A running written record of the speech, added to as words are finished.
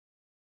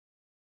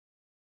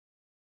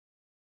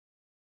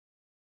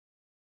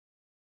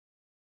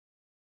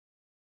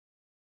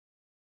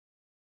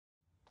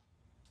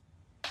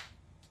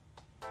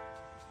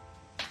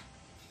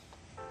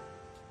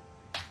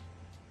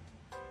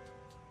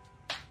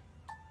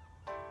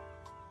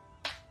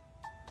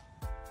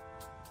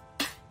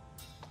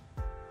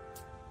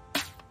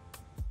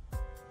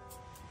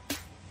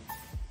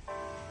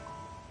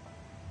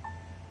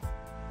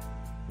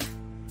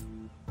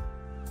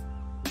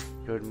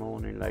Good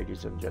morning,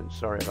 ladies and gents.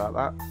 Sorry about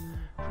that.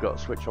 Forgot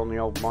to switch on the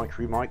old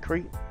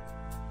micry.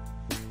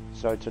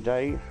 So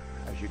today,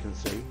 as you can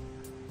see,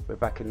 we're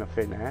back in the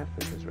thin air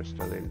because we're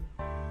still in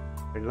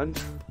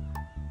Finland,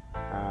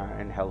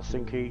 in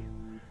Helsinki,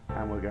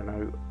 and we're going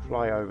to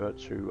fly over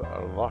to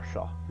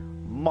Russia,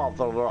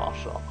 Mother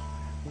Russia.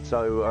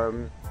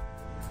 So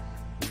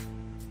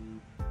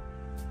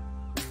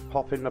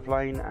pop in the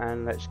plane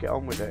and let's get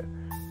on with it.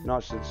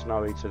 Nice and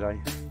snowy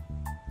today.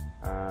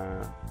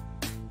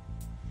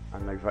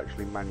 And they've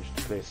actually managed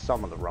to clear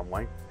some of the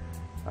runway.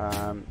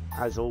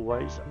 As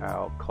always,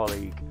 our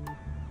colleague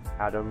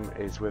Adam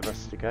is with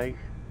us today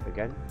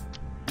again.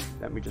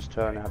 Let me just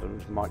turn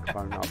Adam's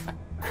microphone up.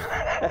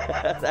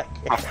 I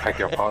beg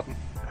your pardon.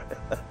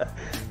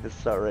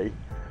 Sorry.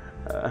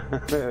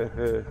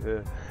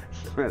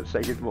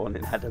 Say good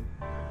morning, Adam.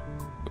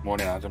 Good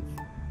morning, Adam.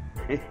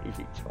 You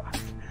twat.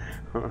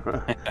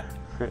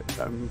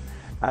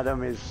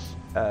 Adam is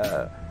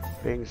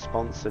being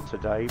sponsored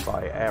today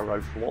by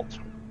Aeroflot.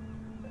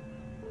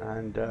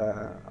 And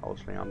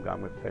obviously I'm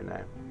going with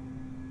Finnair.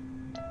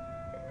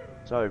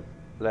 So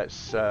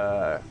let's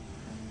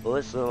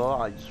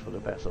lines for the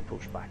vessel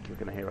pushback. You're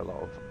going to hear a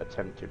lot of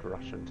attempted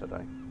Russian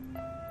today.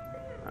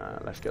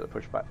 Let's get the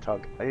pushback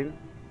tug in,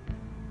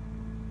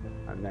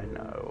 and then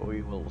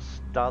we will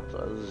start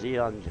the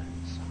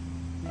engines.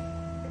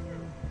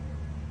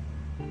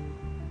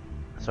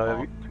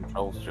 So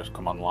controls just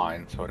come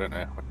online, so I don't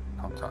know if I can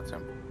contact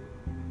him.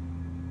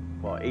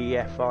 What,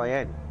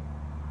 EFIN?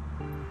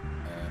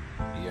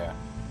 Yeah,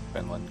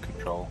 Finland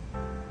control.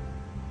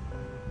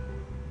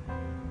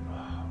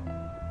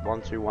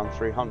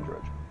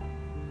 121300.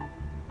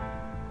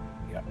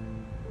 Yeah.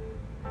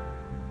 Oh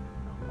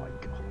my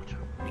god.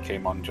 He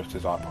came on just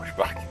as I pushed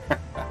back.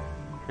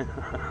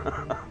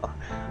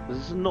 This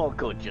is not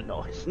good, you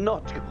know. It's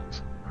not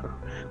good.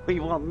 We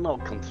want no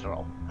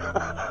control.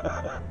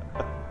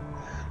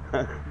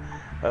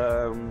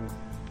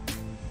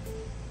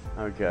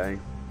 Okay.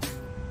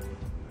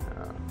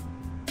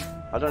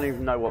 I don't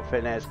even know what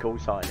Finnair's call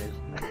sign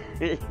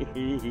is.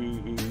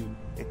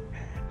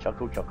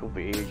 Chuckle, chuckle,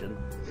 be Asian.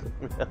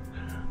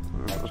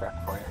 I'll check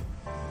for you.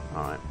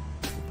 Alright.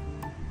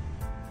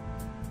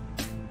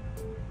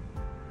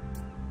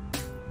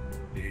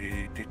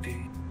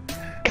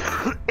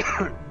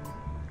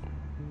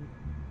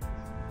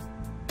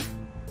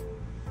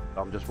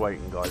 I'm just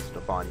waiting, guys,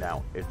 to find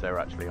out if they're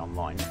actually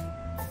online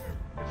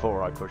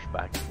before I push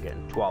back and get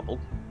in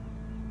trouble.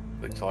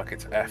 Looks like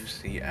it's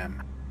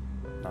FCM.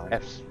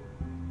 Nice.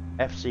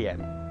 FCM.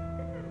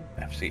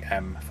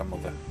 FCM for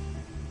mother.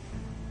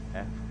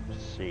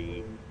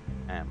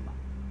 FCM.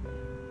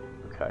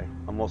 Okay.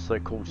 And what's their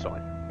call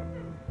sign?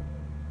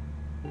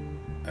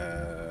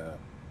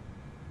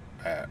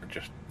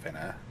 Just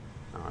Finnair.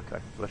 Oh, okay.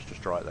 Let's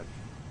just try it then.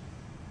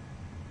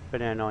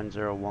 Finnair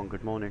 901.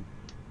 Good morning.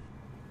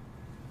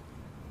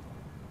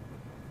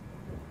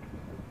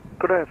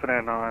 Good day,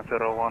 Finnair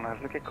 901.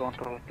 Helsinki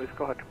control. Please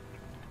go ahead.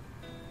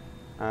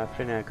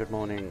 Finnair, good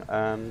morning.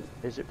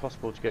 Is it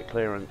possible to get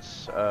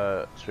clearance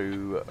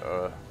to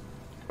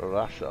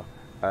Russia?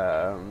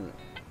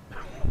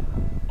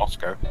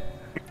 Moscow.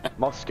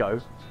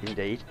 Moscow,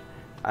 indeed.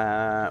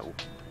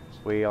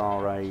 We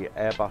are a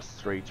Airbus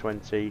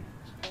 320.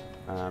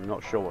 I'm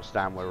not sure what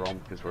stand we're on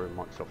because we're in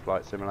Microsoft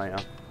Flight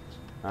Simulator.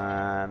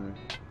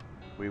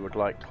 We would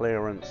like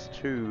clearance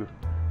to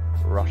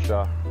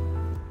Russia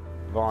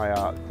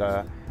via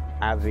the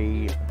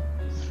AVI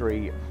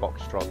 3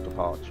 Foxtrot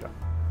departure.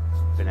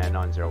 Finnair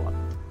 901.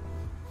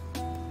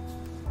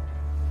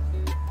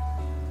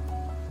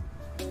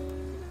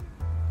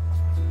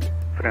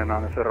 Finnair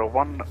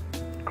 901,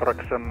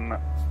 correction.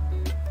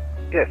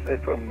 Yes,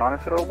 it's from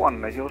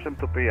 901. You seem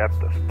to be at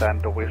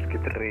stand Whiskey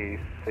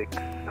 36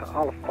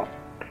 Alpha.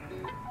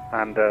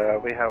 And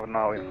we have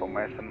now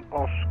information.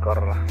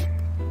 Oscar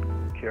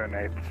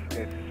QNH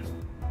is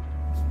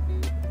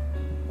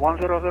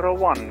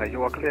 1001.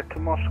 You are cleared to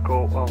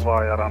Moscow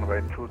via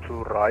runway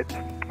 22 right,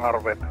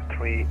 RV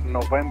 3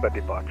 November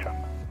departure.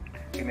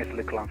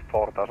 Initially climb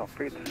 4,000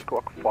 feet,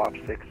 squawk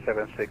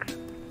 5676.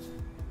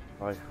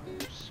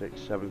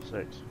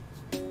 5676.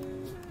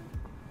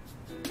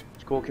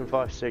 Squawking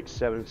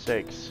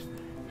 5676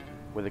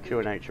 with a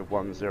QNH of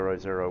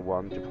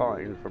 1001,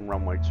 departing from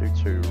runway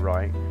 22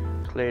 right,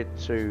 cleared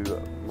to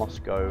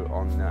Moscow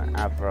on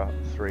Avra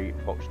 3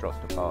 Foxtrot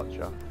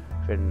departure,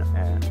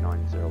 Finnair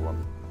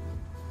 901.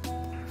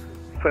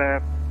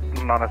 Finnair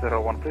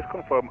 901, please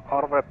confirm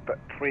RV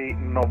 3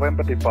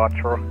 November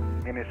departure,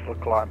 initial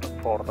climb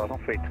 4,000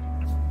 feet.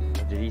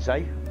 What did he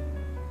say?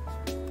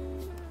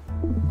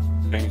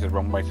 Change the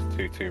runway to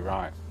 22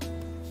 right.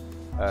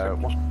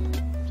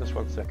 Just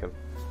one second.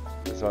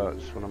 Because I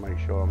just want to make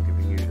sure I'm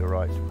giving you the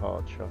right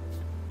departure.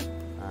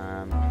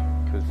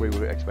 Because we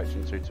were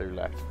expecting 22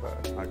 left,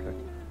 but okay.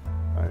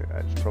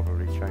 It's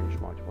probably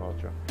changed my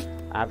departure.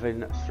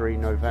 Avin 3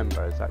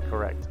 November, is that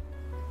correct?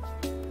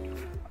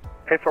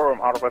 Affirm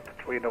RV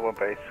 3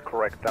 November is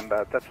correct, and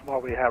that's why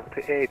we have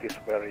the 80s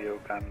where you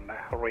can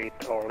read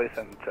or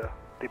listen to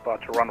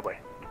departure runway.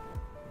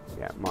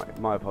 Yeah,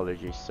 my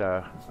apologies,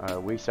 sir.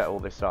 We set all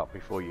this up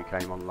before you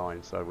came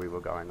online, so we were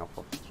going off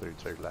of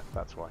 22 left,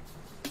 that's why.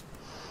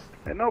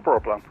 No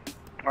problem.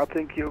 I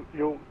think you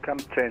can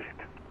change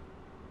it.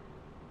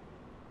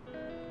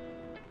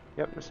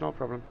 Yep, it's no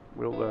problem.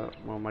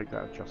 We'll make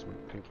that adjustment.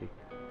 Thank you.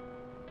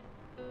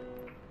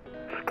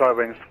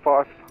 Skywings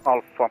 5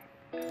 Alpha.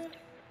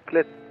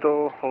 Clear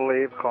to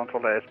leave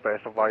control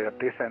airspace via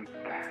descent.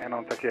 And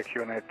on the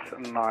unit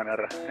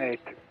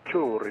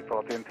 982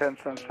 report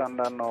intentions and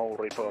no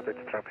reported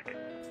traffic.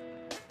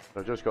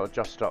 I've just got to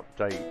just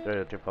update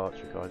the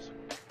departure, guys.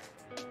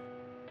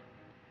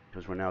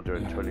 Because we're now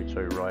doing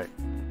 22, right?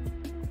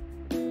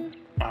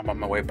 I'm on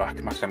my way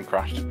back. My sim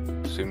crashed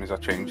as soon as I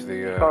changed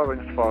the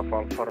Skywings 5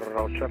 Alpha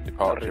Roger.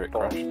 departure. It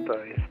Report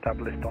crashed.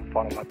 established on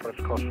final approach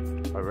course.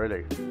 Oh,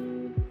 really?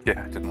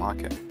 Yeah, I didn't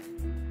like it.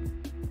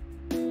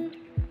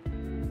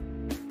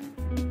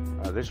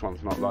 This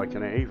one's not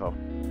liking it either.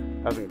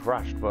 Hasn't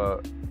crashed,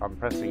 but I'm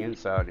pressing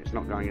insert. It's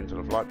not going into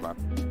the flight plan.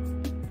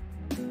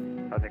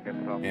 I think it's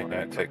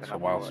Yeah, it takes a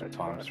while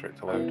sometimes for it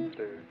to load.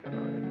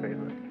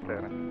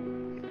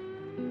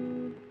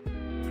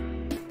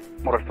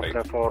 Morjesta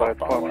Takes 485,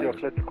 quite a while. you're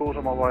cleared to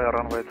Kuusamo via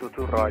runway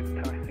 22 right,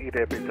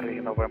 EDP 3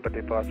 November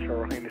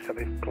departure,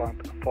 initially climb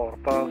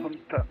 4000,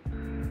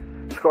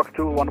 squawk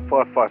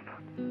 2155.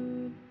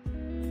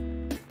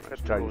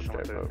 It's changed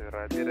it, but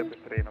Right, EDP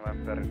 3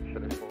 November,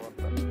 initially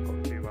 4000,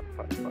 squawk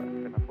 2155,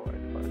 Finna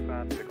 485,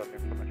 and we got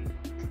information.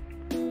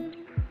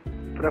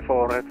 Finna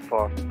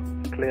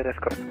 485, clear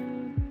escort.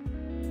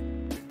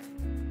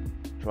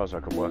 as far as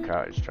I can work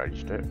out, it's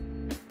changed it.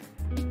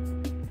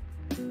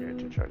 Yeah,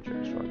 to change it,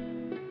 it's right.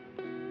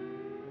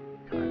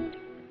 Okay.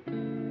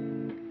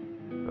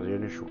 So the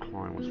initial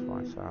climb was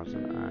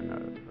 5,000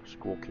 and the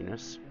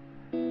squawkiness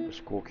is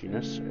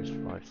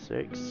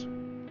 56.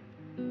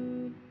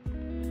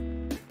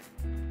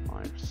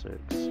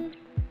 56.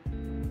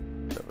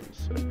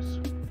 76.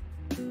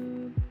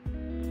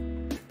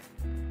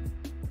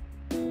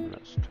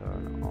 Let's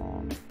turn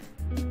on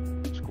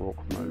squawk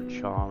mode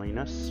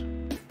Charliness.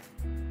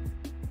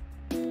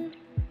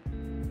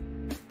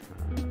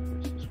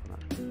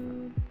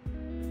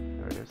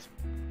 There it is.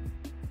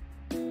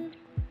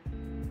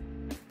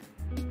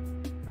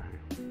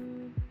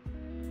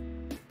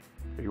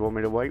 You want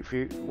me to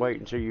wait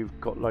until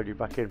you've got loaded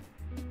back in?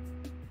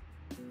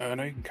 No,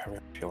 you can carry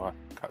on if you like.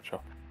 Catch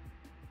up.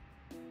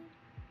 It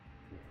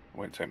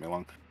won't take me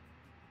long.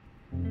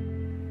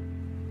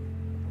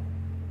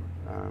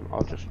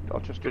 I'll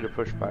just do the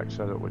pushback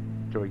so that we're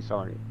doing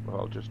something.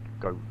 Well, I'll just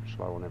go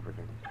slow on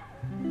everything.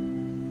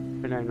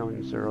 Pin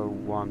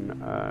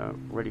A901,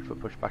 ready for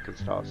pushback and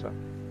start, sir.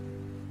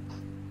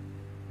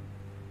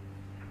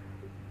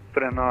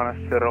 Finna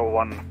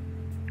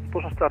 901,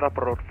 push and start up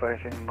road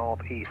facing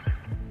northeast.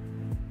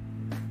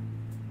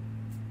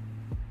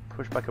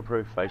 Pushback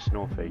approved, face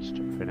northeast,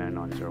 Pin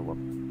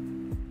A901.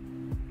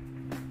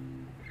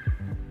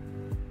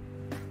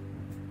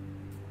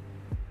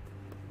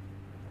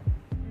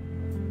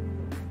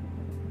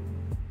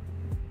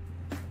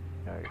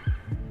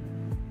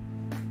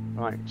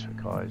 Right,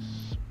 guys,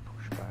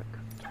 pushback,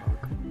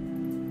 tug,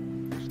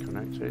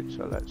 disconnected,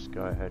 so let's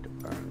go ahead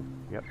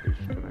and, yep,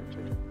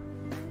 disconnected.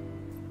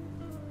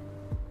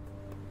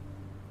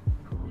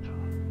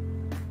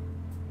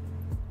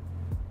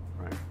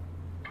 Right.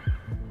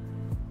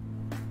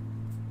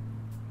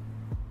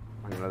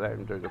 I'm going to let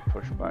him do the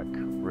pushback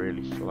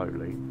really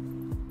slowly,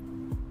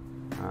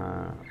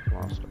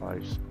 whilst I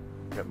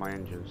get my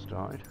engine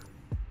started,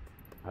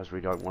 as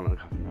we don't want to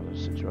have another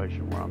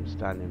situation where I'm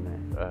standing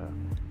there,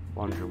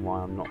 wondering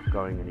why I'm not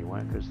going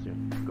anywhere because they've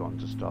forgotten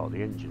to start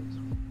the engines.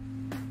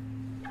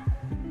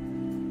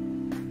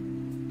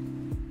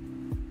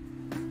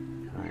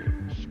 Okay,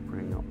 let's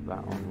bring up that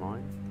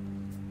online.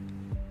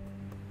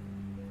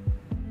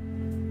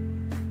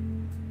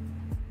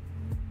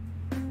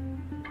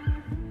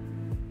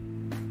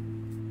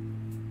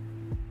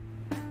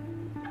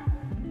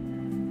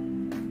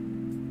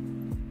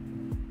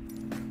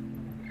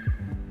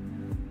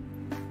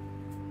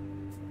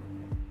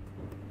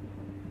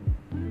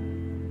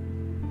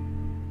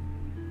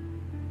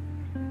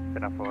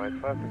 Finna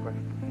 485, request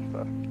to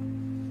start.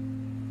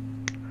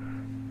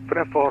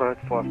 Finna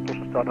 485, push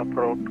and start up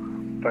road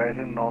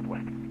facing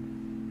northwest.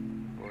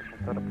 Push and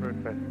start up road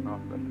facing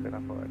northwest, Finna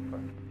 485.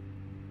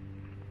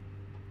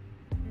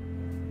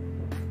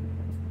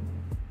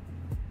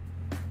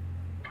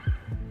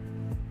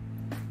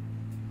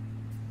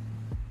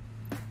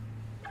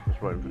 Just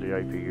waiting for the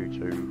APU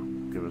to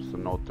give us the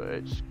nod that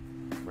it's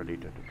ready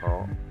to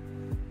depart.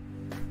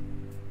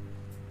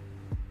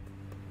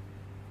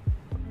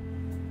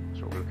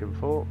 That's what we're looking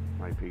for.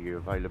 APU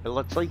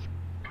availability.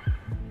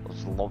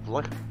 That's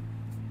lovely.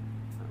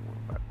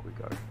 And back we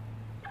go.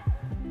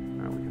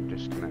 Now we can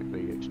disconnect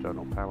the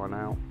external power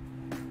now.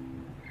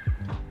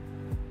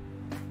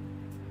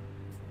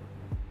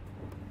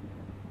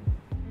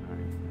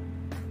 Okay.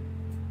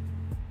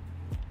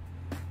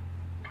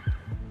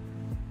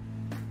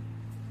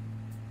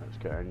 Let's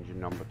get engine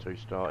number 2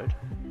 started.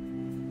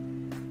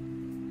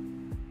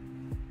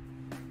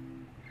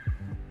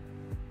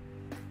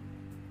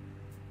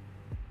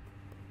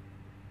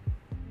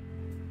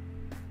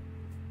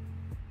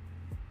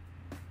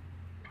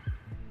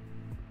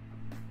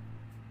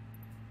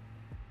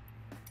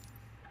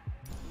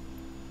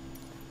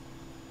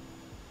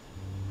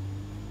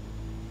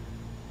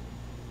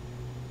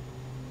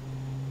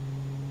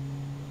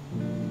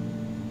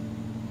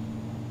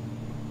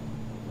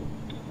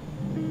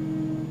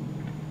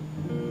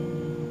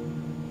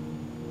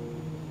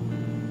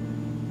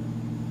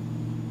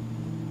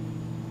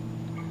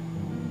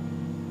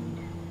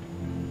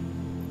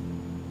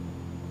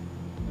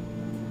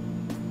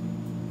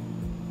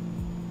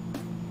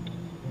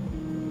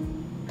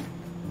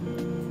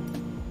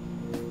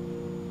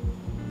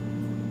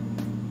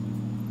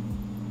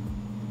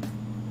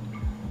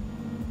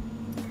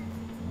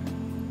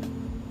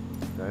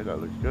 Okay, that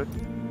looks good.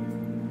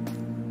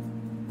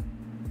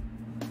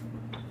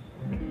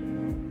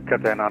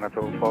 Cathay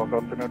 924,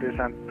 continue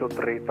descent to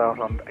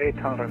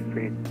 3,800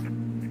 feet.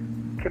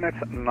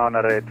 QNH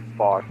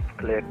 985,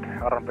 cleared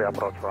RMP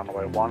approach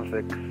runway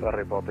 16,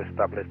 report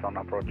established on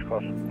approach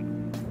course.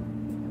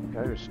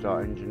 Okay, we'll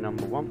start engine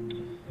number 1.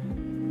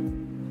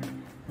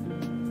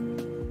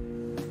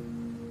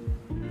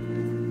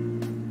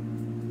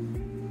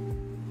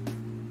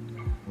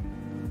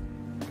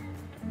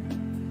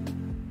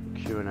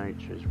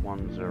 QNH is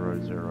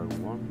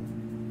 1001.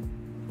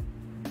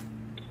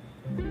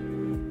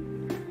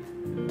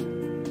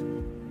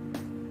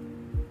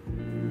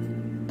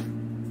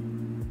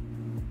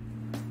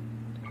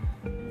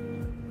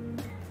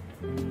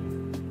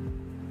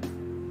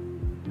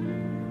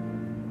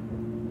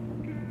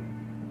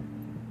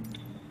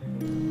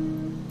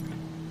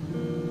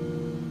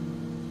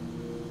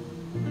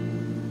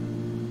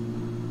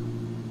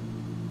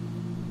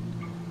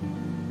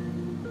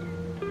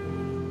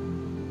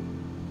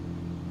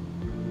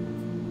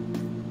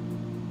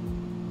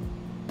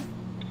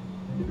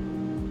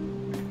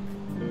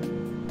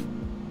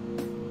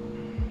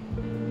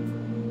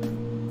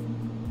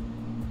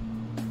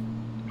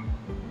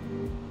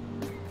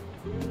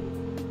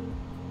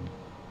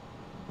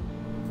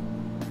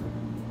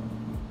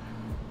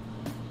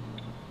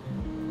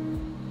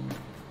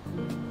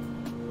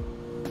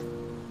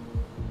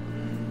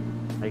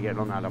 How you getting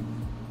on, Adam?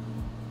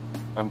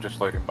 I'm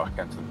just loading back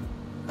into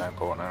the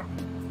airport now.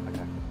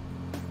 Okay.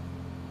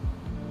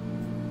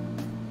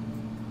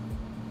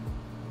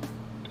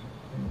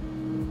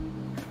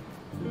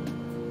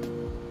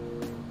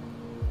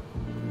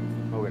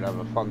 Oh, we'll have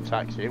a fun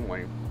taxi, won't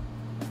we?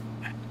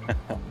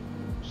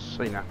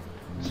 See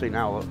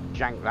now what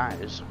jank that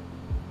is.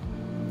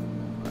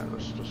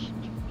 Let's just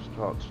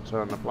start to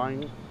turn the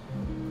plane.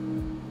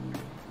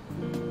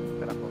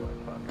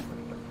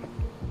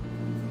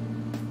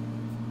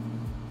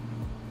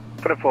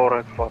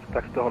 3485,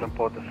 taxi to holding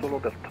port Zulu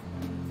Delta.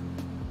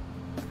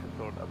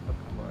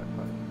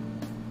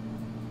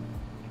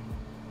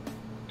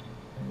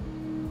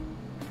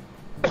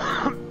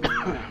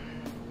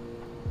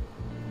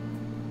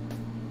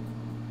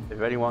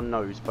 If anyone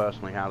knows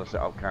personally how to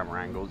set up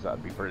camera angles,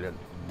 that'd be brilliant.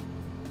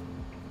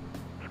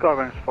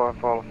 Skywings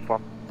 5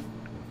 Alpha,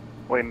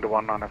 wind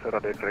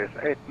 190 degrees,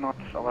 8 knots,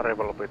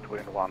 variable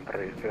between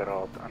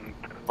 130 and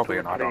Probably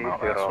an add-on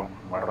out there 230,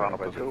 somewhere.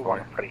 runway Does it for you?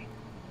 213.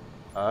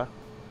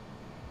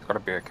 There's got to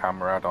be a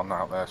camera add-on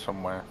out there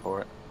somewhere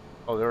for it.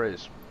 Oh, there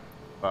is.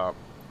 But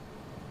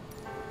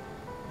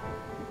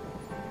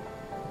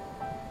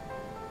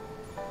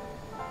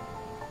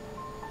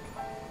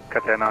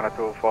Cathay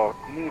 924,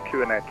 new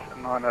QNH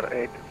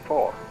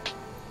 984.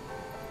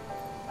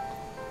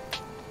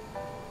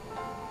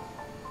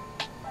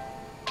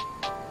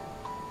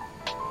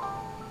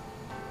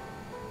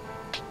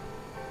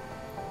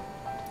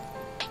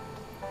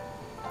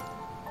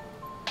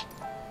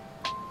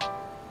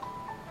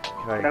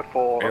 okay.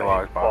 4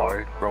 Realised, by the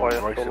way,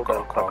 Rolls-Royce has Zulu got a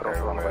Delta, cargo cross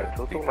runway there,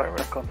 22 deep left,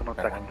 there, continue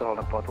taxi and to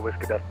holding port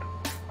Whiskey Delta.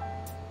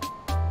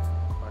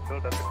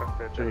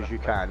 As soon as you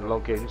can,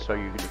 log in so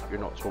you're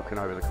not talking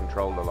over the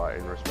controller, like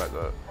in respect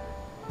that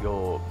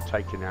you're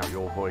taking out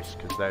your voice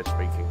because they're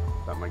speaking.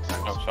 That makes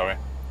sense. Oh, sorry.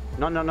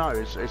 No, it's not.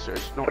 It's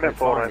fine.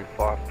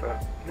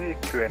 3485, new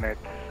QNH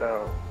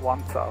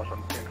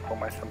 1000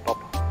 information pop.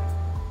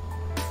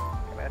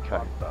 QNH Okay.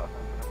 1000.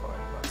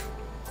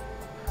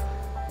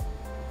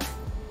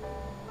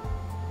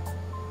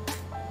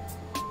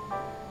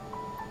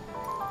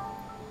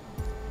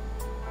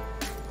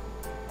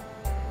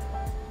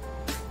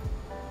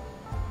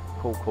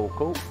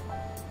 Cool.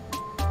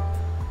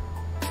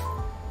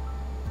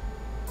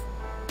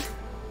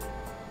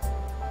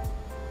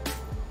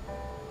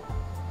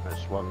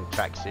 There's one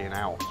taxiing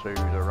out to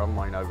the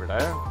runway over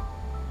there.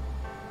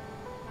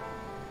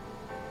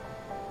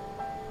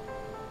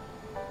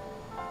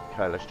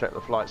 Okay, let's check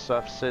the flight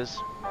surfaces.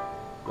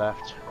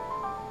 Left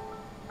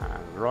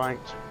and right.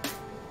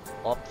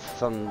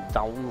 Ups and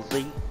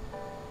downsy.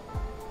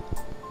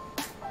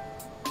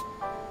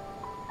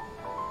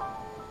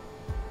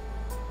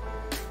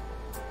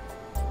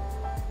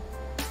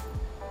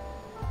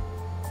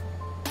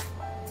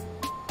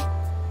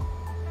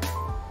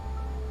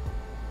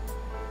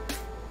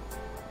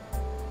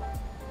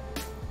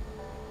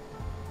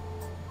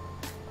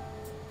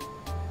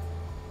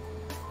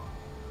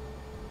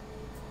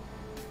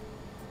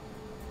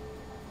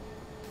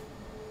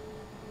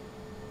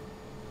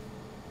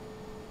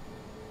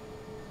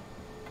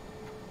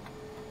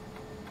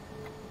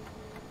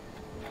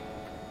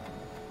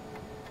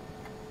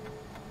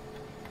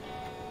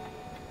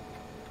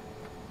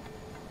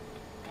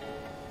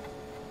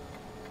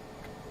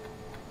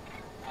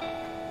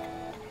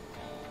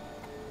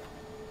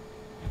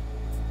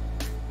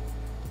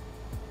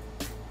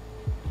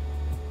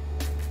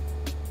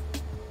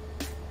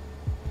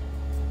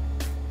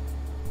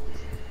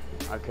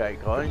 Okay,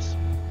 guys.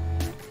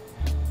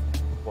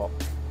 What?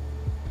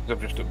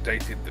 I've just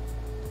updated the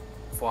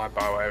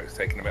flyby where it's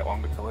taking a bit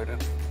longer to load in.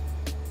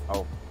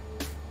 Oh.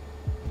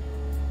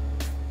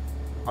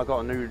 I got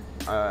a new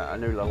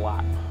little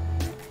app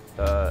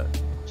that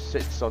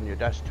sits on your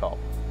desktop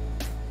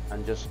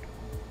and just,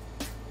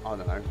 I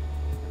don't know,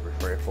 every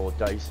 3 or 4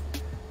 days,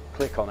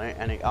 click on it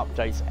and it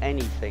updates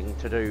anything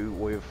to do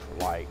with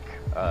like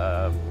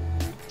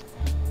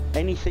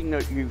anything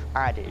that you've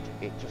added.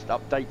 It just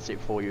updates it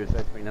for you if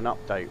there's been an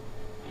update.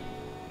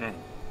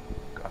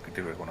 I could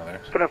do with one of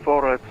those. Spinner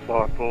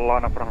 485,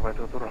 line up runway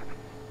 2 to right.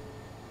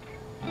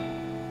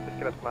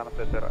 Line up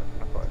to right,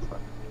 485.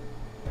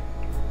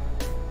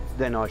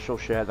 Then I shall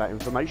share that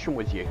information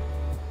with you.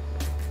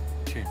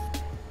 Cheers.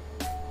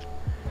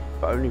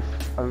 But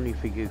only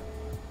for you.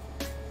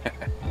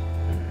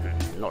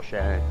 Not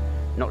sharing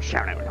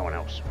it with no one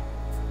else.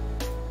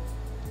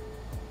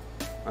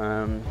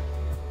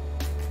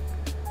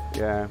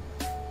 Yeah.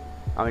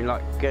 I mean,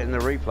 like getting the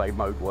replay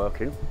mode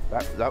working.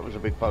 That was a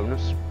big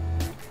bonus.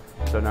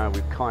 So now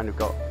we've kind of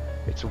got.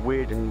 It's a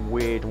weird and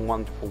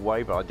wonderful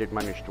way, but I did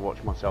manage to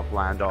watch myself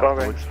land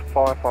afterwards.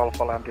 5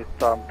 Alpha landed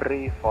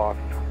 35,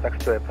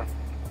 taxi to apron.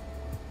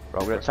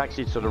 Right, we're going to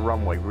taxi to the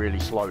runway really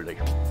slowly.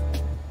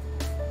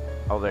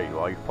 Oh, there you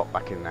are, you've popped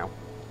back in now.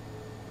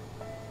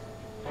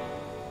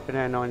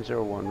 Air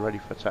 901, ready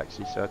for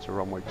taxi, sir, to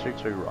runway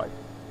 22 right.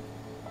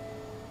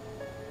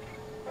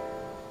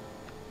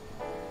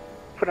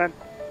 Finland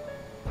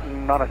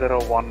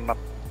 901,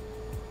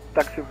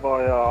 taxi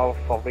via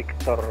Alpha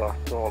Victor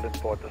to holding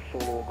point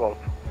Zulu Golf.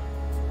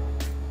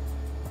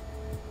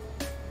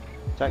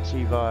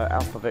 Taxi via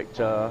Alpha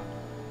Victor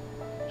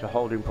to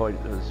holding point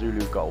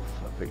Zulu Golf,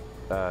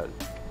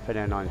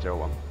 Finnair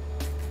 901.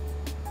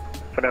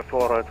 Finnair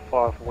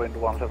 485, wind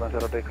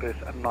 170 degrees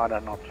and 9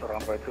 knots,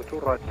 runway 22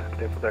 right,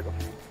 clear for takeoff.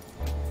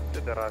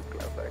 To the right,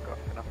 clear for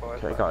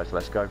takeoff. Okay guys,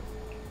 let's go.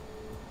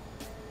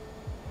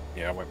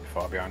 Yeah, I won't be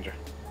far behind you.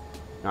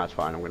 No, it's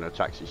fine, I'm going to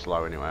taxi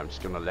slow anyway, I'm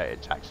just going to let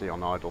it taxi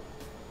on idle.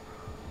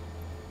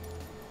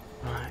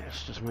 Right,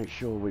 let's just make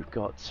sure we've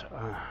got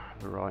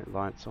the right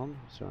lights on.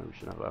 So we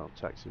should have our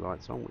taxi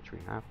lights on, which we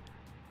have.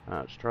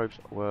 Strobes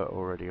were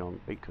already on,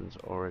 beacons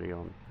already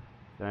on,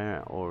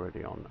 they're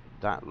already on.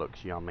 That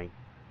looks yummy.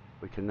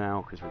 We can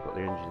now, because we've got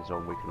the engines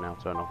on, we can now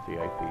turn off the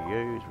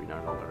APUs. We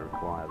no longer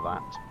require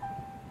that.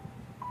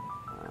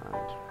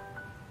 And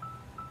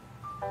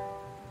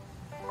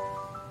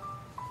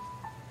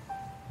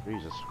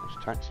Jesus, it's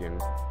taxiing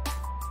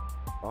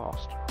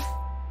fast.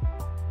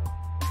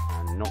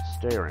 And not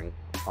steering.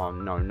 Oh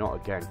no, not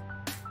again.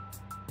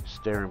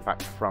 Steering back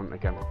to front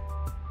again.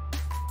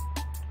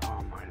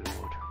 Oh my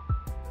lord.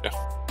 Yes.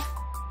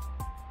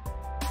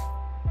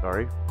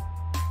 Sorry?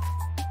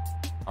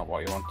 Not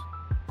what you want.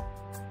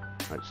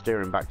 It's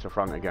steering back to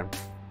front again.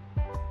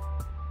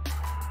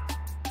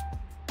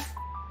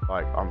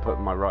 Like, I'm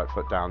putting my right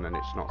foot down and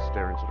it's not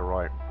steering to the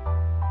right.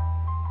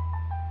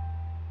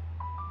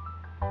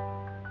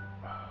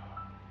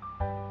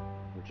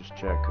 We'll just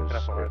check because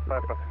it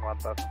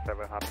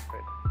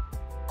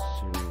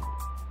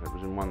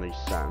was in one of these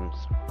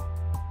Saturns.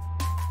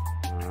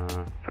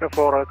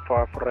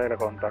 485, radar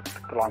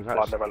contact, climb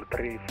flight level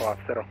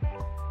 350.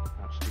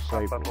 That's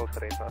disabled.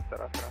 350,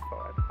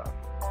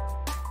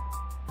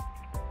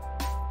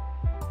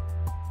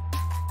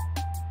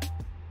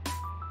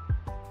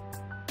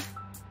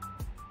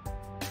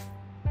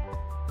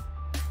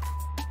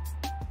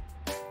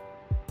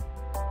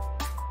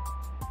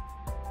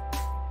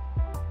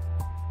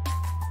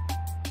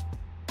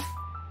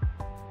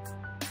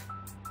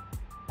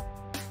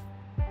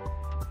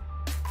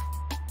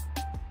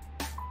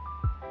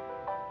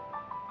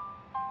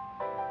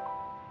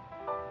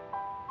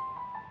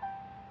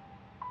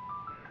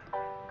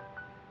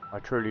 I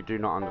truly do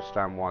not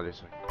understand why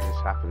this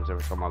happens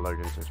every time I load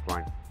into this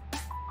plane.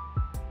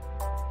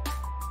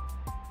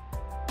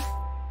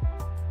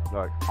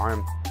 Look,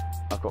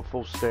 I've got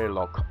full steer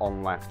lock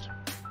on left.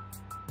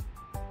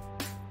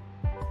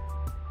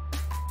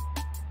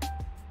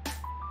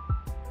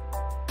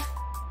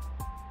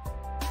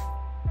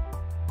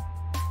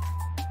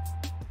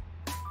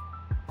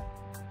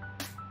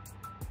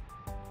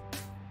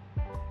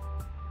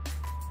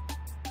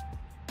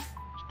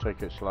 Just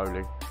take it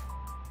slowly.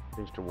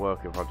 Seems to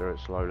work if I do it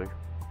slowly.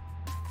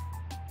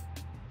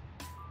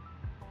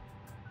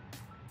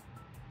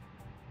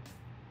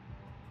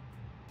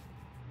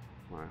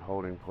 Right,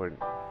 holding point.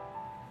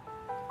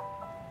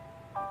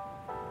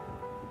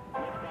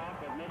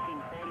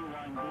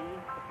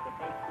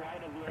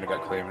 Gonna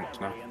get clearance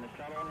now.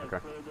 Okay.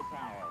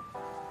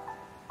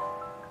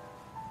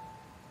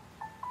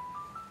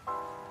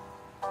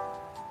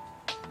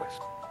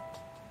 West.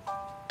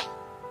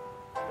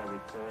 Every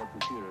 4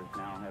 computers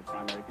now have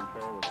primary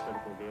control of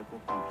critical vehicle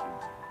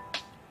functions.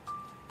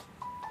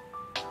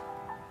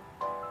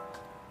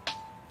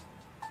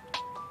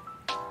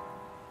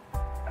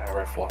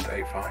 Red flight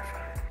 85.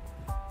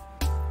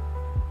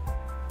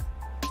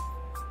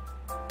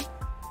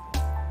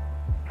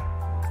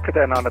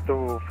 Catena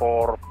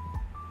 24,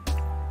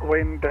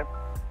 wind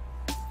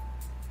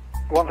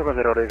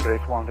 170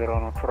 degrees, 10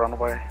 knots,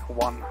 runway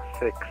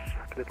 16,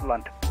 clear to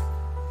land.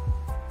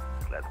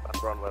 Clear to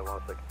land, runway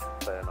 16,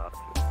 clear land.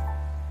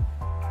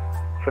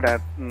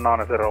 Finnair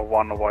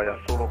 901 via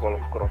Zulu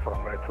Golf, cross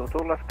runway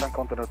 22 left and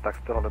continue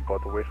taxi to holding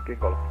point to Whiskey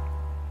Golf.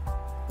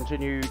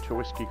 Continue to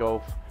Whiskey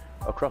Golf,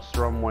 across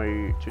the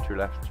runway 22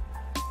 left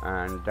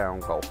and down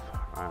Golf,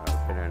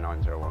 Finnair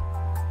 901.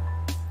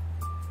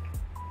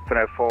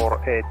 Finnair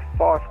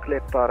 485,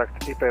 clear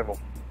direct IPEVO.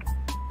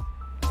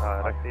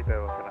 Direct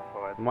IPEVO, Finnair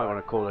 485. You might want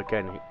to call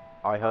again,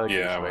 I heard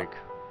you speak.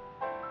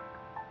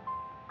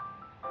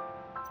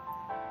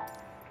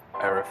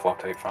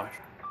 Aeroflot 85.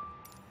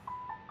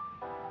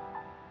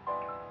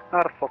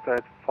 Airflot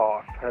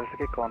 85,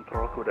 Helsinki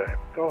Control, good day.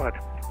 Go ahead.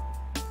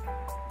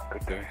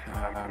 Good day.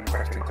 I'm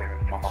requesting to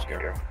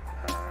Moscow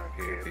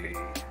via the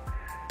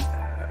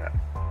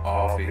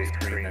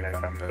RV3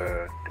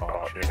 November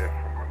departure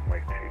from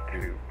runway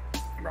 22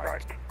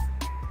 right.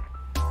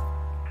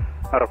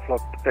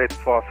 Airflot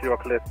 85, you are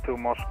cleared to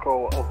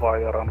Moscow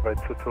via runway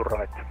 22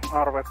 right.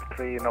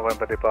 RV3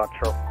 November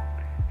departure.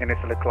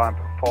 Initially climb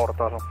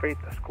 4,000 feet,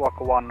 squawk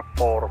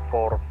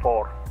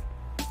 1444.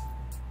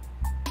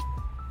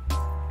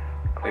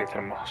 Clear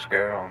to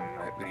Moscow on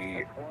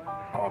the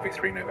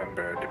RV3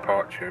 November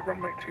departure,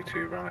 runway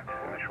 22 right,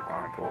 initial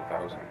climb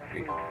 4,000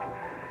 feet,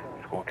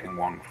 squawking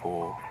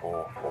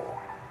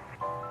 1444.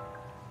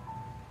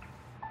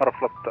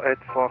 Airflot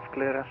 85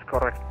 clearance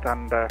correct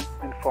and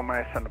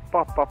information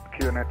pop-up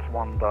QNH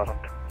 1000.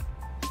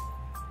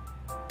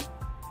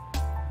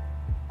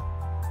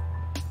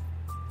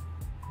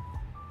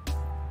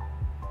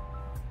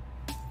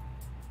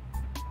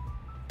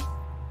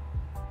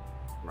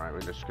 Right,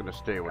 we're just going to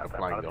steer with the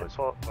plane, guys.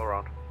 Go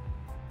around.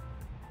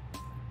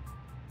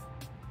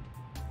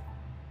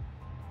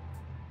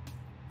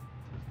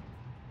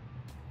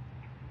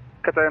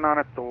 Cathay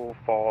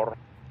 924,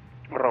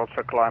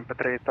 Roger climb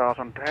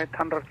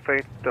 3,800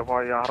 feet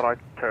via right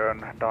turn,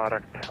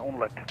 direct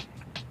inlet.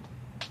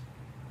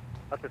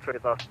 That's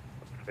 3,000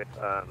 feet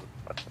and...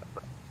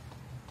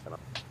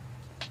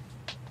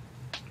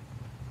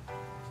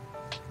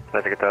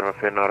 Helsinki terve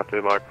Finnair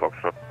 2 Mike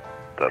Foxtrot.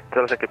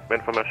 Helsinki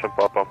information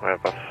pop-up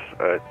Airbus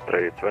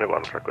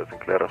A321 requesting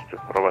clearance to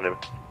Rovaniemi.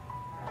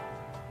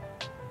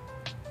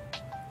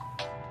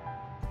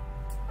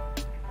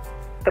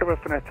 Terve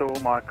Finnair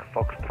 2 Mike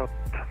Foxtrot.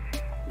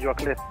 You are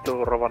cleared to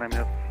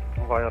Rovaniemi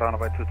via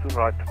runway 22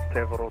 right,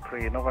 Tevuru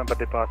 3 November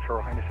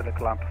departure, initially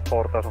climb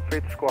 4,000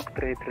 feet, squawk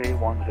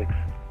 3316.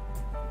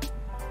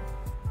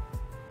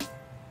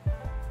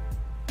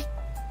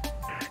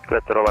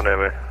 Cleared to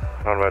Rovaniemi,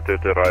 runway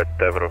 22 right,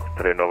 Tevuru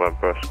 3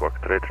 November, squawk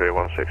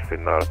 3316,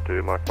 Finnair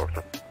 2 Mike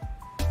Foxtrot.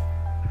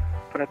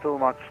 Finnair 2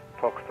 Mike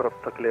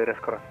Foxtrot, clear is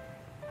correct.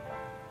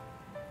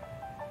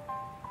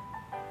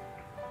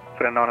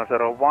 Finnair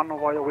 901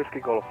 via Whiskey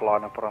Golf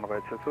line up runway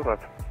 22 right.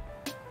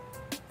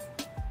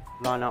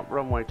 Line up,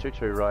 runway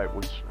 22 right,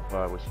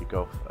 Whiskey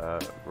Golf,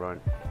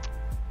 right,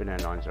 Finnair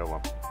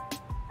 901.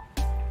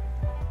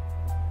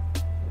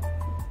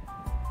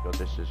 God,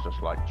 this is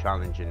just like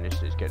challenging,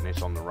 this is getting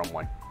this on the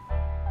runway.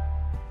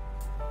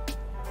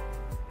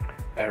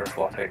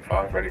 Aeroflot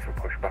 85 ready for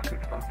pushback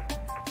and start.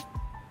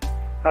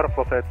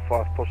 Airflot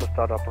 85, push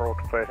start approach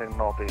facing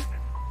northeast.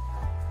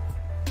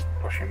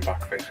 Pushing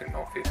back facing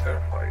northeast,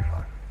 Aeroflot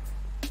 85.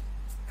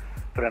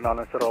 Finnair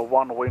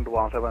 901, wind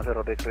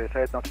 170 degrees,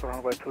 8 knots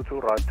runway 22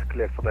 right,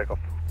 cleared for takeoff.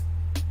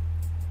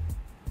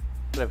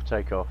 Clear for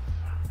takeoff,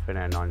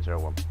 Finnair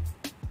 901.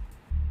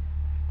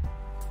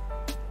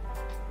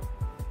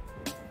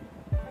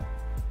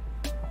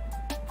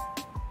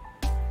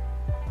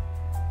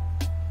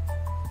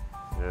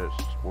 Yeah, it's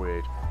just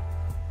weird.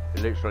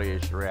 It literally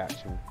is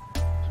reacting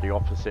to the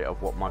opposite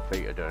of what my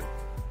feet are doing.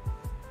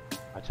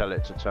 I tell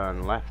it to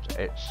turn left,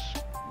 it's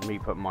me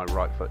putting my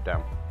right foot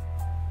down.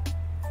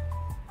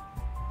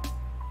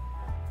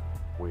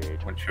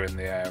 Weird. Once you're in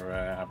the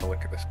air, have a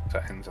look at the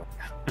settings. Well,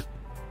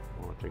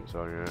 I think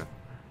so, yeah.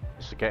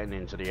 It's getting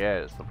into the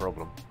air that's the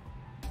problem.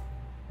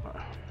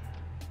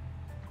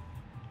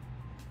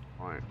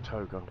 Right,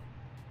 Togo.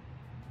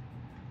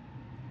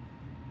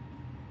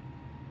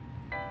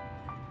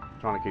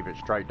 Trying to keep it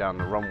straight down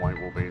the runway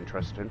will be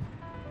interesting.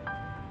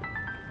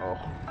 Oh,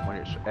 when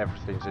it's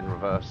everything's in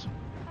reverse.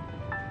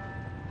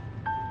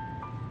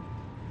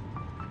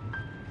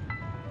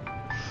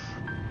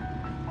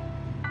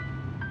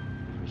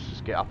 Let's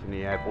just get up in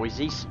the air,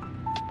 boysies.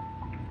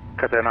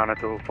 Cathay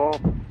 924,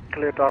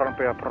 cleared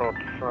RMP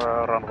approach,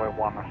 runway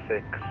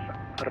 16.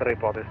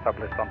 Report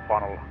established on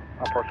funnel.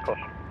 Approach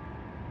course.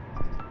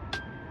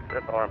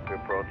 Cleared RMP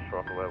approach,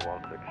 runway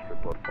 16,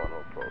 report final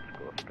approach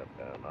course,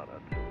 Cathay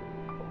 924.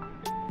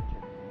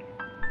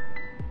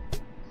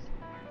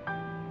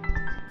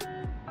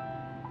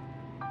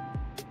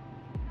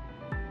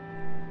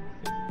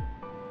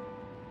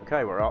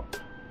 Okay, we're up.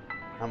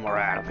 And we're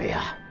out of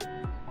here.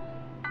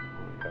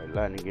 Okay,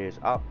 landing gears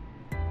up.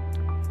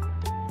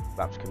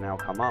 Flaps can now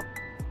come up.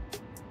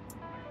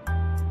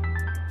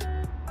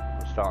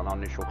 We're starting our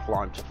initial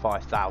climb to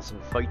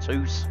 5,000 feet.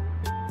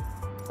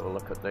 Have a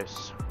look at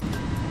this.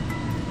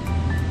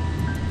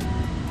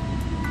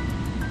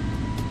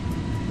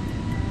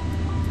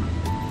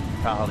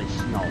 Holy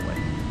snowy.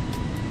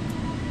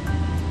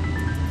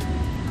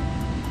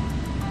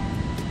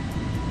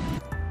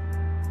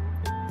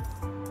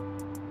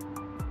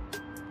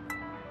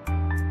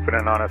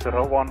 Finnair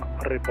 901,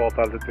 report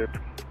altitude.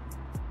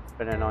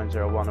 Finnair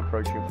 901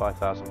 approaching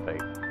 5,000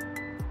 feet.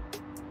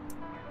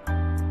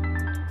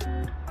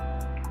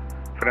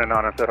 Finnair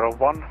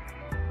 901,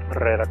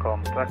 radar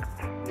contact.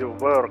 You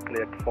were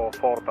cleared for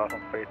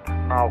 4,000 feet.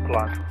 Now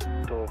climb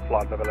to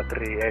flight level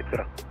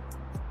 380.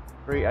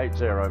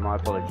 380, my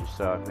apologies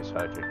sir, I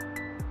misheard you.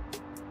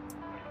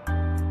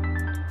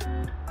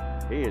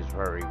 He is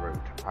very rude,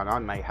 and I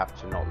may have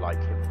to not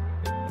like him.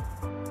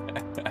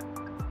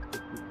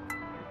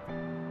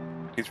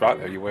 He's right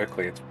though, you were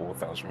cleared to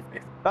 4,000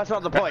 feet. That's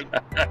not the point.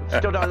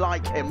 Still don't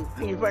like him.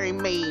 He's very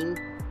mean.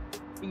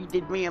 He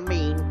did me a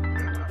mean.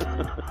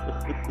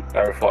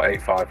 Aeroflot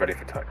 85 ready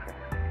for taxi.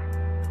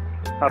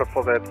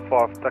 Aeroflot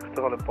 85, taxi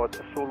to holding point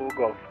Zulu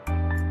Golf.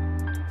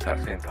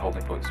 Taxi into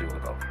holding point Zulu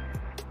Golf.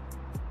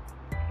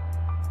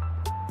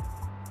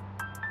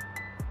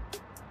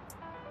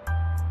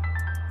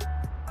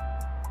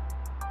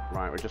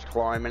 Right, we're just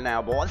climbing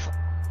now, boys.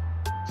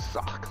 So,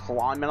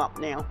 climbing up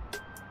now.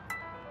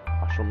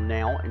 I shall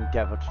now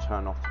endeavour to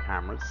turn off the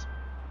cameras.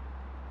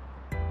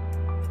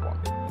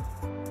 1,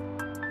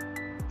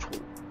 2.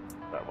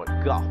 There we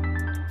go.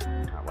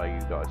 That way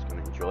you guys can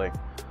enjoy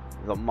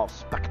the most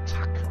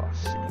spectacular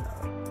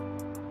scenery.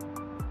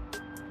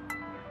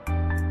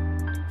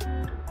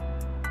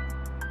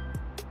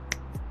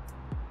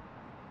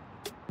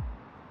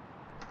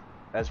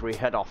 As we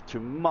head off to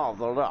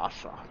Mother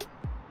Russia.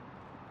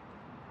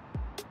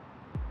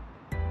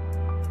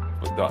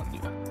 We're done,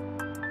 yeah.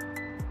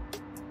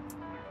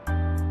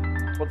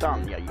 Well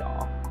done,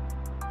 yeah.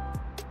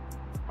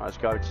 Let's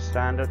go to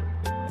standard.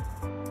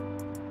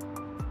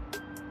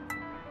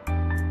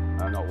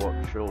 I'm not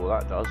sure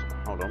what that does.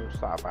 Hold on, what's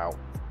that about?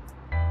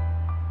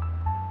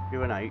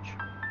 UNH.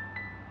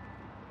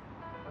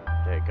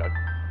 There you go.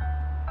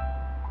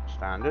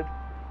 Standard.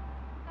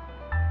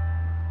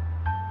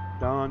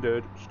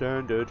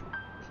 Standard.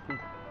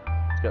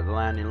 Let's get the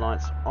landing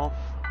lights off.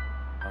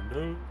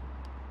 Undo.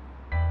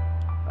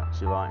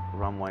 Taxi light,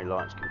 runway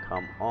lights can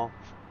come off.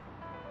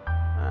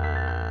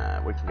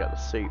 We can get the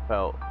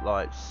seatbelt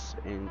lights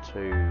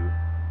into.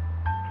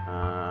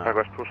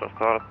 Request push and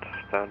start,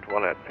 stand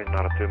 18,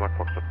 Finnair 2 Mark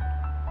Foxtrot.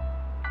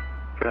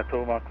 Finnair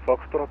 2 Mark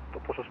Foxtrot,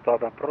 push and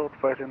start approved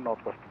facing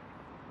northwest.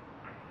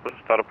 Push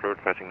and start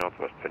approved facing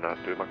northwest, Finnair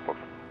 2 Mark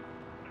Foxtrot.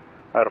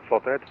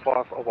 Aeroflot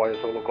 85, over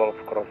Zulu Golf,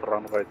 cross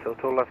runway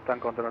 22 left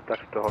and continue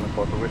taxi to holding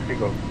point Whiskey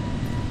Golf.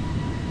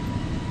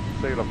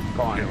 Seal of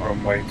fine.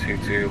 Runway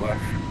 22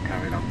 left,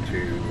 carrying on to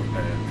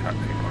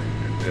taxi point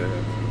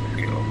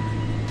Whiskey Golf.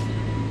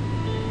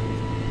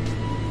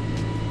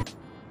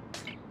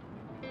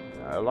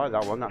 I like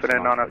that one. That's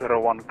Finnair nice.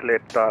 901,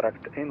 cleared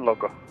direct in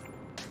logo.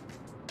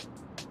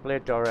 Clear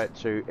direct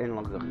to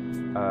inlonger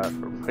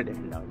from Finnair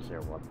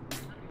 901.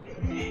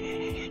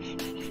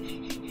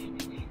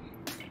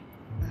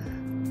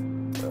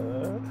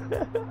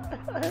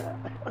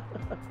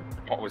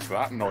 What was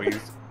that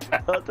noise?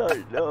 I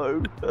don't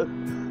know.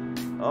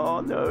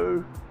 Oh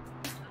no.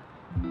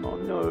 Oh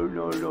no,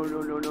 no, no,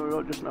 no, no, no,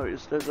 I just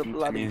noticed there's a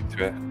bloody...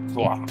 Into it.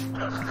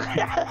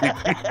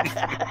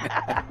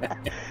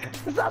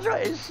 That's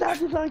what it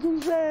sounded like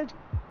he said.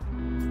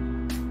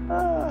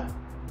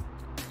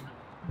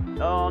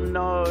 Oh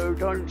no,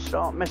 don't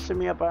start messing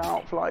me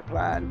about, flight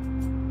plan.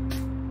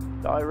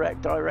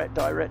 Direct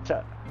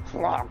to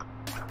flog.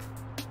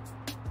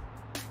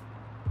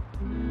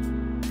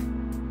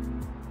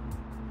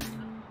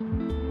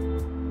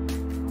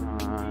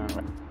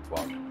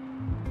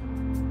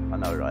 I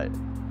know, right?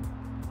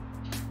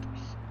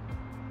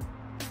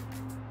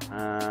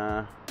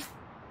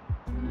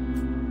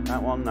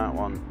 That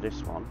one,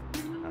 this one.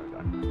 There we go.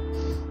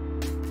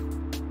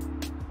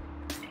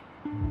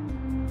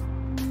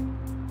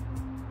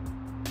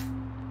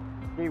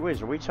 Gee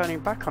whiz, are we turning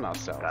back on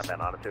ourselves? Cathay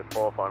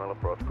 924, final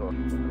approach course.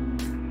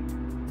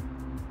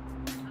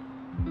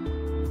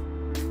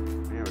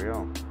 Here we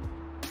are.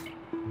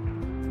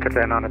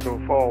 Cathay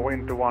 924,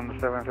 wind to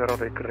 170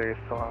 degrees,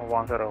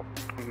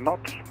 10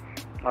 knots.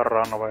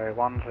 Runway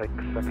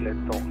 16, clear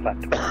to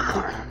land.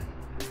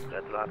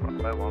 Let's land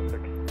runway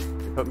 16.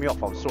 You put me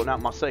off, I was sorting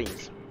out my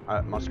scenes,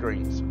 my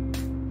screens.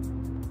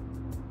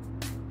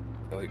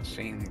 Like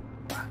seeing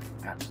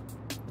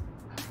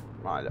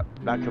Right,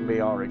 that can be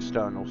our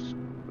external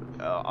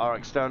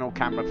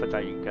camera for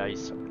day,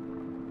 guys.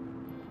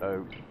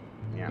 So,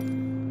 yeah.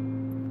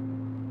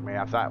 We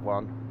have that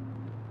one.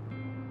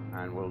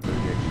 And we'll do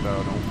the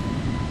external.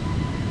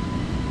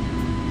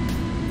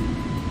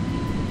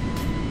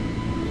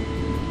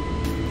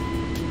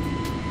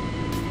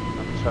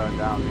 Turn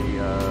down the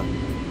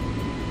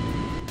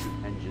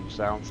engine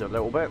sounds a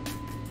little bit.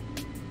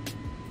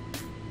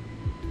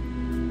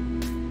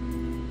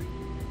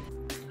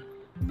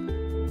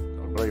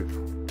 I believe,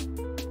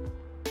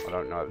 I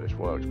don't know if this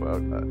works,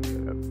 but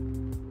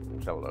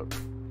let's have a look.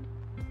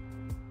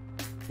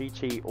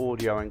 PT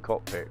audio in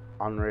cockpit,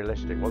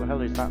 unrealistic. What the hell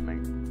does that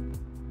mean?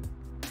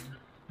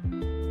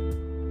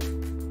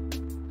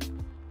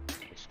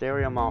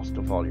 Exterior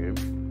master volume,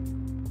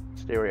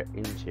 exterior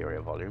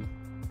interior volume.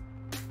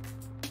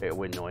 Bit of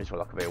wind noise, we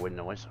like a bit of wind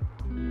noise.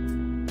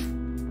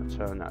 I'll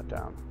turn that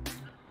down.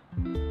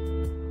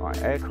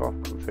 Right,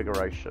 aircraft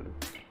configuration.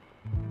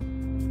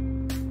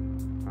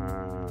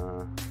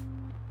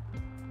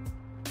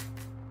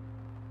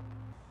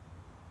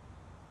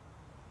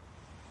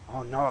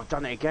 Oh no, I've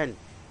done it again.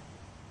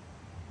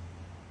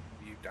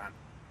 You done?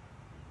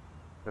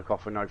 Took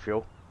off with no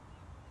fuel.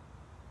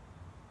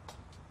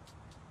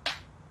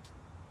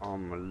 Oh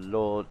my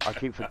lord, I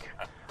keep forgetting.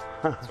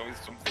 It's always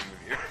something with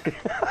you.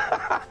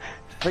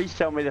 Please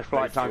tell me the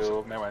flight No times.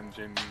 fuel, no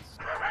engines,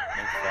 no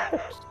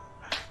flaps.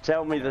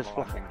 Tell me no this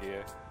landing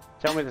gear.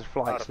 Tell me this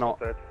flight's not.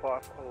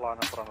 Five, line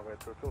up runway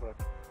 22 right.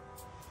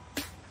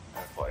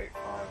 Flight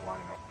 85,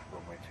 lining up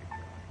runway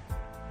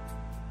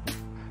 22.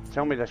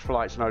 Tell me this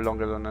flight's no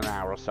longer than an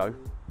hour or so.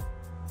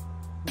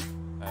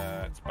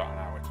 It's about an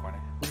hour 20.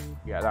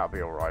 Yeah, that'll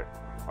be all right.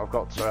 I've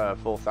got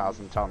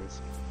 4,000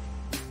 tons.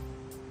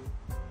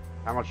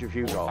 How much have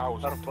you got?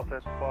 4,000.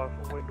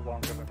 Wind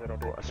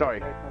 170.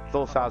 Sorry,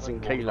 4,000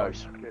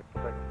 kilos.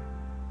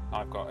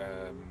 I've got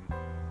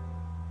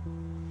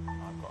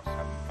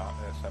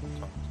 7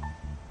 tons.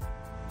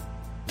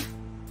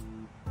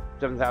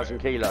 7,000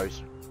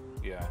 kilos.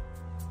 Yeah.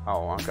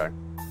 Oh, okay.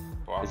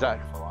 But I've Is that-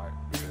 got for like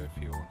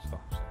fuel and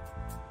stuff.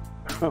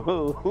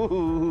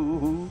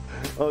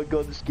 I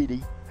got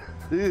skinny.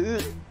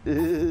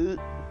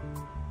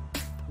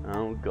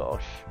 Oh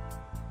gosh.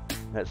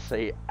 Let's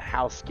see,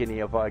 how skinny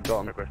have I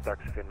gone? Request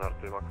taxi Finnair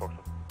to Mark Fox.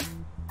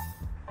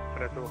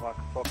 Retu Mark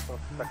Fox,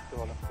 taxi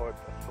on point,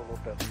 Zulu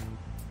Delta.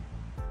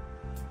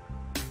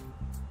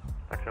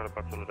 Taxi on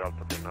about Zulu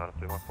Delta Finnair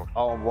to Mark Fox.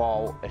 Oh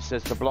wow, it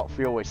says the block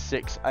fuel is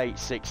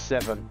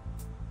 6867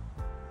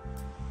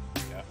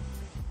 Yeah.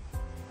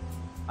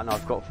 and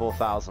I've got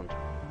 4,000.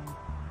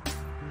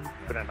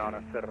 Finnair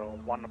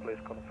 901, please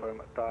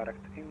confirm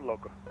direct in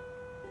log.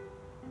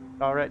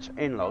 Direct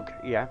in log,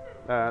 yeah,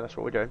 that's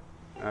what we're doing.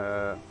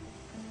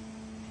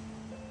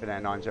 Finnair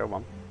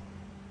 901.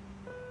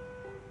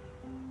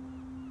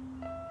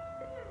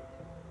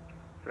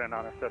 Finnair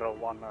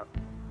 901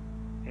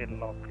 in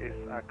log is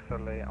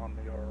actually on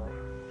your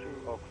 2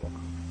 o'clock this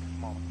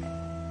morning.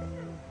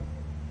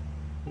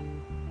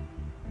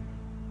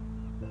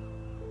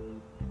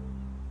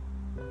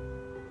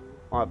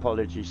 My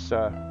apologies,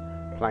 sir.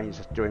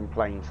 Plane's doing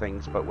plane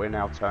things, but we're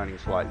now turning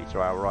slightly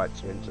to our right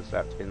to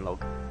intercept in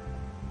log.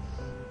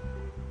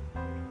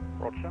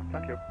 Roger,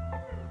 thank you.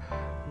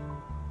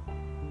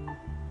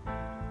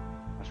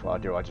 That's what I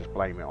do, I just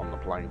blame it on the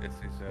plane. This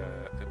is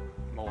a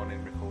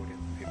morning recording.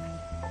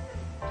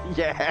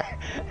 Yeah,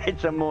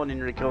 it's a morning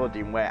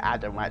recording where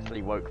Adam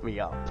actually woke me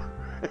up.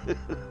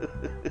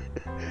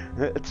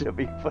 To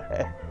be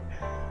fair.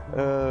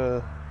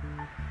 Now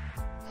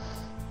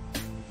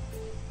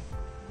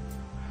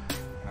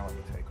let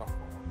me take off.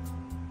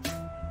 Just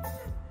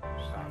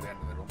at the end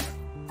of the runway.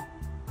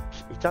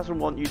 He doesn't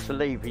want you to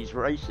leave, he's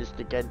racist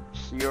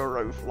against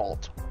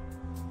Euroflot.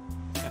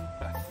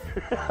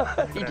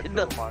 He did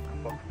not. Mark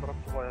Fox,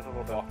 via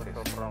Zulu Delta,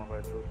 cross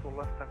runway 2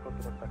 left and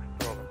continue taxi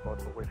to point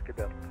to Whiskey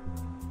Delta.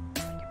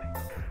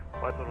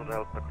 White Zulu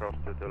Delta cross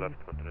to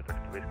left, continue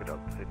taxi to Whiskey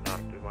Delta Finnair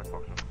to Mark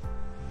Fox.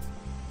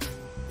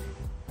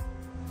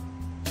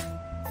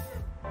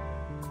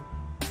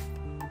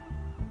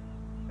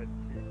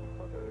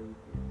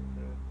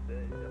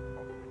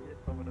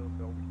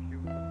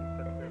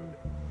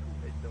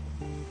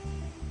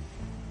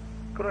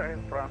 Korea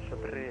in France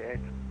 38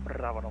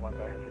 Bravo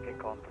November Helsinki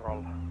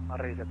Control,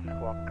 reset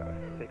squawk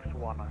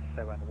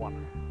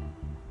 6171.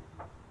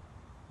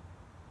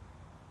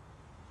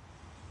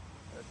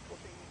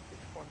 Pushing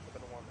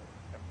 6.71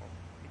 tempo,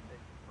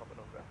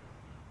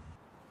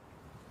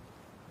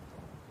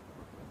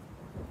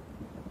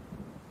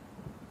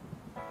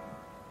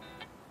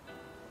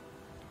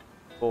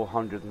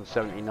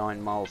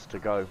 479 miles to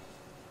go.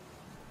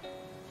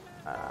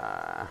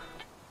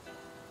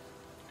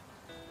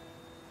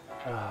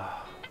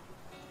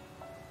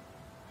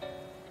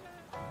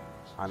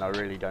 And I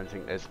really don't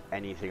think there's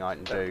anything I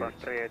can do.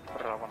 38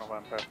 Bravo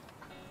November.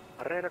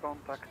 Radar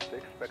contact,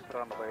 expect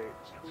runway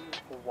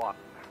 21.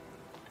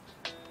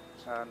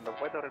 And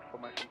weather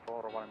information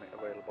for runway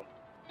available.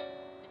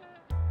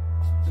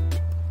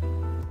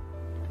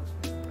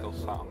 Still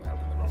sat on the end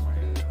of the runway.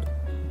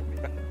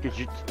 Could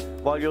you,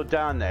 while you're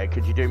down there,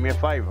 could you do me a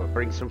favour?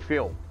 Bring some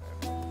fuel.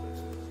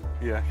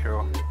 Yeah,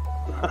 sure.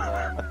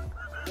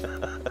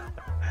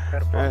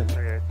 Airport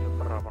 38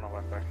 Bravo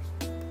November.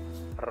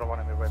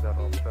 Rovaniemi weather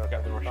observed.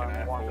 Get the Russian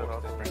Air Force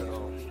 1020 to bring us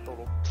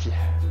Zulu.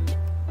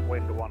 Yeah.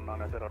 Wind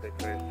 190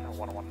 degrees,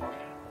 11 knots.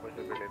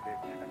 Visibility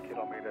 10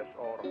 kilometers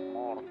or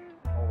more.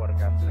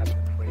 Overcast at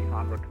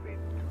 300 feet.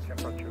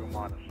 Temperature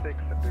 -6,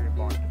 dew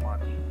point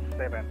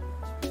 -7.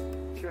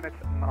 Unit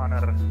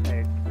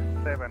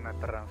 987,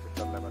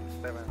 transition level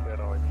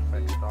 70.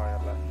 Expect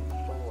ILS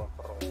Zulu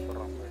approach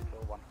runway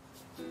 21.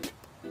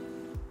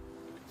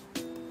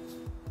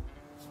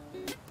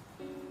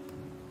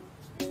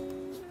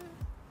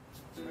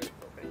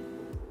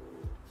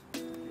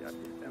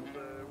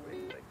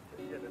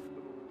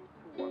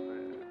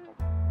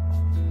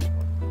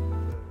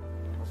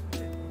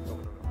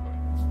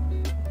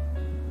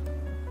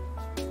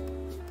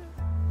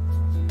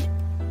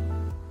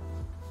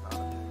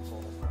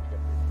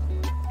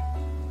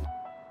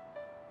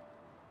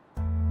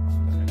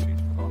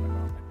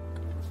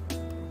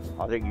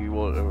 I think you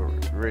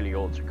really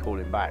ought to call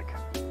him back.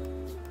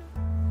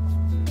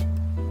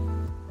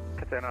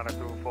 XPLANE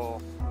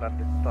 24,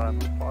 landing time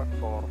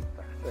 54,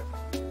 next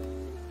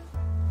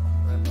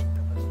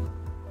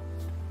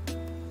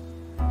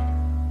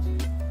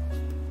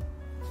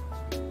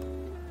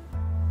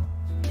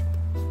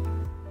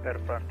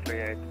Airplane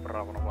 38,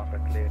 Bravo November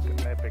cleared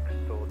Epix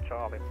to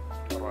Charlie,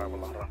 arrival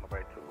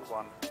runway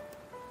 21,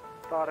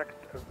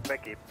 direct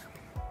Veggie,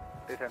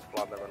 descent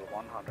flight level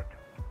 100.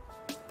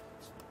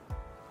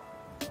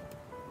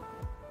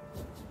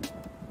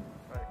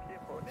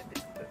 For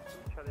Epix,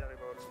 Charlie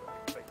arrival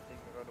expecting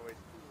runway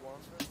 21,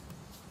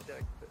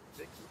 direct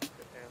Veggie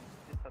and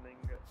descending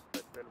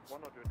flight level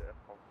 100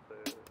 of the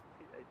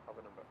P8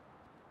 Bravo number.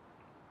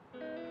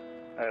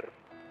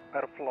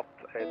 Airflot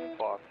 8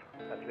 fast,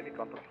 HELSINKI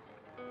control.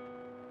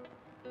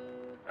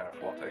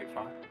 Airflot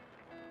 85.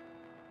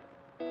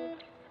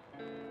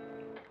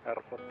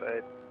 Airflot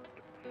 8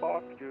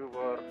 fast, you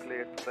were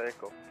cleared to take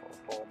off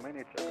 4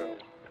 minutes ago.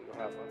 Do you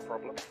have a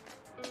problem?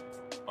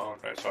 Oh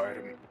no,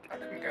 sorry, I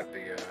couldn't get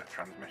the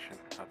transmission.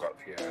 I got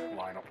the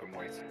line up and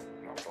wait.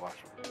 That was the last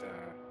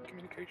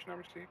communication I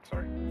received,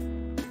 sorry.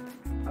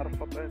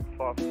 Airflot 8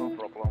 fast, no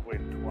problem,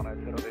 wind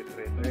 180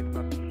 degrees, 8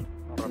 knots,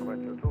 runway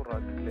 22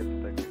 right, clear to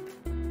take off.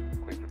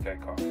 Clear for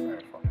takeoff,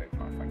 Airflot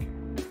 85, thank you.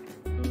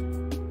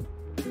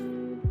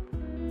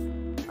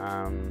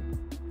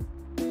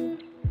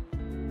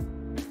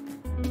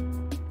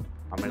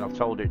 I mean, I've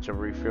told it to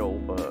refuel,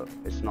 but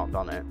it's not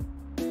done it.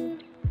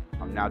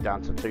 I'm now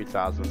down to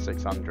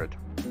 2,600.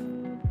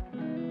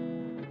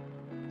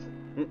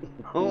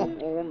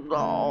 Oh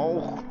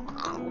no!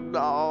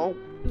 No!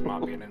 This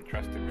might be an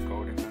interesting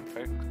recording then,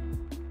 Fix.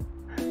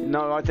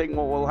 No, I think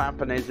what will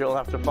happen is you'll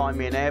have to find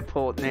me an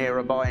airport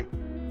nearby.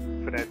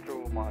 Finnair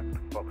 2 Mark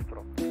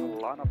Foxtrot,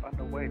 line up and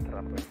await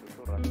runway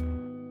 22 right.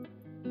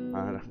 I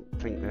don't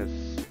think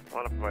there's...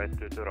 Runway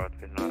 22 right,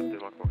 Finnair 2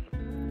 Mark Foxtrot.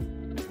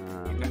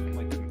 He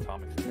definitely didn't tell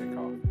me to take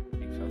off.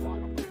 He said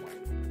line up and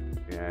wait.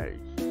 Yeah,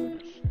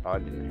 I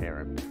didn't hear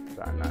him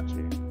saying that to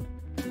you.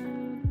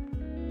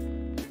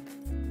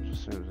 Just as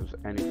soon as there's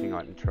anything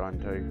I can try and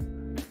do,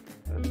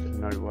 there's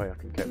no way I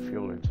can get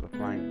fuel into the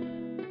plane.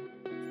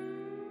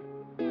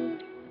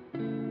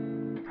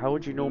 How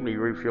would you normally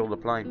refuel the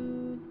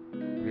plane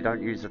if you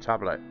don't use the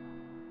tablet?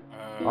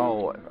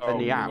 In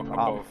the app.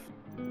 Up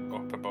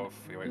above,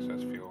 where it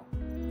says fuel.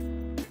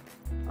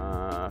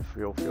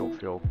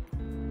 Fuel.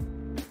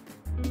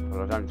 But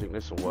I don't think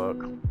this will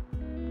work.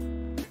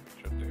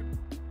 Should do.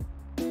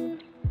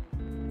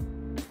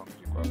 As long as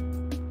you've got.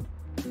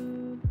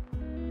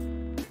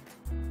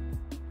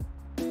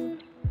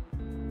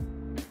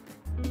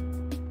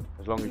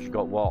 As long as you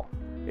got what?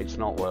 It's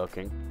not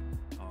working.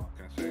 Oh, I was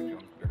going to say, if you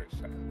want to go to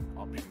setting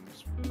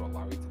options to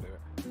allow you to do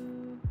it.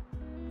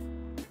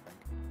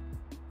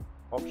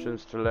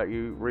 Options to let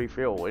you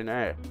refuel in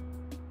air.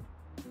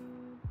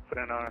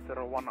 Finnair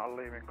 901 are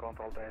leaving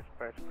control day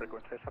space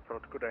frequencies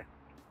approach, good day.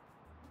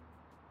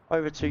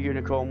 Over to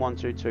Unicorn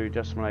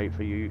 122.8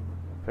 for you,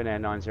 Finnair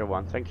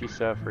 901. Thank you,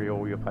 sir, for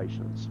all your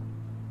patience.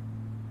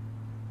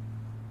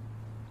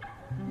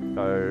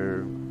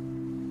 So...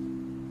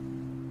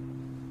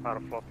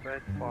 Airflot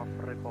 8 fast,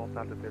 report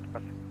altitude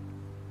passing.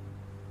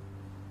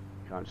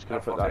 Okay, I'm just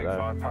going to put Airflot that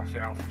 85, there.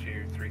 passing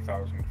altitude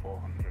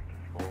 3,400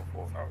 or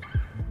 4,000.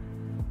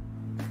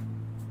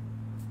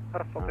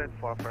 Airflot 8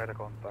 fast, radar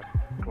contact,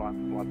 climb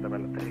flight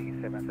level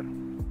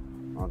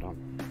 370. Hold on.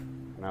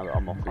 Now that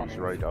I'm off these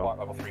radar, Flight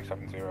level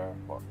 370,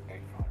 what,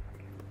 85,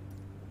 thank you.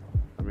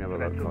 let me have a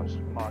look, guys.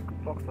 Mark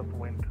Foxtrot,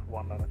 wind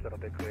 190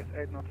 degrees,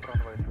 8 knots,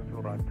 runway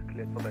 22 right,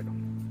 clear for takeoff.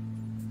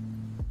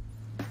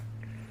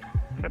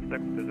 Set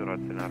text 22 right,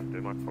 Finnair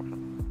 2 Mark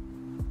Foxtrot.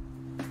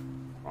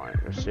 Right,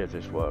 let's see if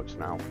this works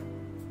now.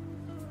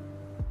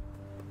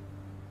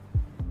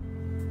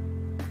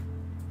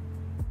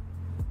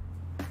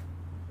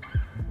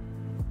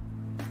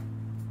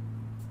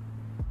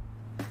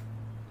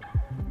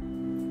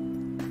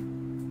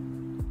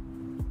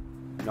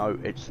 No,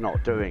 it's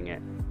not doing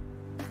it.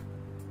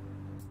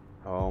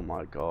 Oh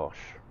my gosh.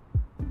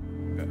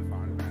 Better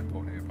find an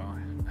airport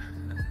nearby.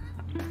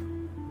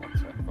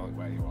 That's probably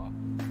where you are.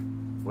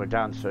 We're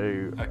down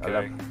to Okay.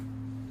 11.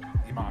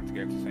 You might have to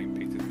go to St.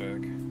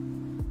 Petersburg.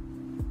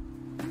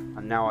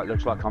 And now it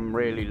looks like I'm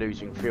really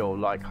losing fuel,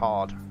 like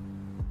hard.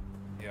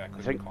 Yeah,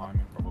 because think- you're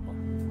climbing probably.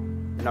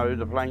 No,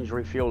 the plane's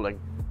refueling.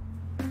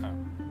 Oh.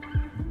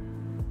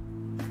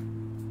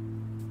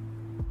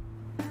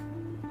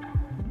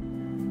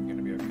 You're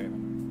gonna be okay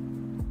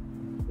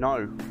then?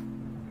 No.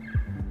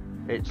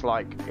 It's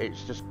like,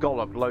 it's just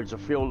golloped loads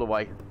of fuel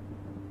away.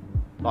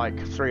 Like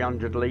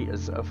 300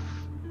 litres of,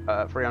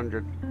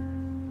 300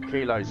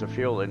 kilos of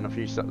fuel in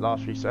the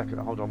last few seconds.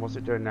 Hold on, what's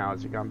it doing now?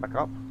 Is it going back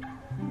up?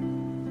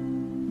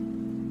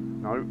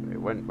 No, it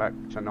went back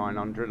to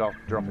 900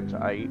 after dropping to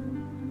 8.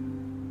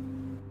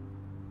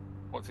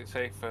 What's it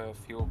say for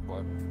fuel?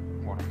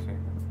 What does it say?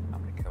 How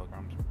many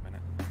kilograms per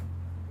minute?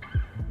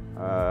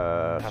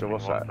 So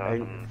what's that?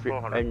 Engine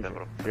fuel.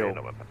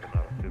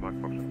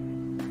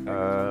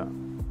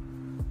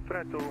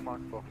 Finnair 2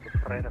 Mark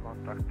Foxtrot, radar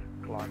contact,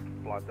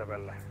 climb flight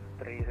level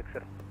 360.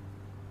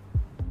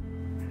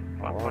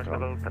 Climb flight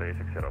level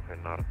 360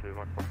 Finnair to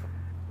Mach Fox.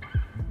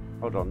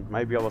 Hold on,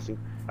 maybe I wasn't.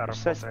 It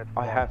says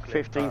I have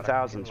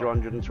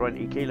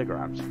 15,220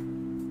 kilograms.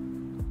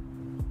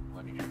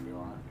 Then you should be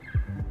alright.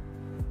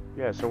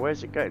 Yeah, so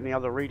where's it getting the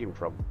other reading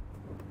from?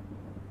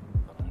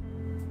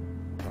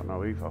 I don't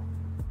know either.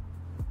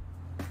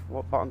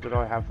 What button did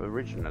I have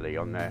originally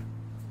on there?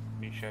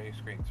 Can you share your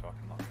screen so I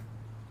can look?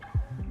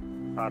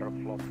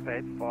 Aeroflot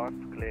 85,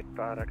 clear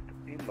direct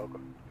in logo.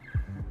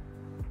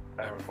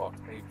 Aeroflot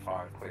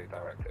 85, clear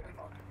direct in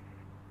log.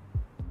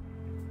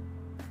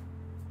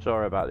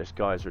 Sorry about this,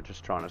 guys. We're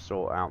just trying to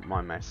sort out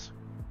my mess.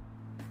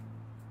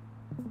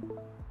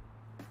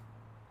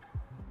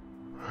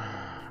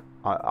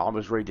 I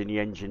was reading the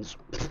engines.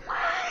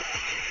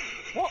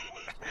 What?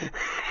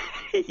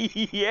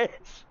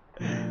 Yes.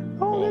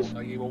 Oh, this...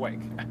 are you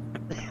awake?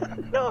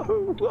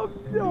 No,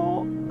 I'm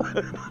not.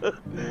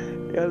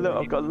 Yeah, look,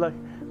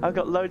 I've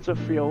got loads of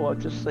fuel. I've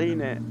just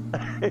seen it.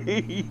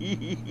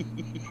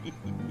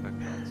 For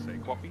God's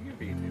sake, what were you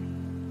reading?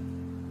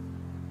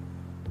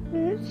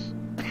 Yes.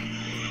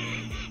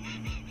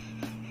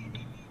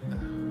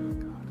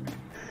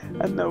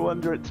 And no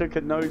wonder it took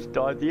a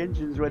nosedive. The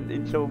engines went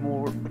into a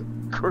more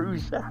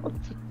cruise out.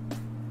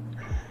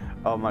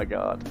 Oh my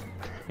god.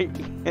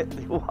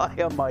 Why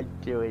am I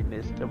doing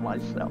this to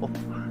myself?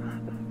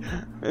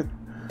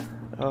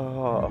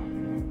 Oh.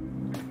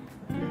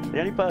 The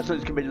only person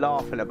that's going to be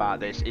laughing about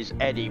this is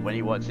Eddie when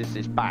he watches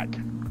this back.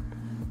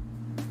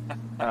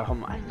 Oh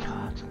my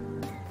god.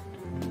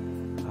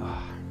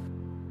 Oh.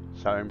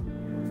 So,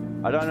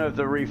 I don't know if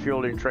the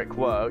refueling trick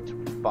worked,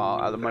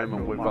 but at the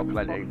moment we've got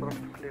plenty.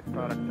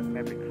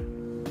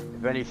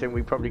 If anything,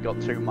 we probably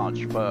got too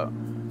much, but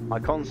my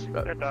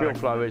fuel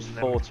flow is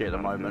 40 at the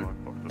moment.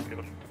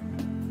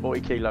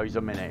 40 kilos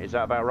a minute, is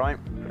that about right?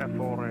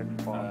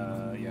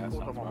 Yeah,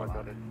 sounds about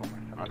right.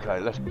 Okay,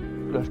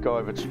 let's go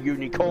over to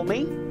Unicorn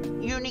me.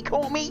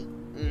 Unicorn me.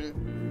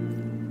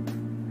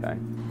 Okay.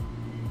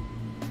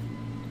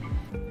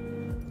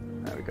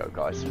 There we go,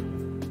 guys.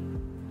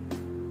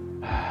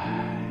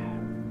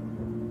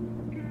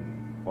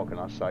 What can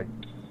I say?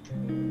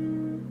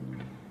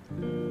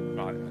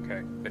 Right,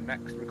 okay. The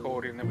next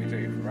recording that we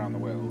do for Around the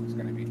World is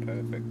going to be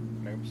perfect.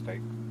 No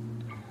mistake.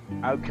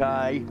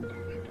 Okay.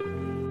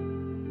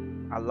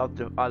 I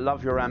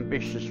love your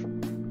ambitious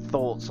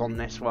thoughts on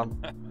this one.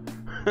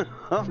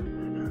 I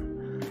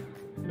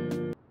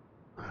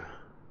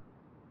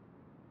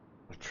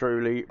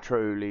truly,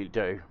 truly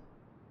do.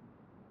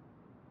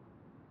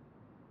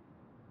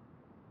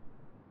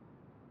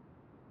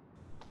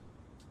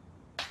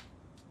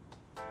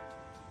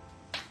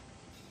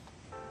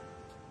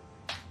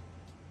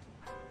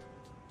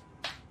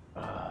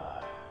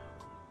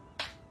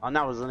 And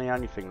that wasn't the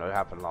only thing that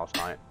happened last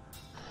night.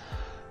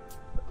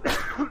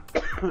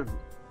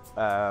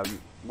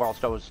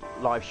 Whilst I was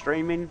live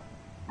streaming,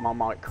 my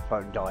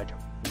microphone died.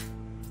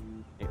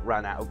 It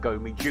ran out of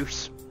Gomi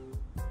juice.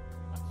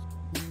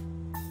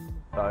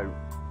 So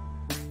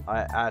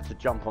I had to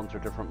jump onto a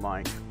different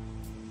mic.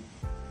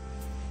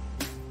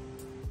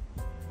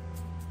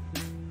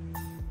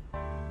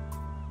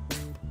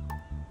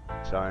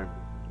 So,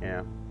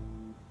 yeah.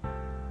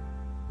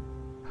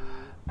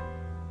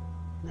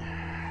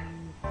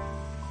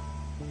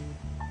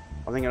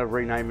 I think I'm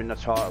renaming the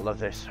title of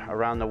this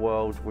Around the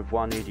World with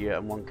One Idiot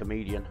and One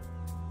Comedian.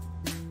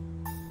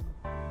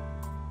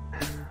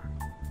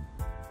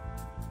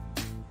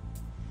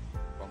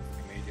 One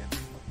comedian.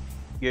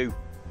 You.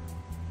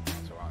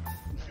 That's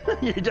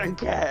alright. You don't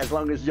care as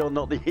long as you're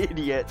not the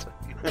idiot.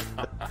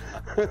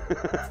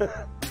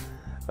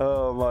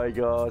 Oh my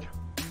god.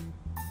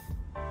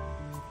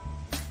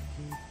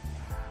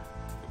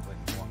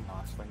 One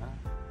nicely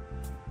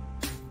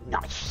now.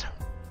 Nice.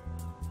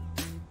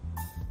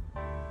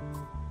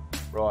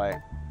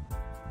 Right,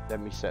 let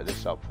me set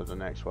this up for the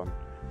next one.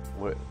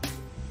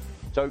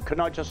 So can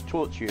I just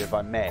talk to you if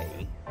I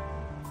may?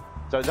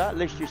 So that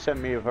list you sent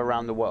me of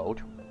around the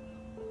world.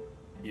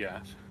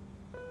 Yes.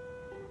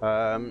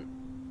 The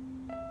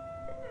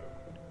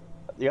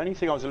only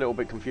thing I was a little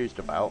bit confused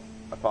about,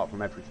 apart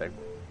from everything,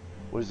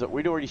 was that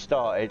we'd already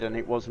started and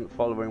it wasn't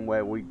following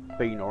where we'd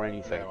been or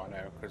anything. No, I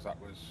know, because that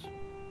was...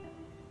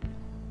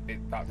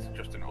 that's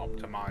just an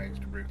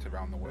optimised route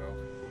around the world.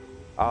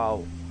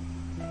 Oh.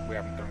 We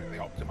haven't done it the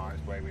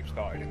optimised way. We've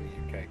started in the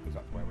UK because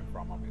that's where we're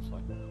from,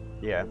 obviously.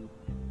 Yeah.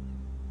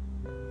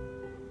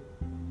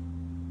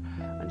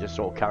 And just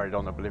sort of carried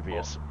on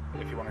oblivious.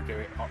 But if you want to do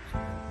it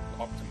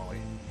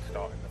optimally,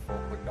 start in the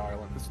Falkland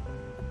Islands.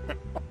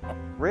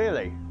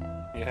 Really?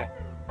 Yeah.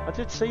 I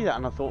did see that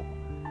and I thought,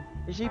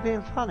 is he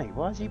being funny?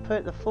 Why has he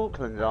put the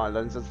Falkland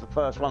Islands as the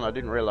first one? I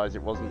didn't realise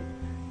it wasn't,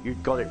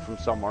 you'd got it from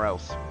somewhere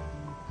else.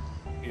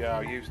 Yeah,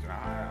 I used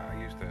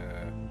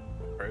a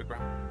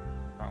program.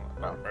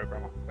 A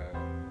program off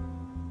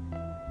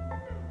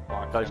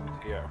Live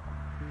here.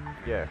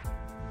 Yeah.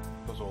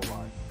 Does all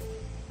like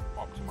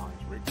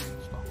optimised routes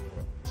and stuff.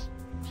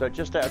 So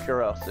just out of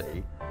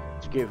curiosity,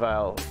 to give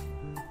our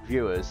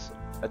viewers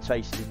a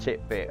tasty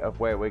tidbit of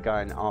where we're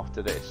going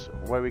after this?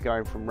 Where are we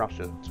going from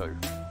Russia to?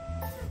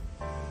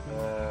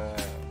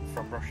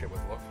 From Russia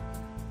with love.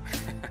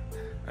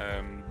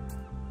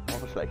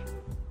 Obviously.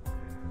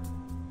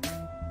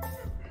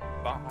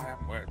 That I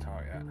haven't worked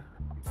out yet.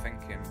 I'm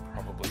thinking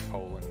probably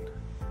Poland.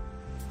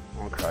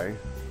 Okay.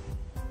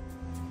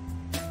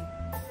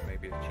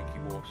 Maybe a cheeky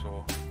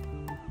Warsaw.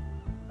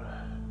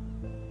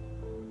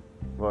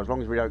 Well, as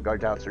long as we don't go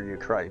down to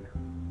Ukraine.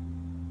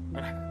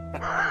 Yeah,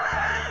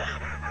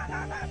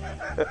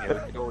 we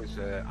could always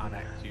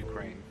annex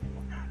Ukraine.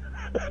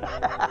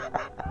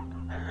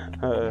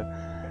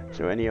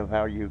 To any of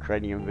our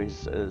Ukrainian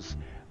visitors,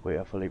 we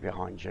are fully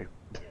behind you.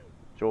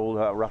 To all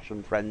our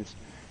Russian friends,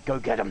 go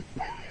get them.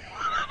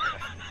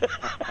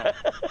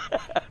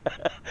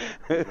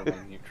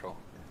 Remain neutral.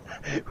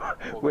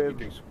 Or we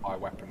do supply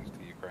weapons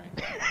to Ukraine.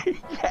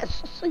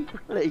 Yes,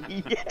 secretly,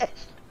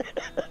 yes.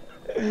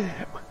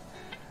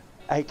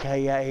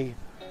 AKA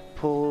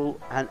Paul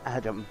and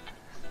Adam,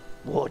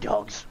 war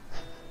dogs.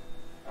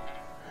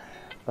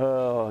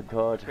 Oh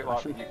God. A bit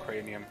like the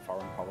Ukrainian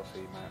foreign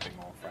policy might be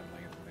more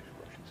friendly than the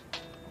Russians.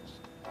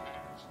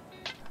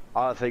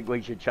 I think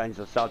we should change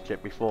the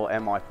subject before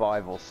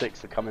MI5 or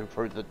 6 are coming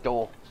through the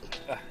door.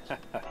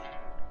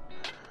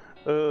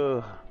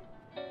 I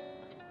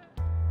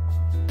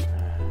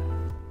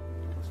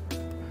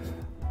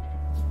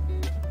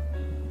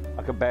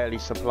could barely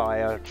supply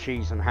a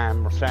cheese and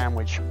ham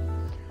sandwich.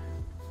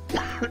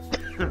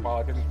 Well,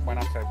 I didn't. When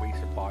I said we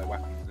supply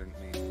weapons, I didn't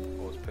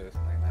mean us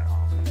personally. I meant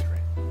our country.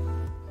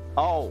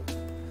 Oh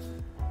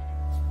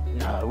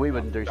no, we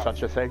wouldn't do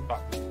such a thing.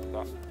 I've been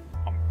on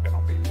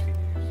BBC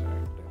News, so I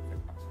don't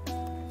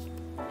think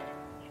that's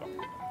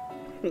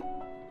shocking.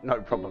 No,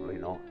 probably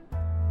not.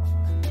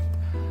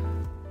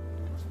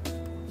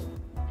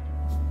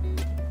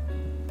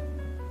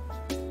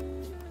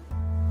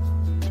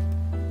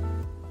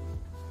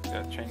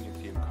 Yeah, changing to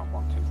Unicom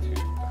 122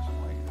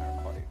 definitely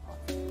quite.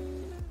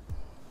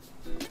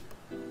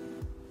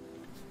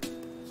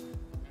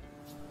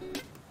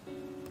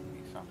 He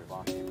sounded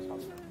like he was having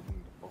a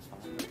wonderful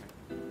time, didn't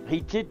he? He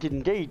did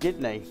indeed,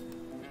 didn't he?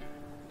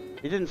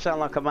 He didn't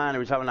sound like a man who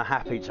was having a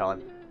happy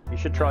time. You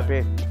should try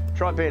being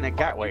at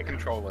Gatwick.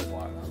 Controllers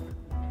like that.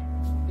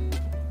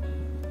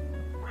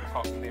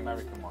 Apart from the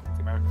American ones,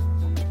 the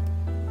American ones.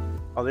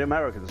 Oh, the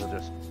Americans are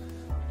just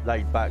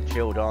laid back,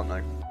 chilled, aren't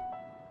they?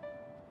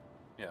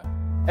 Yeah.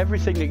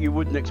 Everything that you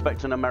wouldn't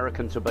expect an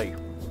American to be.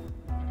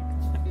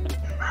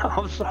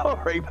 I'm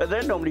sorry, but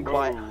they're normally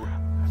quite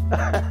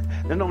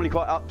they're normally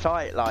quite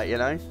uptight, like, you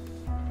know.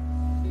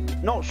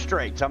 Not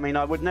strict. I mean,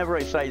 I would never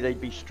say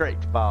they'd be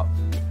strict, but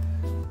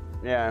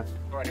yeah.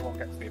 Or anyone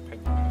gets the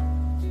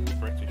opinion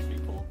British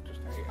people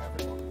just hate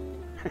everyone.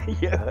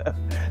 Yeah,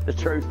 the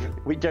truth,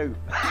 we do.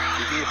 We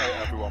do hate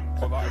everyone,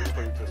 but that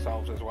includes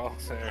ourselves as well,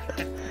 so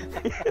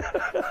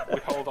we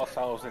hold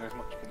ourselves in as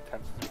much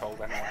contempt as we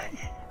hold anyone.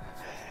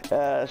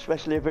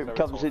 Especially if it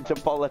comes into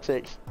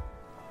politics.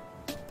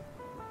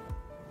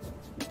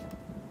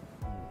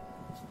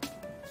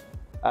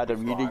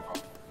 Adam, you need...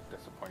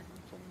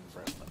 disappointment in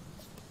Britain.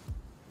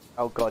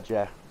 Oh God,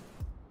 yeah.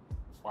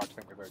 Why do you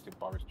think we voted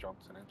Boris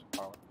Johnson into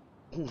power?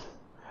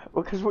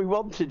 Well, because we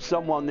wanted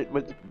someone that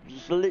with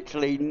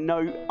literally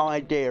no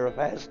idea of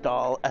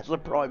hairstyle as a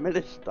Prime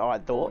Minister, I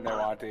thought. No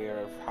idea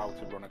of how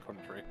to run a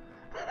country.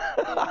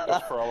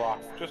 Just for a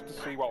laugh, just to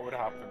see what would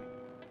happen.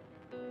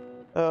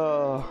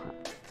 Oh,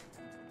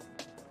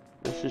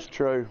 this is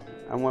true.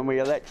 And when we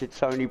elected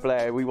Tony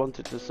Blair, we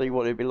wanted to see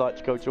what it'd be like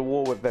to go to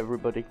war with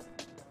everybody.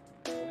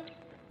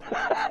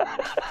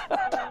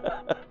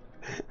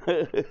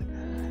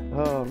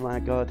 Oh my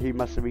God, he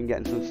must have been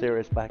getting some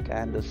serious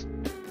backhanders.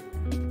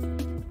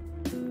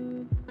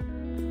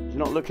 He's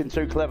not looking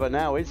too clever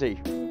now, is he?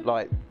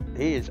 Like,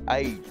 he is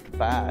aged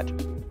bad.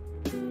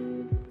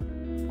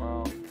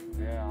 Well,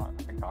 yeah,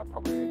 I think I'd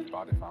probably age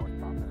bad if I was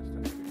Prime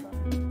Minister, to be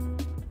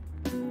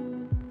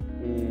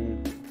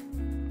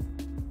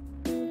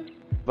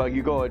fair. But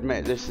you gotta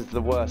admit, this is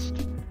the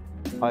worst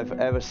I've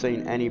ever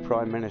seen any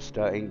Prime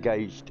Minister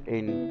engaged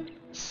in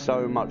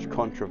so much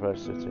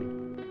controversy.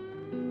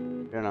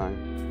 You know,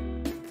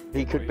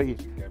 he could be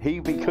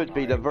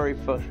the very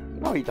first.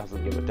 No, he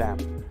doesn't give a damn.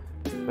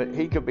 But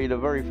he could be the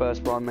very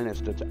first Prime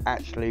Minister to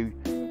actually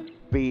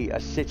be a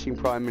sitting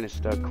Prime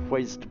Minister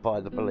quizzed by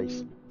the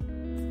police.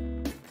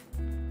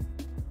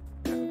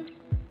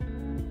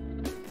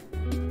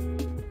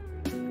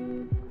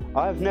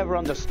 I've never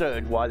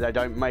understood why they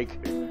don't make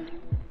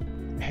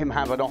him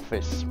have an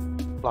office,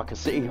 like a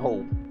city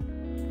hall,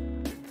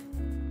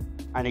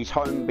 and his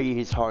home be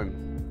his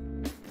home.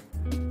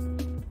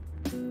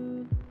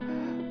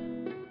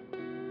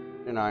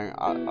 You know,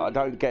 I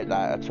don't get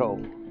that at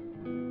all.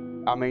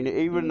 I mean,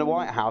 even the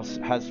White House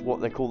has what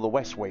they call the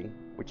West Wing,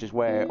 which is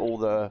where all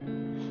the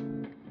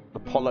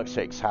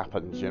politics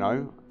happens, you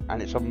know,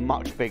 and it's a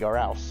much bigger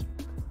house.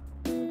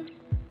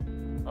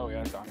 Oh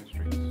yeah, Downing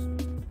Street's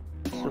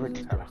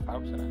terraced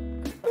house,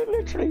 isn't it? It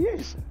literally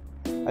is.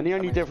 And the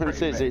only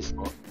difference is,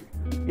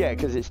 yeah,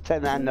 because it's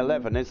 10 and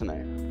 11, isn't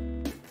it?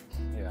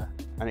 Yeah,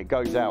 and it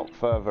goes out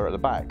further at the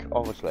back,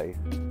 obviously.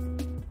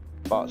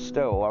 But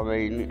still, I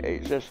mean,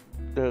 it's just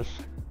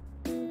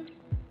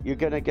you're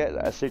gonna get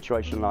a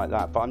situation like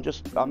that. But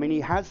I mean, he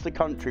has the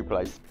country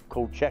place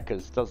called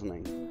Checkers, doesn't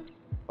he?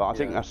 But I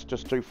think that's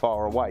just too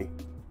far away.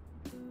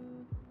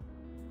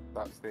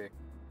 That's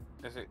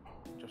is it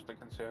just the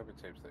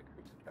Conservatives that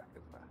go to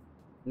Checkers there?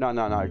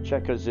 No.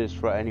 Checkers is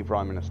for any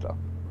Prime Minister.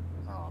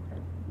 Oh,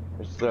 okay.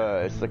 It's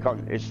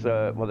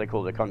the what they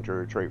call the country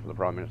retreat for the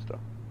Prime Minister.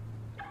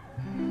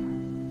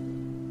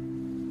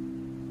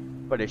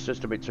 But it's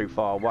just a bit too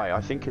far away.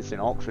 I think it's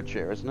in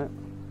Oxfordshire, isn't it?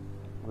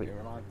 It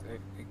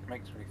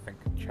makes me think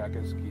of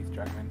Cheggers, Keith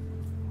Jackman.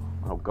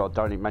 Oh God,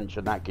 don't even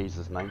mention that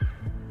geezer's name.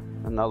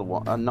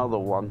 Another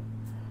one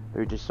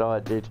who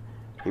decided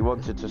he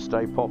wanted to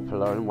stay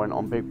popular and went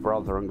on Big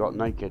Brother and got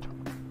naked.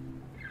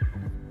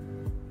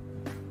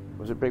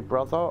 Was it Big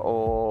Brother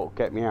or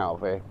Get Me Out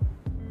of Here?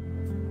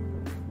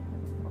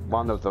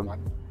 One of them.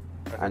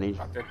 I did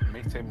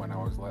meet him when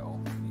I was little.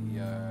 He,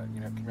 can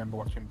you remember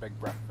watching Big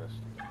Breakfast?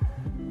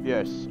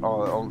 Yes,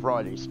 on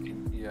Fridays. He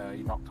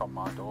knocked on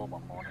my door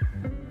one morning.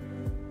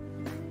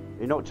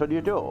 He knocked on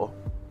your door?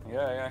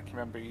 Yeah. Can you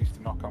remember he used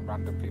to knock on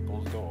random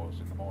people's doors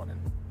in the morning?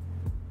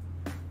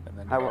 And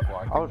then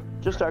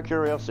just out of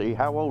curiosity,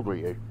 how old were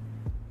you?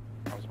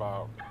 I was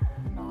about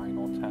 9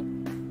 or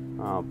 10.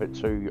 Oh, a bit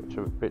too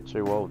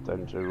old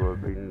then to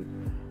have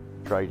been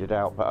traded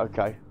out, but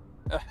okay.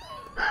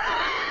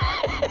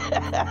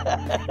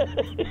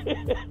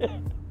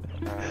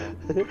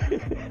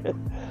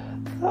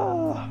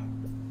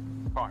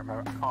 I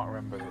can't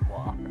remember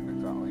what happened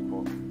exactly,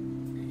 but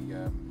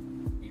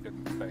he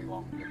didn't stay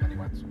long, and then he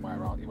went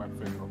somewhere else. He went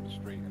further up the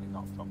street and he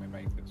knocked on my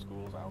mate at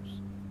school's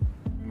house.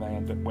 And they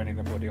ended up winning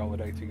a bloody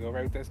holiday to go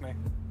around Disney.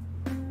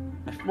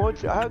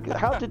 What?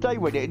 How did they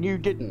win it and you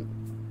didn't?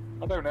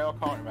 I don't know. I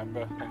can't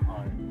remember. I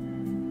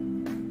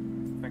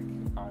think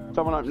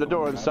someone opened the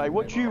door and say,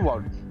 "What do you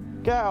want?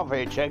 Get out of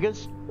here,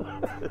 Cheggers."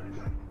 I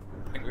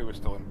think we were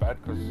still in bed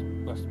because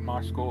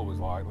my school was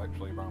like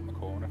literally around the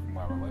corner from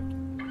where I lived.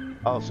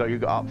 Oh, so you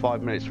got up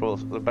 5 minutes before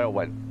the bell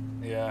went?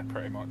 Yeah,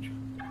 pretty much.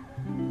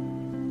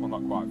 Well,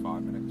 not quite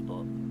 5 minutes,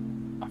 but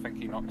I think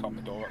he knocked on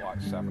the door at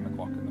like 7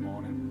 o'clock in the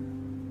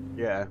morning.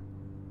 Yeah.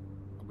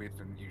 We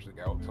didn't usually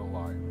get up till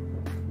like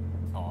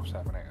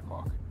 7, 8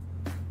 o'clock.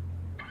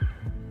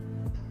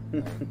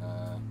 And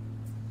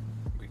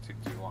we took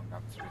too long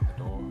answering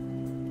the door.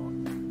 But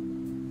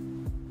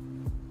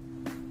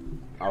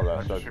Oh,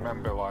 that's I just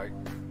remember like,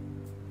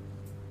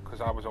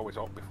 because I was always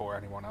up before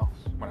anyone else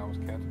when I was a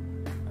kid.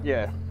 And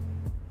yeah. I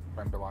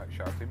remember like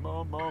shouting,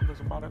 Mom,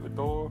 there's a man at the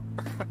door.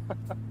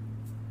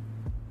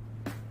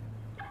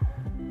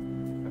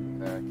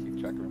 And Keith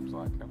Jackman was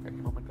like, okay,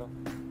 your mum and dad.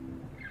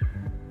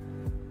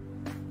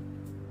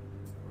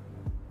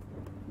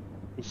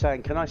 He's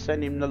saying, can I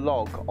send him the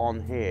log on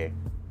here?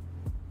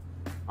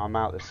 I'm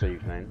out this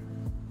evening.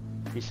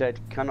 He said,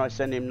 can I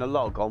send him the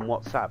log on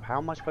WhatsApp? How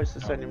am I supposed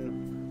to send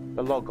him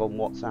the log on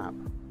WhatsApp?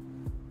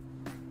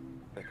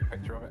 Take a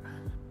picture of it.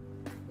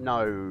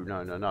 No.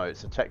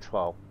 It's a text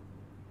file.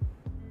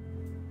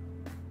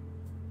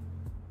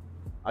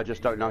 I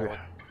just don't know.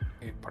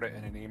 You put it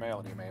in an email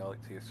and email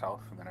it to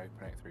yourself and then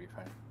open it through your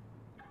phone.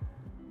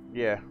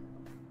 Yeah.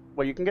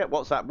 Well, you can get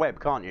WhatsApp web,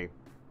 can't you?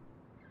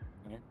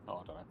 Can you? Oh,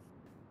 I don't know.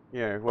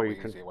 Yeah, well, you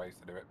can. Easier ways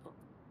to do it, but...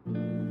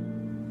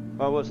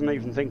 I wasn't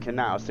even thinking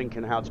that. I was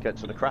thinking how to get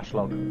to the crash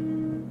log.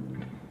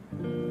 I'm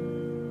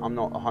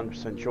not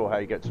 100% sure how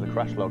you get to the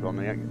crash log on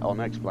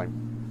XPLANE.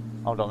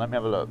 Hold on, let me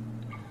have a look.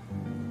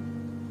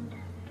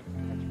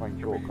 XPLANE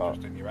shortcut.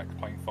 Just in your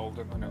XPLANE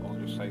folder, and then it'll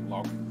just say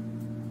log.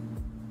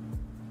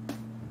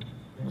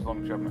 As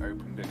long as you haven't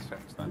opened it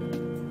since then.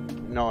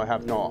 No, I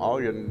have not. Oh,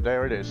 yeah,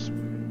 there it is.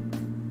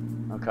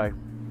 Okay,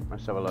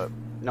 let's have a look.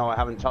 No, I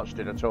haven't touched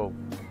it at all.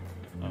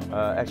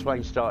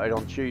 XPLANE started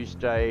on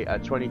Tuesday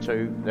at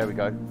 22. There we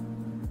go.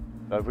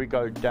 So if we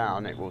go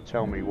down, it will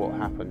tell me what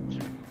happened.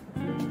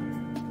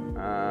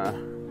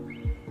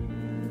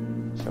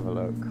 Let's have a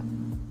look.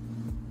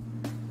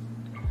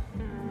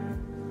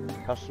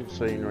 Custom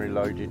scenery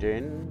loaded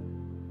in.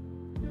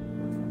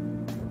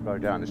 Go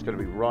down. It's going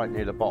to be right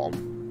near the bottom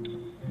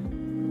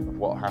of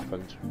what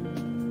happened.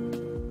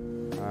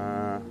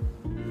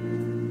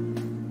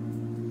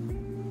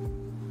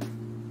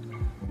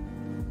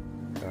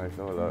 Okay, let's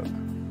have a look.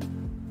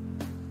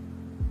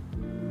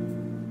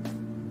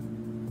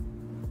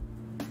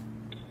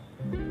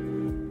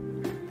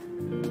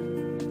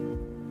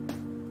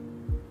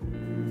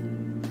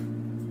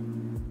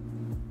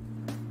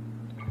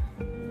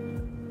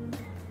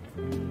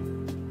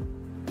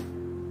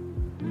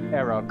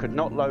 Error, could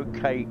not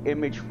locate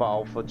image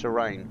file for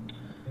terrain.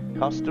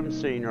 Custom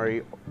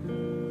scenery.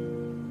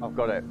 I've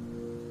got it.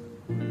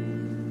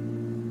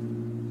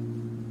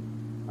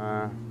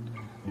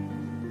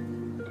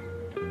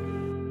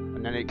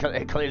 And then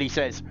it clearly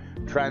says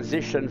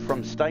transition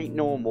from state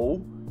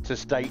normal to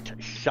state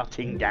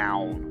shutting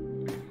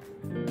down.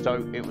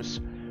 So it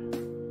was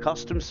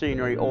custom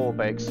scenery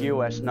Orbex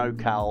US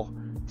NoCal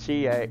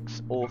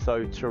TX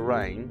Ortho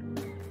Terrain.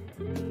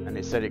 And and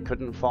it said it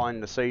couldn't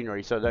find the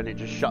scenery, so then it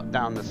just shut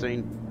down the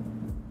scene.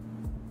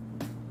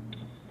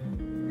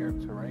 Yeah,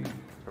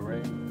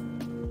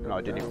 terrain. No,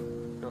 I didn't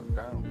even. Shut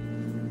down.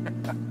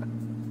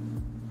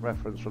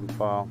 Reference from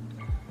file.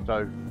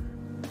 So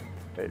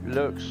it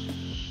looks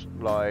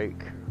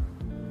like,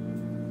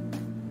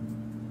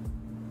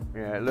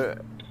 yeah, it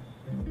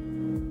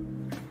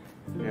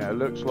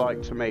looks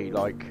like to me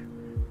like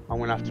I'm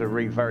gonna have to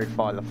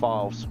re-verify the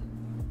files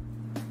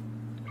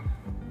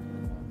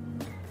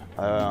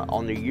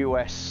on the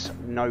US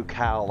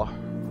NoCal.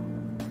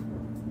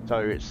 So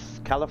it's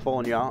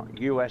California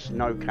US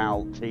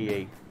NoCal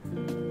TE.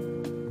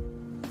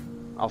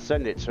 I'll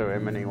send it to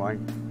him anyway.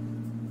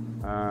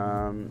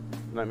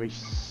 Let me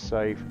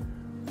save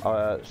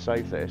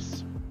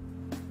this.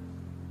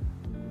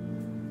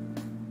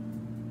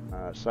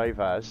 Save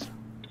as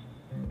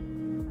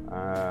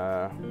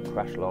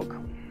crash log.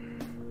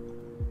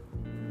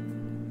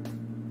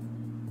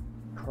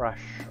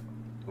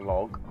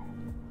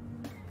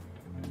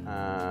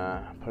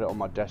 Put it on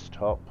my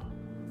desktop.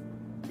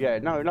 Yeah,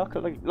 no,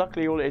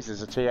 luckily all it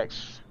is a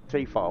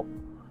TXT file.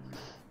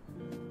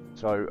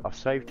 So I've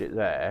saved it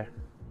there.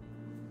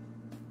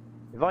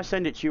 If I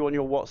send it to you on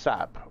your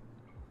WhatsApp,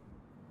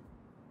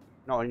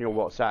 not on your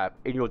WhatsApp,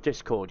 in your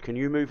Discord, can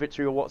you move it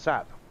to your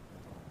WhatsApp?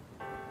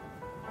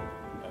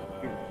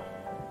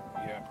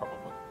 Yeah,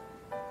 probably.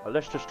 Well,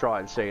 let's just try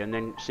and see, and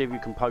then see if you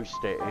can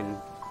post it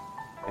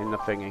in the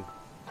thingy.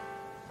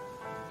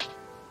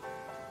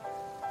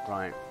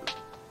 Right,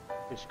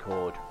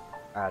 Discord,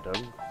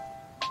 Adam.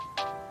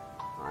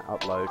 Right,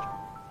 upload.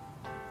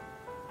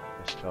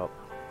 Desktop.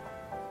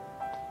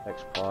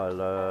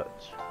 XPLANE.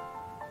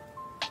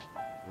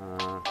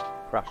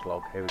 Crash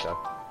log, here we go.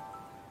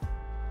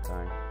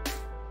 Okay.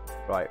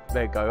 Right,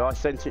 there you go. I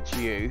sent it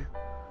to you.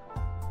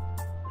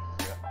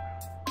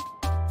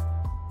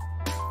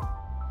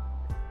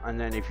 And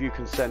then if you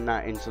can send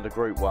that into the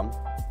group one.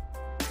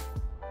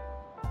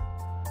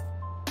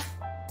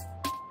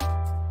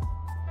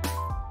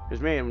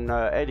 Because me and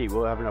Eddie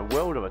were having a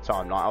world of a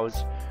time. Like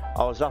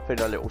I was up in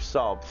a little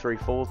Saab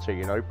 340,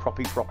 you know,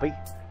 proppy.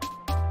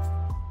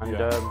 And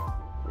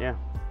yeah.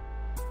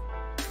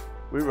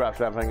 We were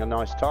actually having a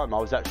nice time. I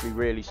was actually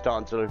really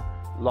starting to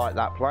like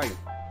that plane.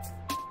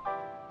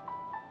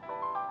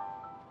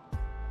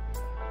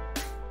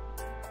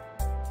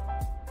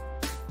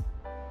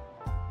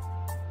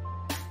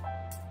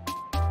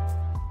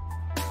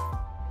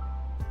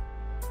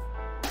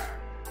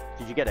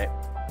 Did you get it?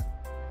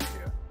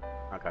 Yeah.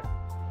 Okay.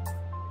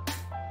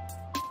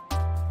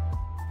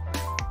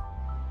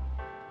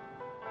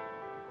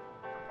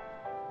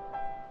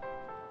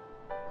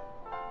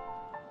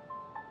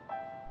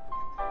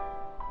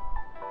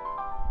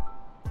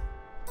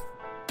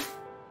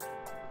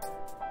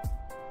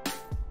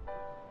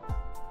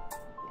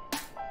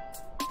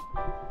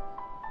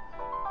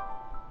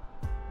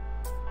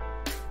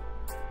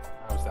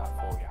 How's that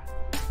for you?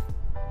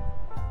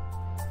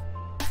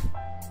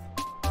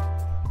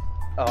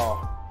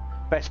 Oh,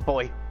 best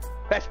boy.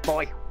 Best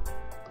boy.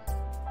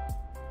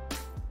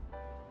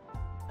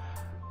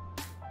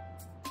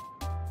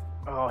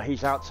 Oh,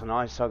 he's out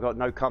tonight, so I've got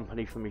no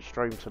company for me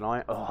stream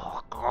tonight.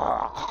 Oh,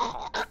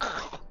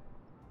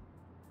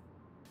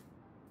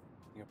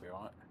 You'll be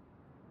alright.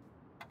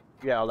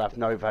 yeah, I'll have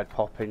Novad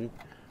pop in,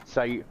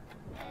 say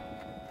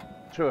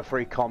 2 or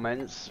 3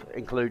 comments,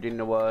 including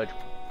the word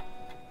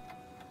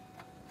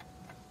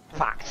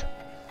fact,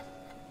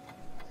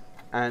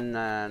 and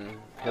then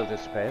he'll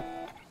disappear.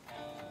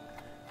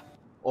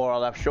 Or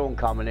I'll have Sean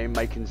coming in,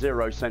 making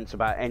 0 cents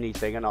about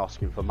anything and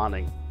asking for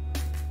money.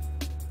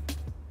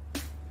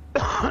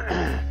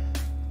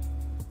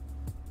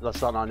 The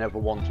son I never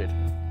wanted.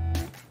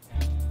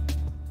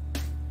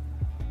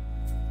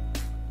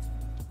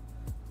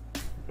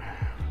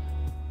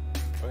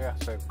 Oh yeah,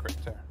 so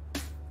crypto.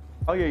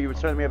 Oh yeah, you were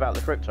telling me about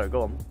the crypto,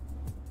 go on.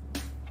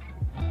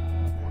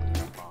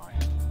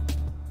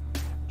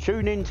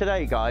 Tune in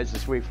today, guys,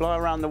 as we fly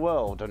around the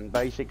world and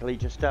basically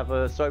just have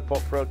a soap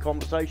opera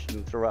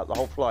conversation throughout the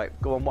whole flight.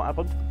 Go on, what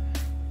happened?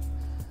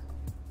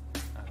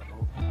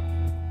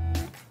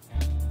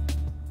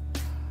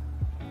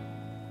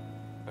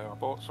 So I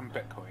bought some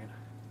Bitcoin.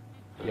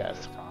 For Yes.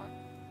 the first time.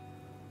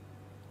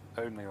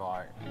 Only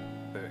like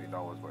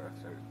 $30 worth,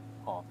 so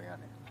it's hardly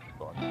any.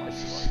 But I might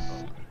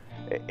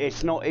be like,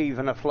 It's not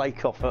even a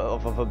flake off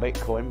of a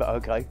Bitcoin, but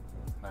okay.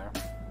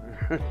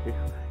 no.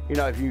 You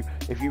know,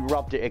 if you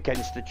rubbed it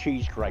against a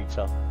cheese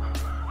grater.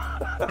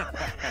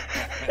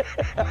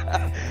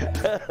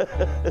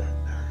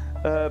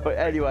 But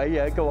anyway,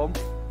 yeah, go on.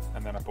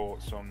 And then I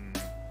bought some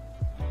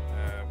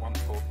one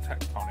called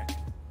Tectonic,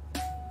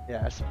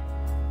 Yes.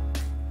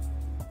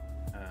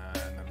 and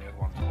then the other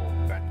one's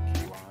called Ben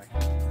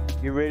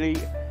QI. You really,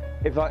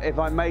 if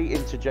I may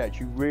interject,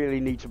 you really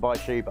need to buy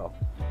Shiba.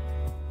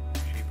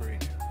 Shiba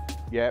Inu.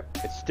 Yep,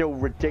 it's still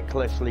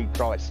ridiculously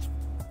priced.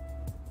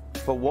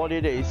 For what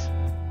it is,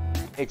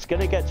 it's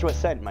going to get to a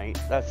cent, mate.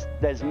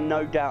 There's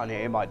no doubt here.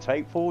 It might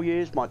take 4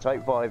 years, might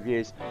take 5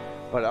 years,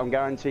 but I'm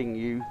guaranteeing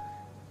you,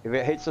 If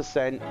it hits a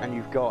cent and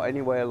you've got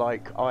anywhere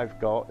like I've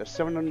got, there's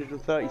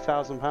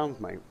 £730,000,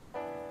 mate.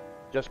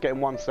 Just getting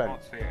 1 cent.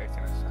 Can't see it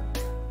hitting a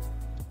cent.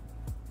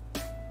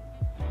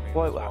 I mean,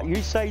 Well, what? you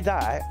say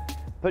that,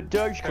 but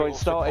Dogecoin Total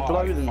started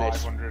supply, lower than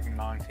this.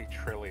 590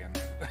 trillion.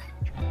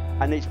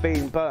 And it's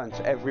being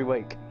burnt every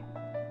week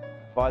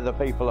by the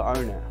people that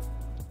own it.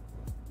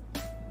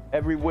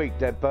 Every week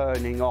they're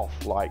burning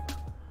off like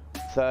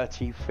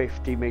 30,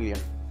 50 million.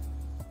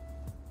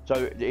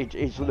 So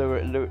it's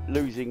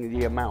losing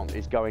the amount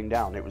is going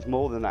down. It was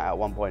more than that at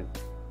one point.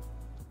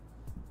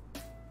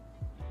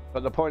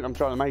 But the point I'm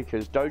trying to make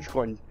is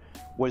Dogecoin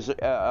was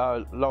at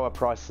a lower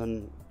price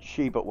than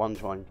Shiba at one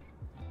time.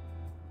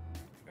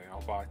 Okay,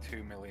 I'll buy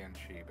 2 million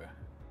Shiba.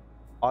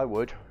 I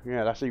would,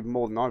 yeah, that's even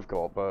more than I've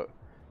got, but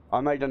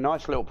I made a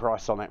nice little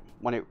price on it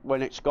when it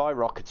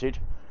skyrocketed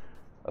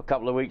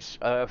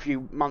a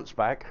few months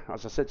back.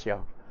 As I said to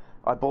you,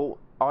 I bought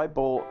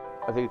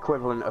the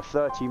equivalent of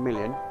 30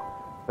 million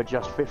for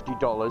just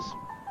 $50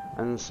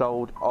 and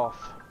sold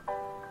off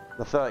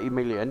the 30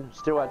 million.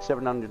 Still had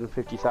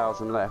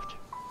 750,000 left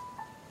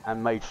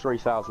and made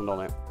 3,000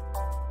 on it.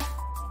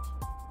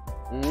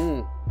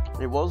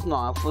 It was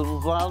nice. It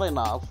was very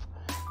nice,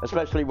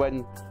 especially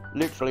when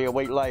literally a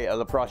week later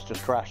the price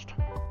just crashed.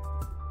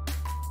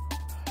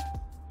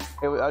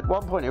 At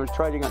one point it was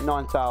trading at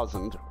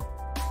 9,000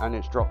 and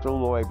it's dropped all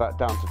the way back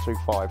down to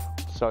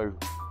 2.5. So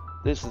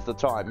this is the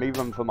time,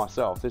 even for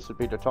myself, this would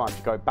be the time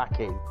to go back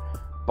in,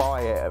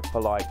 buy it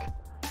for like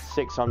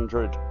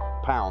 £600,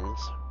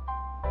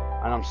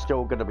 and I'm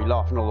still going to be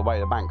laughing all the way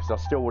to the bank because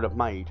I still would have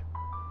made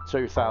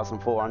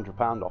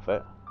 £2,400 off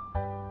it,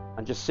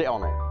 and just sit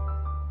on it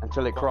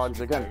until it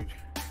grinds again.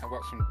 I've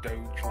got some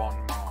Doge on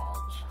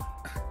Mars.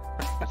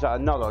 Is that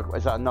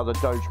another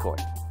Dogecoin?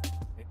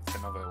 It's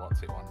another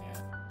what's it one,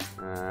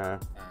 yeah.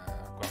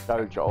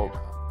 Doge old.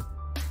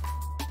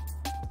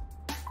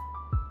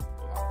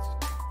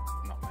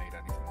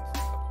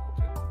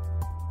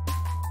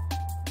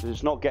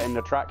 It's not getting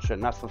the traction,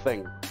 that's the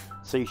thing.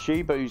 See,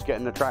 Shibu's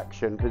getting the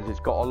traction because it's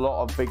got a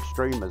lot of big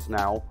streamers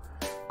now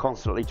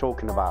constantly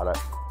talking about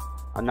it.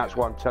 And that's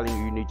why I'm telling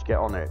you need to get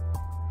on it.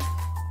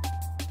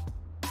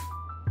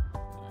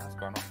 Yeah, it's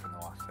gone up in the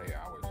last 8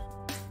 hours.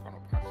 It's gone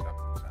up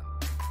by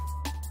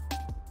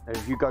 7%. And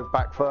if you go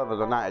back further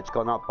than that, it's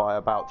gone up by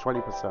about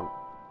 20%.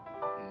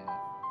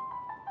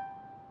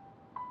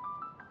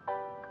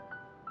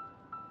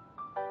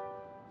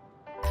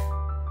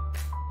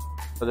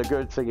 But the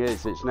good thing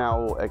is it's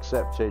now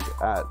accepted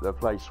at the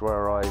place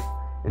where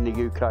in the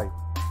UK,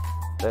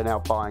 they're now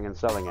buying and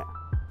selling it.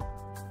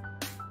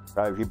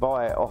 So if you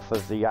buy it off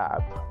of the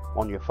app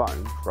on your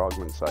phone, for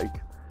argument's sake,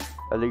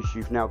 at least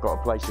you've now got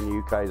a place in the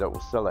UK that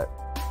will sell it,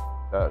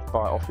 buy it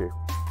off you.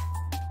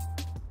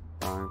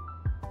 So,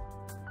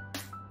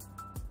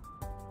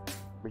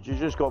 but you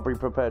just got to be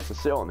prepared to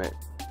sit on it,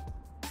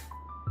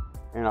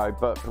 you know.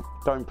 But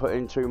don't put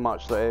in too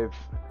much that if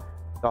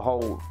the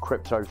whole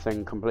crypto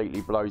thing completely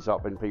blows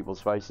up in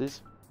people's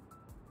faces.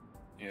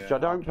 Yeah, which I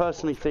don't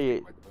personally see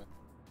it.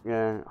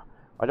 Yeah,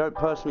 I don't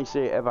personally see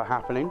it ever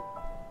happening.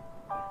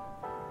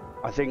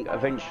 I think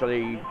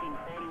eventually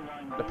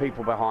the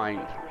people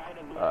behind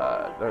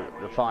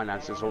the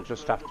finances will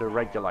just have to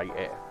regulate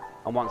it,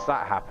 and once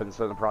that happens,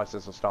 then the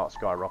prices will start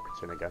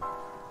skyrocketing again.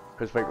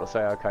 Because people will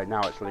say, okay,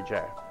 now it's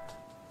legit.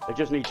 They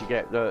just need to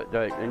get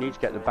they need to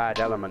get the bad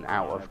element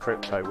out of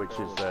crypto, which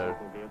is the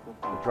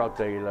drug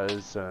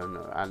dealers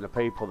and the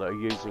people that are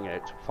using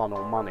it to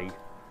funnel money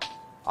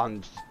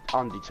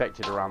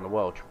undetected around the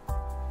world.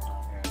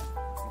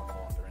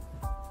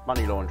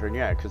 Money laundering,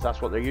 yeah, because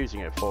that's what they're using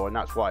it for, and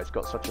that's why it's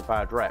got such a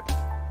bad rep.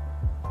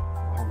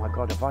 Oh my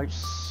god, if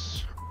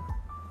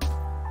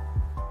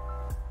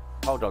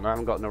hold on, I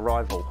haven't got an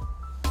arrival.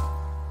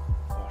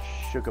 Oh,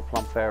 sugar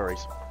plum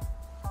fairies.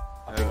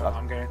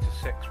 I'm going to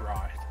 6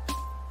 right.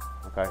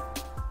 Okay.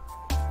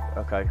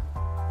 Okay.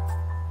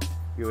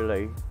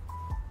 UUEE.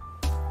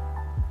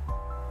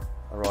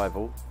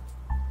 Arrival.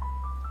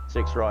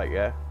 6 right,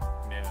 yeah?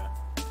 Yeah.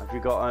 Have you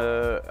got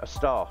a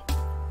star?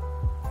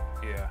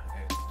 Yeah,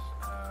 it's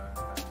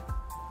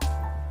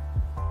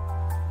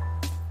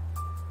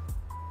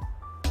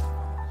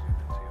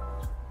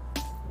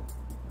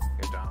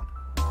go down.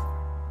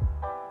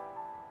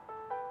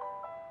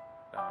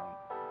 Down.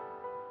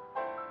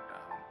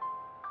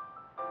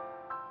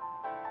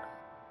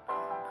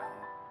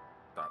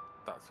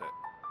 That's it.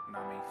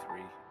 Nami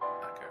 3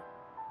 Echo.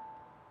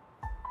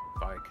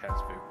 By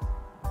Kesvu.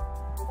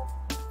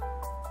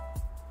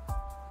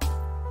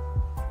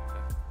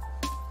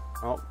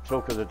 Oh,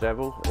 talk of the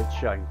devil, it's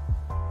Shane.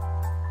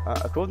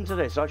 According to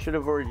this, I should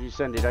have already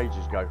descended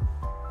ages ago.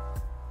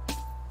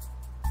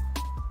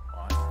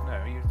 What?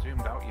 No, you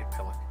zoomed out, you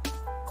pillock.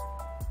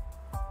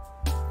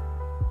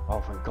 Oh,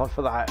 thank God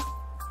for that.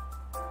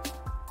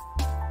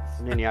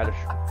 I nearly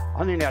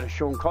had a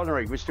Sean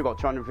Connery. We've still got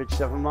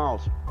 257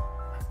 miles.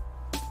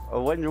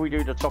 Well, when do we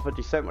do the top of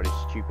descent with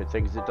this stupid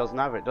thing? Because it doesn't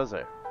have it, does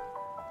it?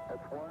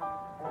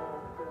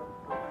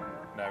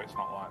 No, it's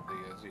not like the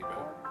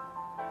Zebo.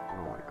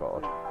 Oh my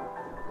God.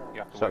 You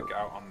have to work it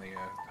out on the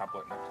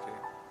tablet next to you.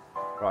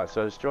 Right,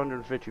 so it's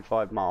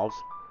 255 miles.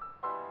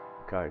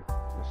 Okay,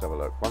 let's have a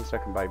look. 1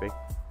 second, baby.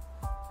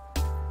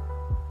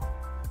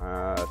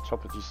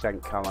 Top of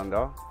descent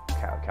calendar,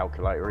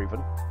 calculator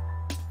even.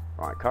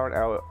 Right,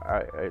 current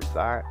is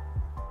that.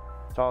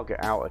 Target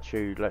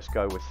altitude, let's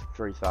go with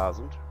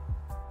 3,000.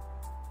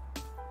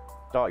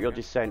 Start your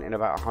descent in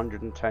about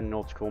 110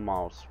 nautical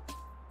miles.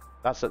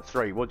 That's at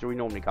 3. What do we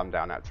normally come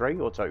down at? 3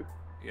 or 2?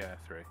 Yeah,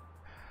 3.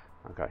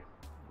 Okay,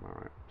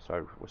 alright.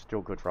 So we're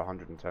still good for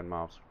 110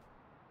 miles.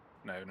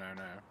 No.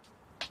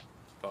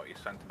 Thought you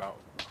sent about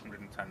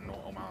 110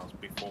 nautical miles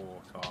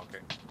before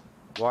target.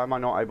 Why am I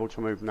not able to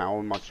move now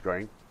on my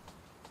screen?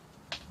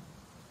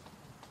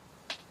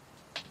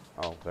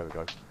 Oh, there we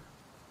go.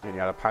 Nearly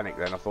had a panic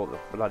then. I thought the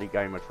bloody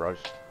game had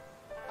froze.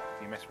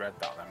 You misread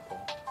that then,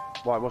 Paul.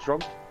 Why, what's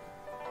wrong?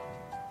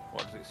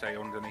 What does it say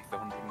underneath the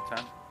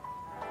 110?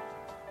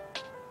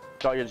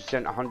 Start your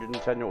descent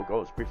 110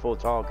 nautical before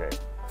target.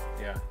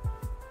 Yeah.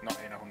 Not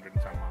in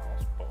 110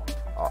 miles, but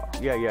 110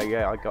 miles.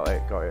 Yeah, I got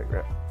it,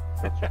 yeah.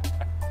 Gotcha.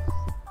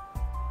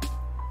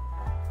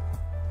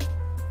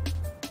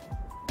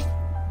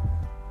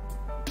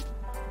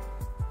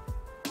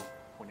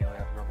 We nearly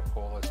had another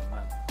callers and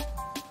then.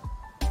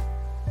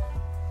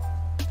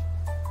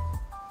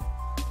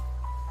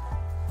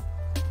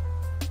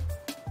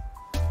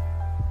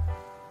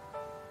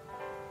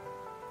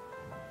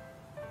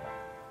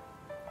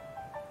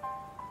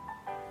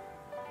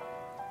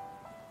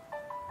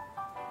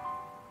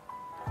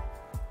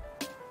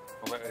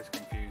 Well, it is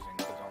confusing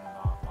because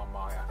on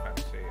my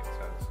FMC it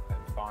says at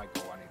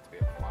FIGO I need to be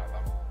at flight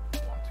level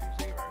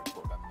 120,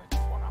 but then the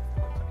one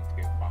afterwards I need to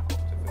go back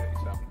up to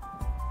 37.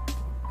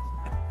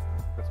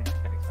 Doesn't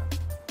make any sense.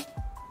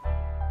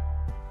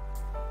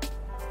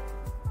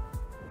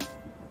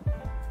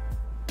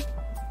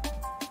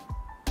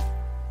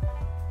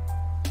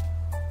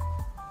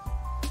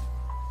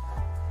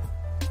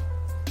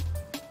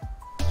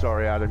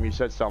 Sorry, Adam, you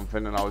said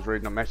something and I was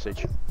reading a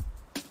message.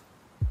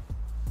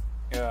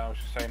 Yeah, I was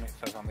just saying it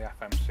says on the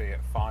FMC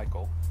at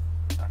FIGO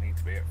I need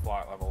to be at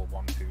flight level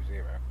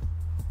 120,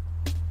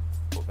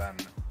 but then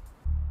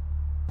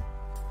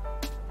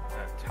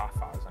at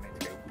TAFAS I need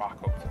to go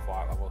back up to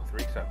flight level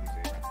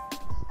 370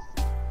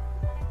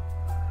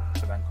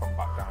 to then come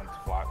back down to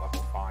flight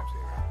level 50.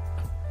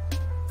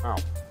 Oh.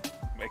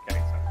 Make any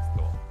sense at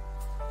all?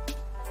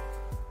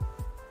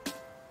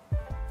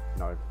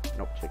 No,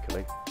 not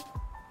particularly.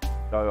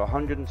 So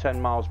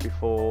 110 miles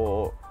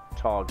before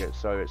target,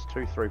 so it's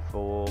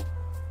 234.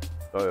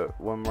 So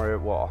when we're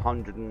at what,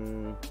 100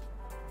 and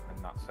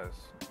that says,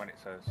 when it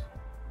says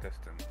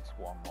distance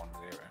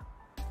 110.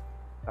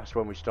 that's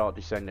when we start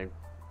descending.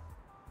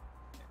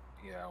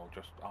 Yeah, or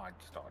just, I'd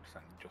start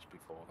descending just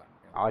before then.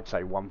 Yeah. I'd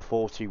say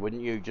 140,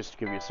 wouldn't you? Just to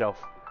give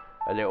yourself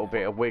a little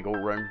bit of wiggle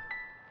room.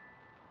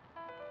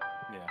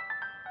 Yeah.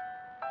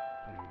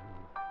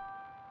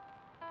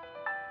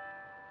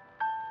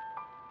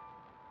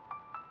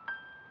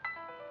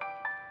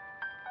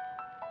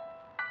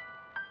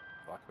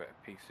 Like a bit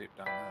of pea soup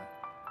down there.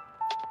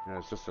 Yeah,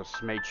 it's just a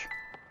smidge.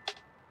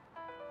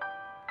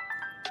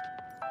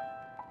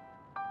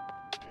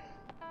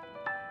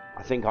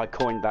 I think I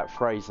coined that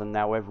phrase and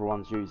now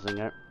everyone's using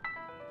it.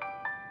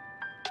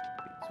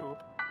 Pea soup.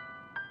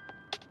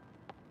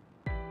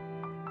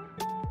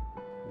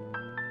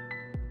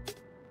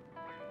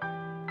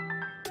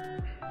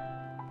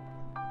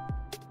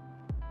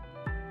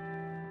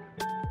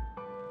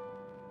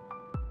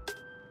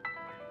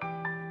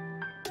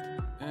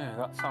 Yeah,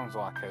 that sounds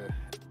like a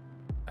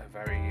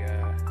very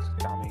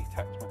scammy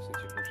text message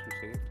you've just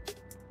received.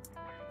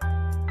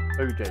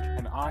 Who did?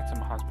 An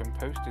item has been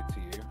posted to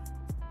you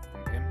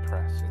from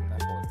Impress in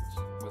Netherlands.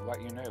 We'll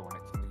let you know when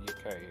it's in the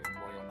UK and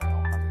Royal Mail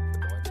has it for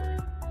delivery.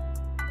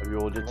 Have you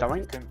ordered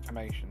something? Latest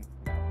information.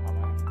 No, am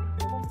I?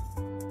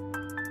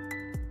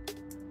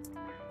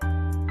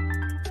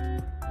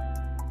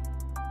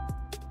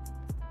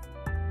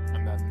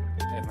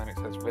 And then it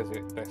says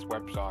visit this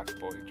website,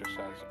 but it just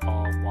says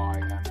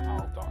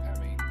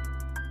ryml.me. And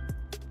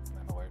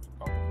then a load of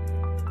boxes.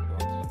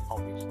 That's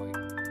obviously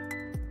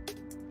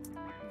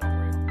not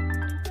real.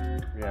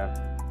 Yeah.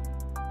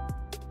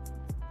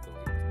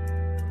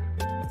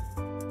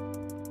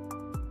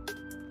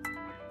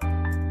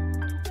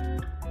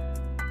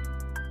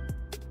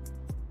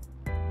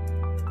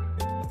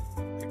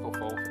 People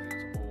fall for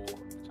these all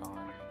the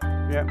time.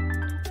 Yep.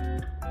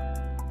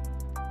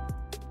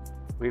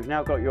 We've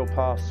now got your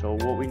parcel.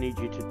 What we need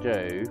you to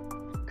do,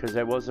 because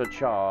there was a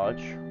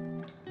charge,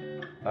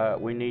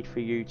 we need for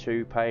you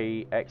to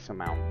pay X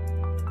amount.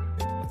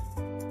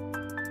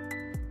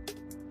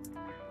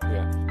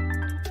 Yeah.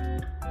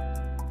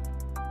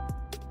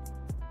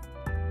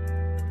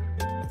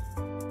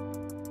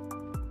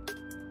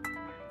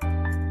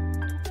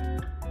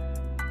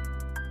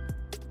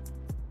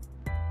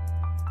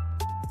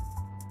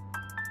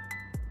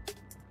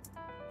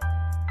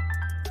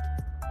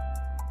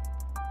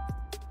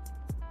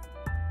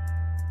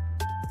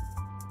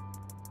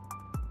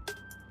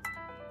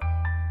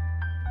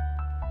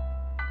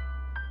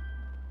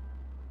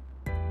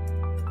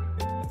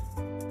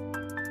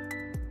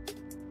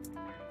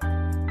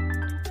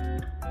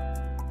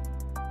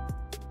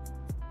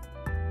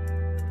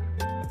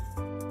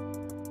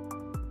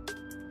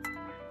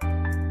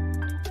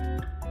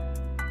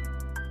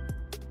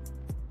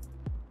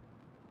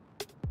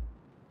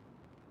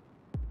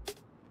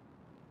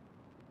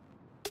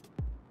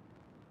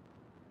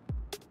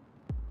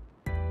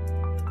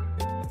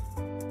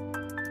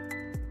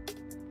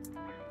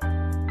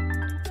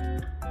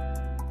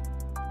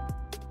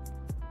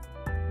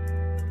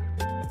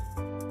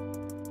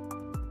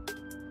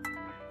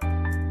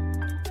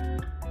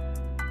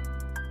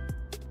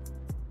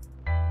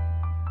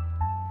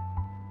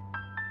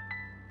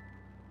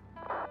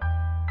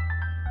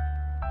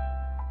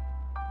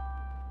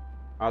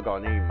 I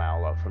got an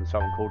email from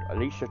someone called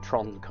Alicia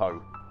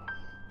Tronco.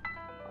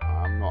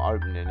 I'm not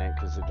opening it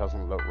because it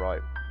doesn't look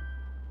right.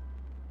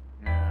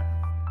 Yeah.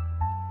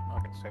 I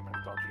get so many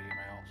dodgy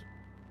emails.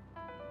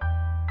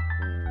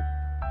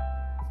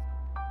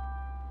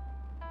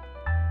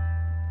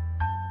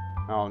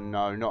 Oh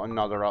no, not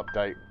another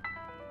update.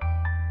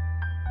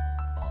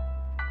 What?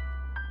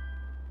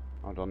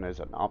 Hold on, there's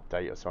an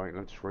update or something.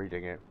 I'm just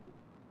reading it.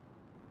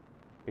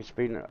 It's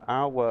been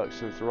our work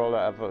since the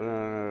rollout of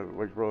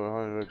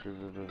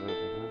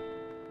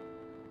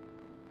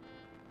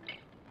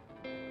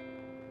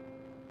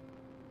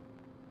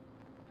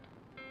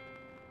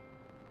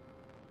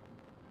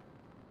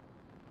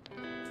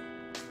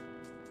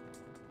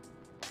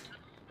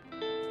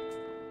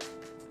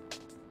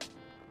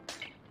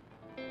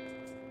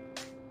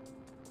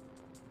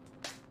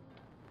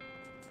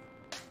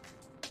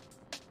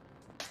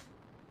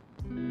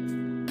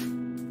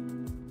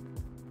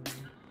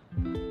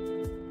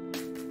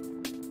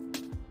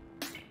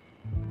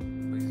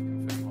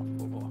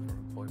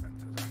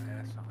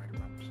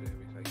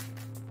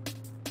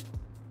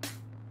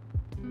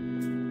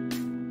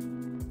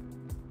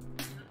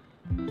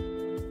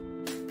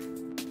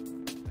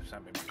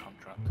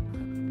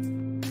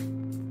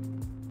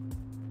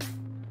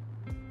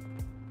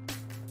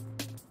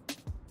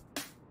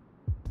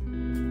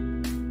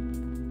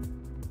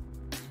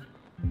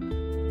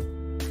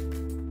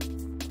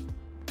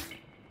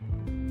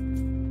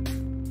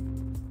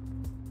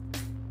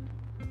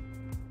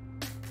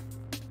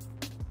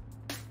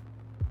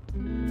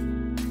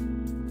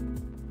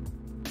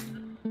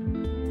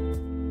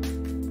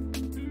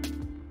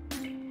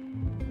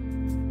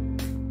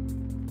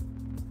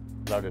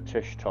load of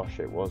tish tosh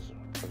it was.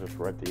 I just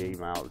read the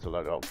email, it was a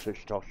load of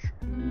tish tosh.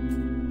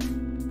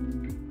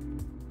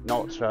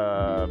 Not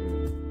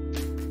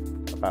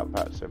about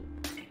Patsim.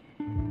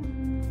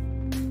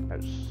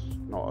 It's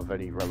not of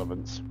any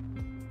relevance.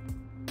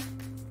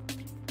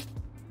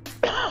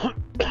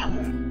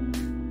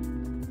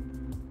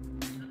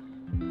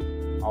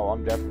 Oh,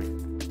 I'm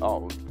definitely,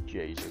 oh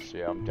Jesus,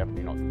 yeah, I'm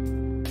definitely not,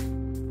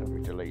 let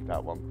me delete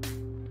that one.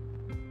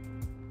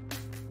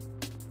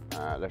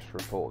 Let's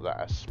report that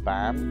as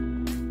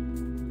spam.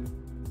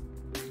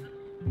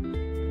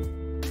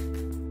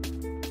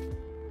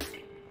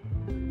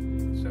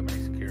 So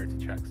many security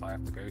checks I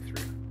have to go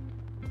through.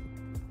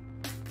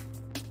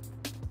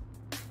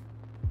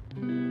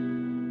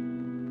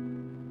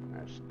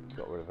 Let's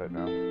got rid of it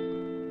now.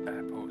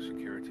 Airport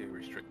security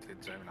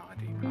restricted zone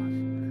ID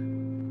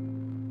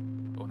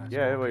pass.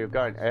 Yeah, well, you're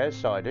going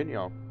airside, didn't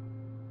you?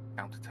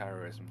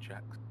 Counter-terrorism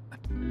checks.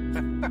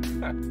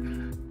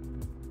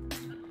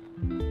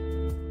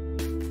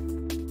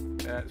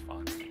 Yeah, it's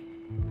fine.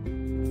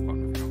 I've got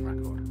nothing on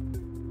record.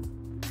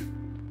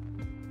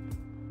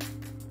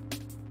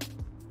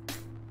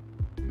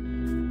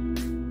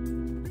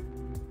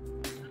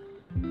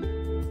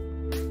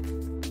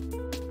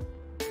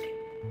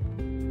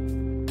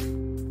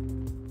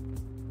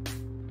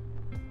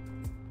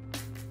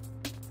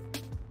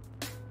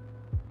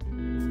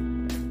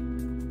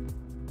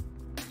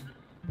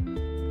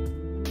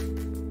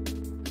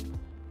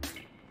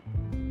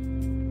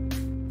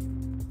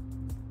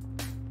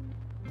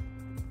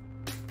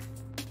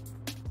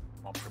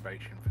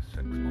 Probation for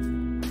 6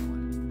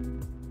 months.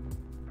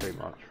 Pretty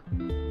much.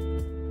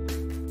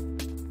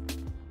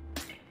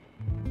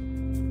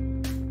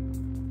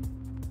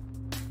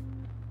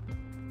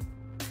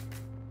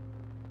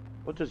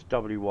 What does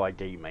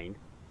WYD mean?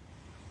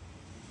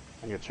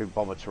 And you're too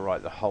bothered to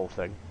write the whole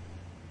thing.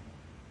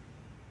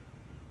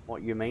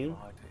 What you mean?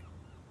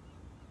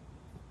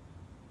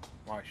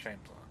 Why shame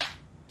for that?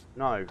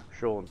 No,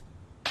 Sean.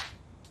 Oh,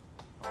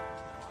 no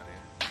idea.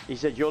 He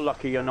said you're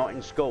lucky you're not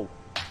in school.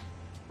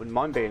 Wouldn't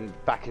mind being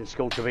back in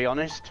school, to be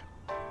honest.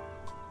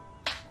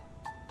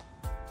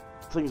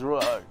 Things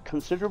were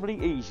considerably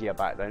easier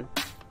back then.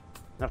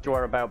 Didn't have to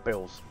worry about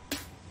bills.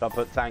 So I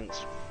put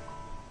thanks.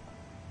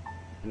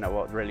 Didn't know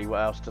what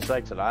else to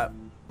say to that.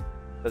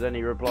 But then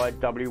he replied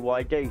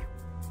WYD.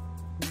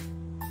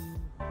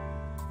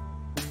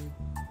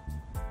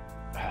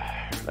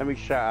 Let me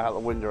shout out the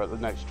window at the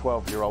next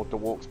 12-year-old that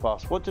walks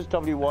past. What does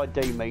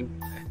WYD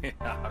mean?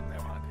 I have no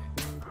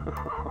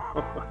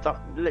idea.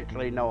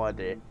 Literally no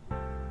idea.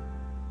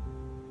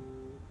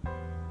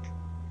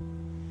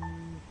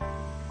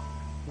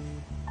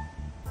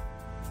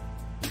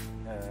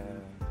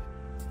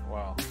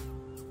 Well.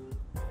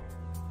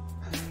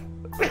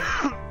 What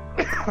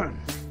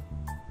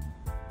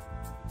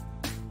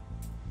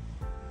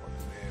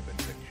does the Urban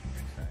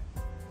Dictionary say?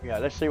 Yeah,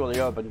 let's see what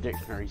the Urban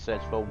Dictionary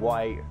says for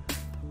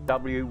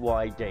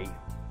WYD.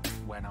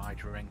 When I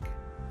drink.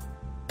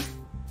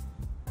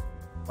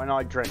 When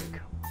I drink.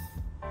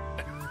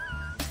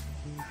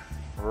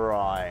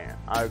 Right,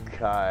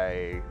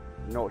 okay.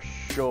 Not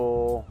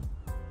sure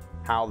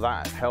how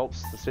that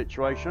helps the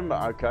situation,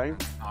 but okay.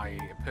 I.e.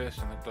 a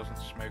person that doesn't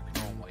smoke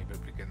normally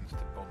but begins to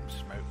bum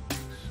smokes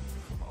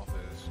from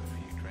others a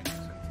few drinks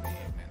into the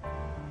evening.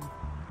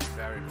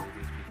 Invariably,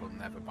 these people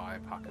never buy a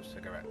pack of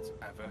cigarettes,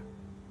 ever.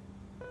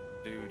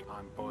 Dude,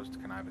 I'm buzzed,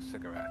 can I have a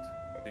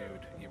cigarette?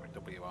 Dude, you're a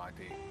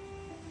WID.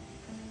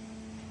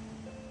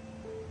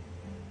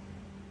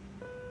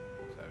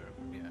 So,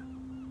 yeah.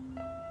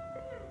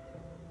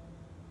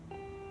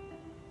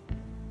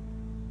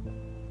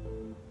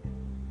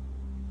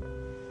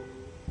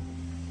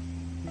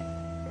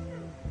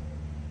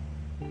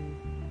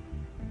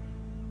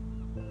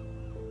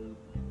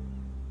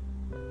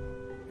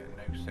 Get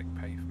no sick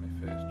pay for my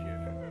first year.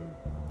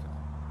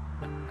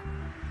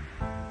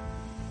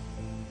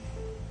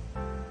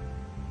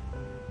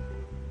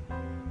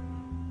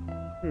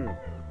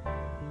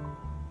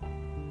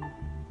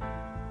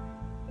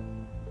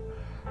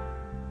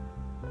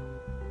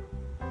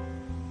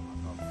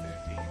 I've got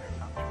 13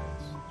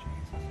 attachments.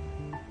 Jesus.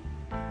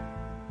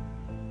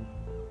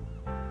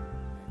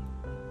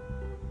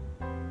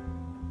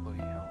 Bloody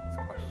hell, it's a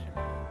question.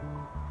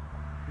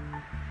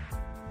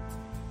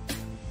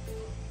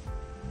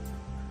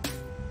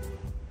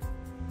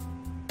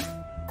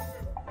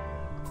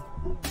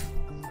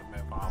 There's a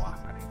mobile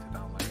app I need to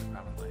download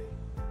apparently.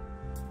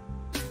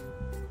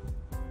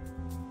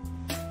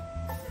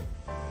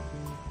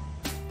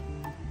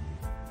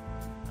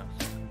 That's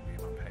not going to be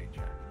my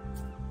paycheck.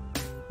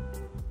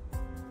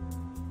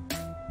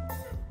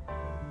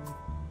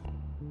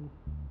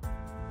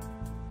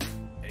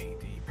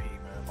 ADP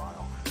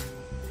mobile.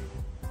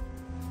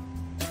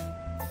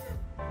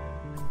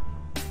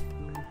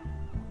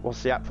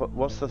 What's the app?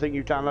 What's the thing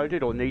you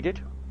downloaded or needed?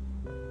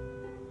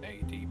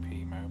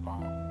 ADP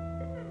mobile.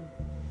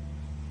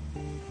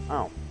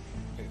 Oh,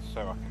 It's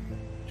so I can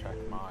check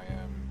my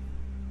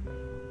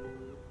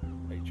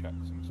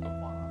paychecks and stuff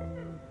like that.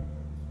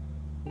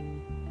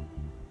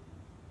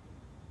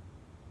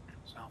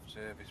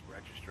 Self-service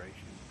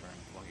registration for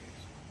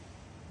employees.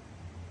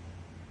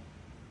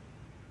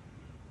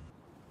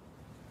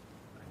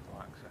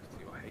 Enable access to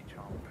your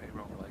HR and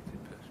payroll-related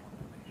personal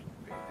information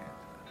via the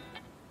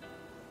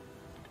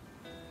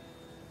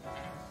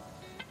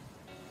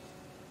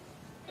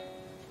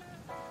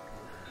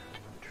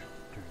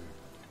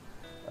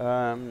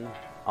internet.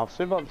 I'll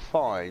see if I can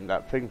find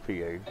that thing for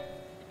you.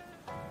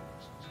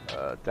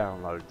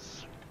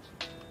 Downloads.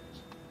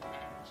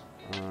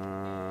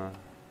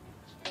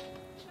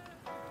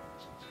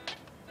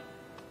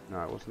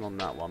 No, it wasn't on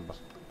that one, but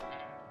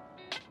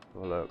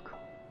have a look.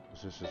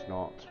 This is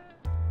not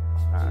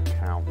that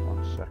account.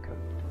 1 second.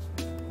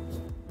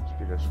 Must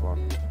be this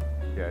one.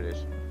 Yeah, it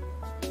is.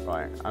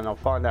 Right, and I'll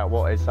find out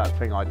what is that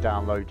thing I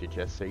downloaded,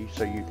 Jesse,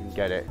 so you can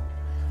get it.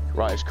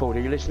 Right, it's called.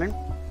 Are you listening?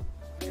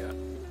 Yeah.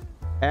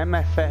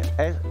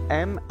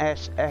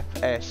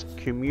 MSFS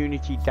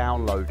Community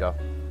Downloader,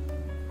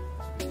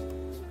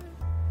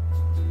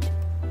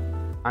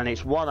 and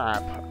it's one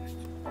app.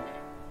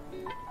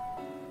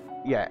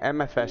 Yeah,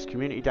 MFS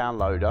Community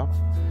Downloader.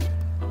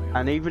 Oh, yeah.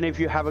 And even if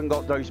you haven't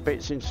got those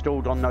bits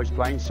installed on those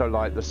planes, so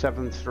like the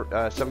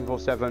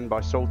 747 by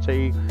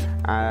Salty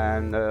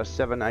and the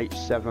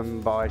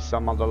 787 by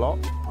some other lot,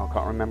 I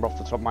can't remember off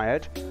the top of my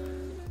head,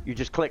 you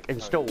just click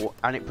install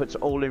and it puts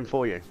it all in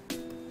for you.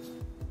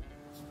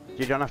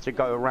 You don't have to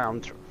go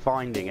around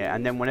finding it,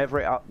 and then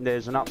whenever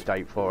there's an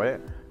update for it,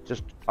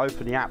 just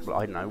open the app,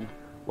 I don't know,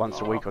 once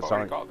a week or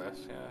something. I've got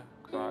this, yeah,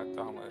 because I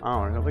downloaded it.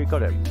 Oh, have we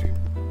got it?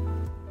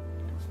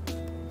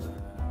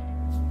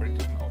 But it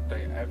doesn't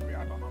update every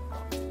add-on I've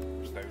got,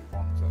 just those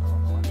ones that are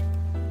on the list.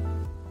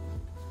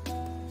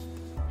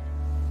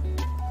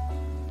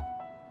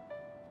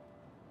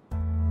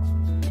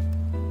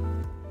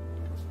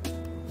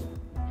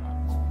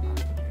 More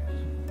packages.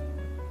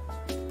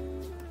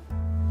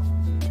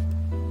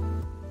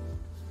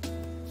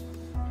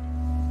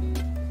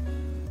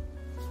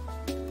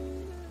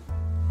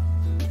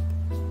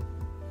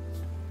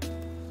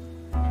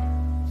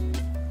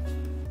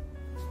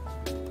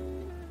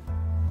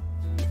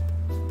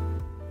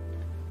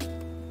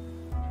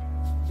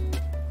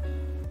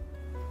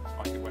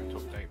 Like it won't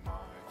update my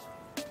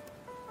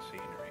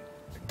scenery,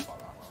 things like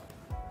that,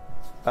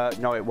 right?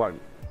 No, it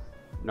won't.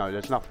 No,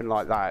 there's nothing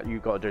like that.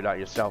 You've got to do that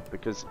yourself,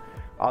 because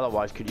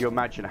otherwise, could you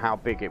imagine how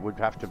big it would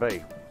have to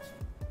be?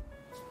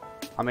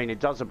 I mean,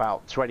 it does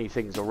about 20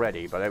 things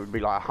already, but it would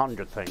be like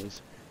 100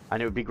 things, and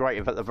it would be great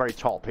if at the very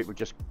top it would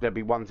just, there'd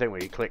be one thing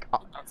where you click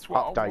That's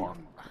what I update.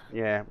 want.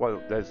 Yeah,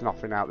 well, there's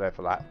nothing out there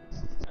for that.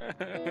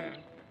 I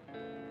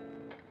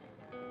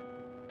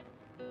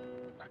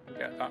can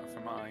get that for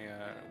my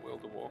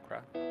World of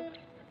Warcraft. Or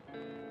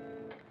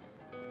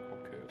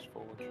Curse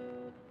Forge.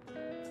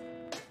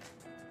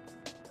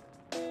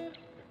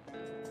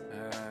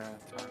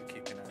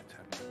 Timekeeping at 10.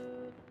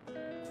 Yeah.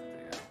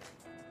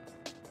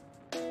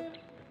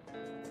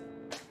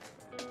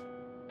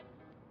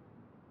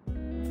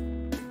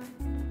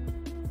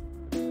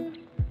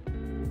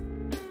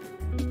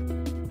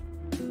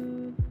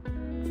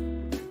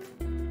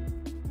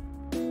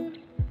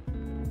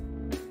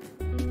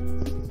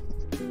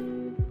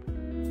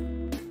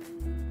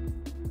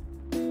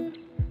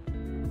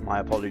 My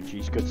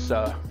apologies, good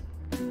sir.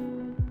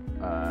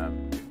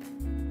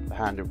 The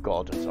hand of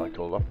God, as I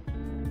call her.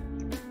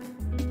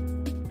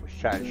 Was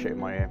chatting shit in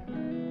my ear.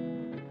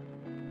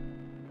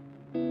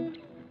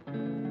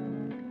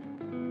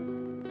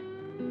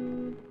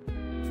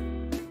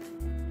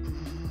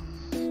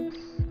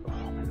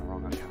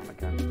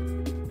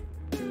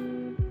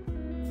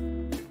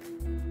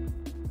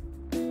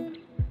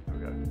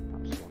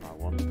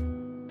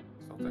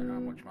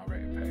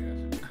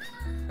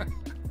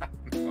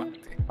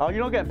 Oh,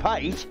 you're not getting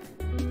paid?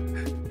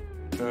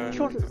 It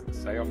doesn't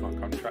say on my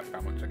contract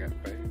how much I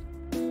get paid.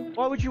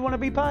 Why would you want to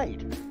be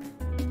paid?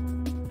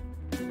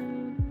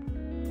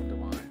 Wonder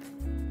why.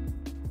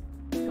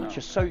 God,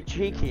 you're so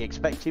cheeky,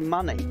 expecting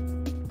money.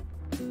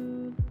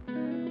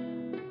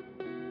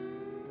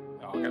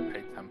 Oh, I'll get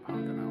paid £10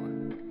 an hour.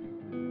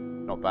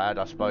 Not bad,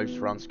 I suppose,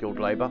 for unskilled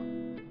labour.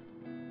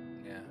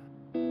 Yeah.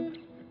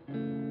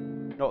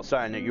 Not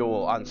saying that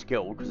you're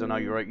unskilled, because I know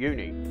you're at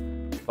uni.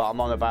 But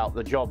I'm on about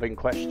the job in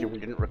question. We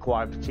didn't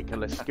require a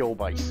particular skill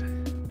base.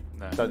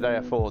 No. So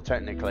therefore,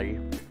 technically,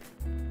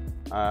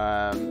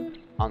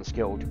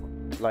 unskilled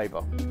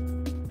labour.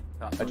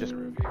 That's I under just-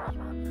 review as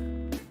well.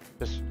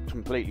 Just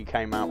completely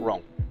came out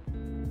wrong. I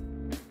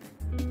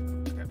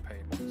get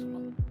paid once a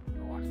month,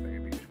 the last day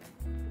of each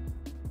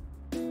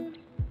month.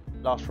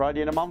 Last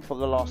Friday in a month or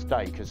the last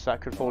day? Because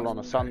that could fall on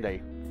a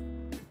Sunday.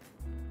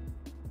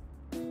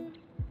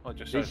 Well, it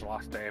just These- says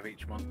last day of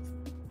each month.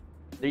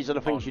 These are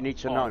the things you need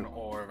to on know.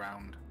 or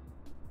around.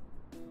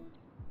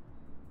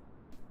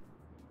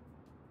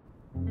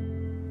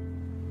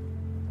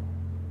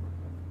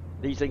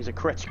 These things are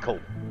critical.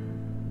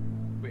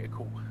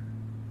 Critical.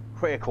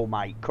 Critical,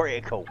 mate.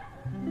 Critical.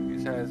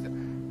 It says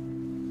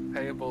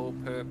payable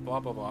per blah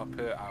blah blah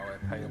per hour,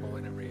 payable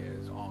in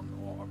arrears on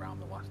or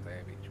around the last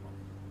day of each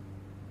month.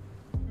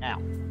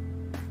 Now.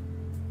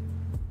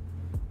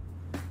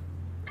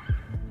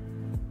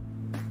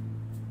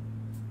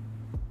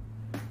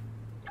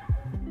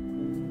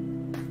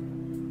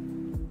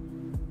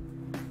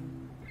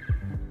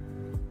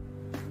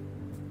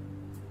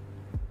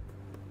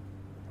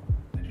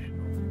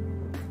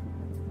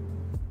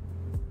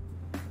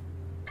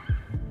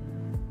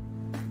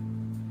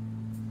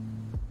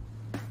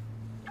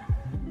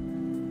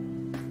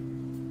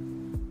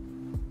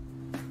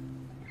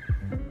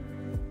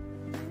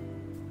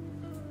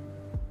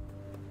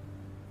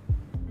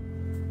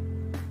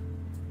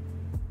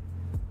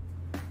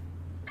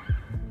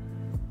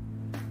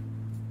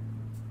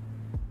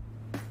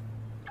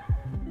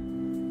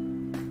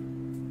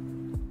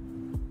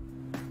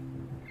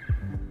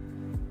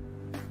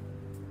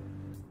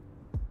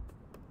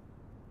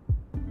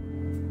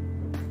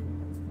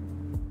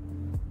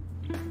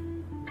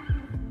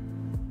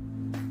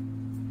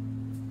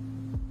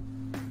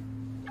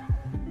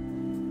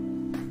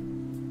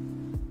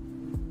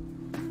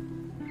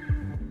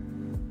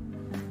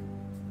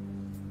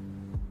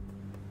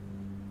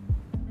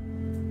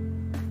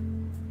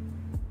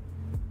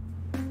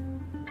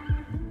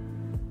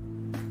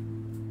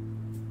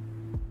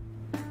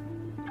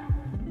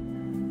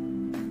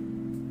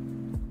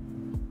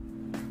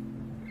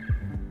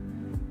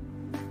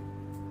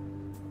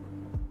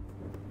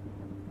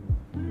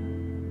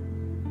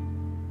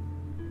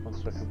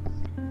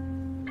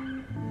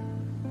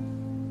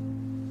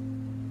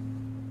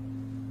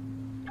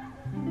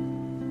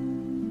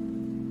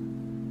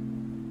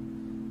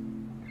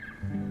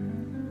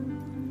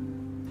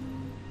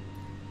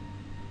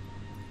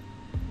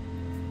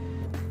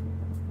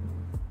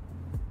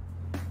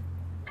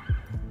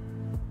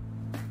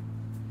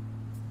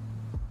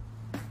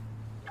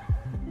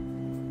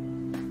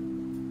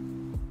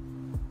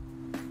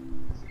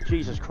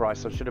 Jesus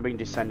Christ, I should have been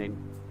descending.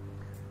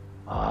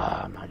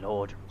 Ah, my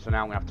lord. So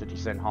now I'm going to have to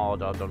descend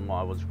harder than what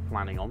I was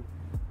planning on.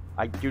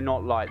 I do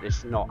not like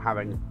this not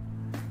having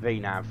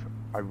VNAV.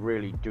 I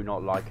really do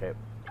not like it.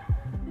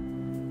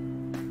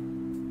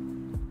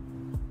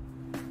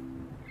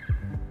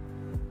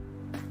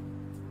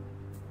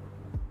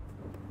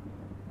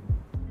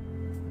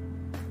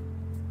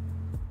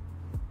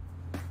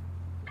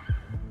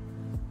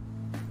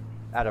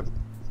 Adam.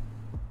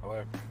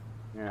 Hello.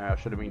 Yeah, I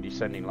should have been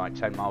descending like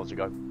 10 miles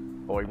ago,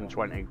 or even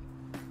 20.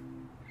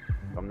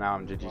 I'm now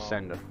having to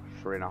descend at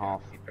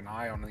 3.5. Keep an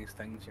eye on these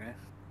things, you know.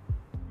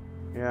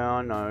 Yeah,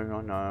 I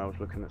know. I was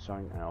looking at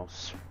something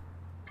else.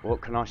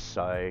 What can I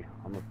say?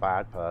 I'm a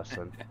bad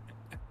person.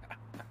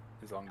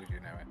 As long as you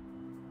know it.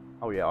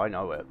 Oh yeah, I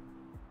know it.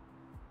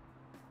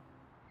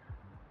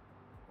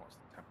 What's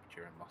the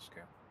temperature in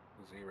Moscow?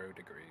 0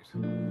 degrees.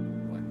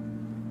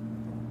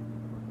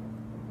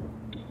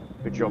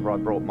 Good job I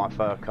brought my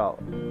fur cup.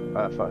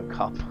 I was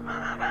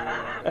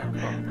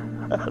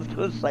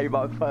going to say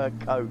my fur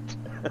coat.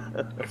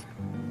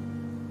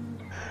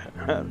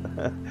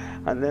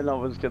 And then I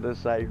was going to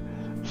say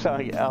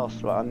something else,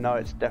 but I know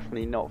it's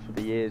definitely not for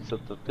the ears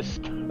of the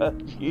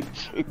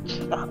YouTube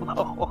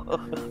channel.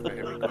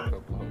 Very good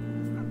upload.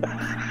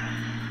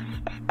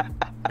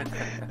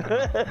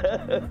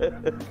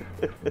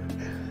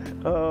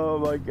 Oh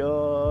my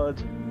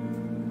god.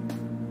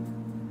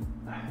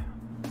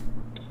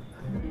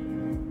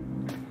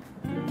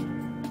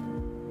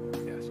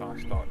 I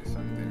start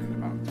descending in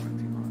about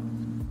 20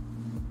 miles.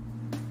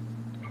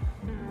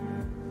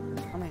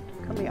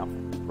 Come here.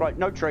 Right,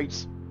 no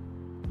treats.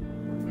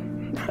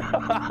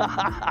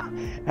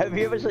 Have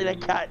you ever seen a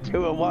cat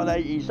do a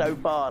 180 so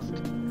fast?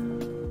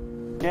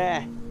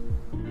 Yeah.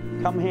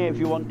 Come here if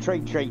you want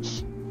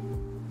treats.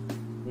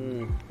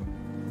 You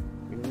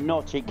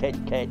naughty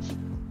kids.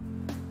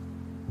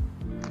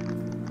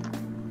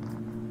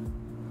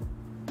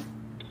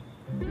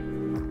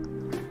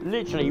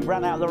 Literally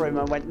ran out of the room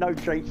and went no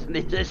treats, and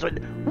he just went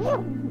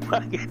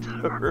back into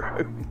the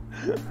room.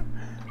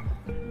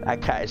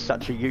 That cat is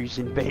such a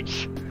using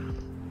bitch.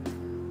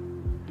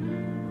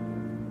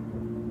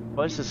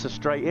 Well, this is a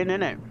straight in,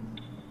 isn't it?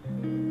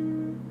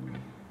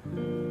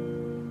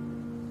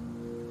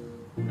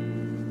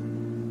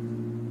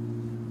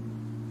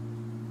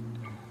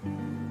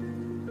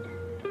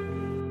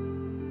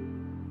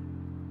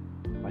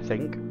 I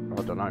think.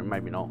 I don't know,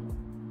 maybe not.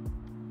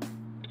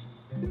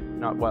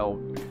 No, well,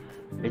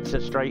 it's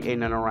a straight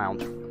in and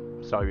around.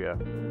 So, yeah.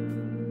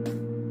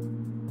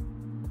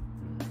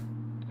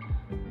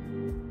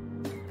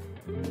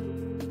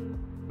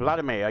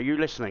 Vladimir, are you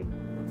listening?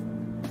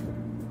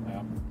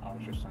 I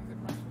was just sending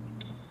a message.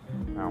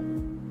 Oh.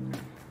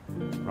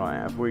 Right,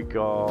 have we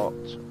got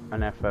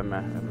an FM?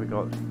 Have we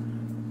got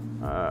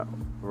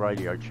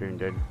radio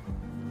tuned in?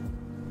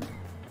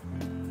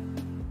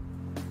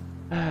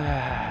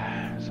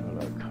 Let's have a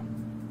look.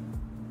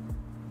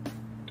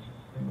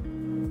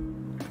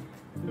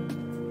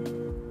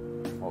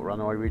 What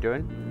runway are we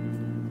doing?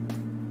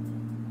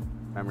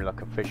 Memory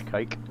like a fish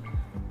cake.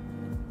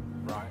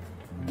 Right.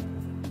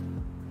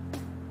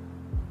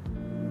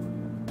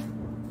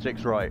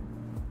 6 right.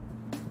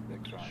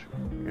 6 right.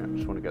 Yeah,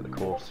 just want to get the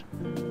course.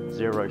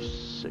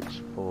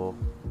 064.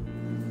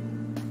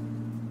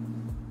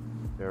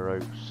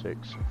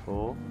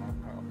 064.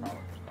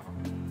 Autopilot just down.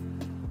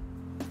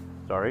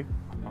 Sorry?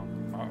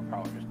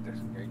 Autopilot just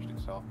disengaged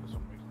itself for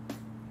some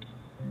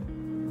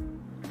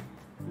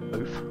reason.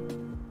 Oof.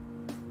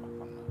 Back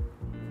on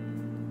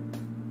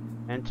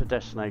there. Enter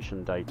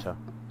destination data.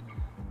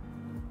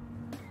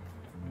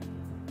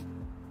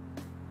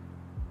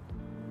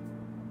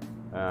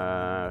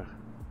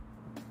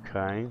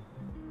 Okay.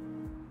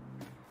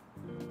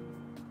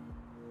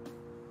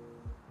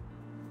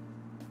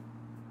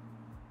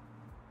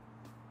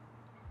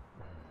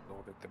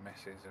 Loaded the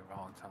misses of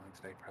Valentine's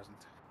Day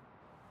present.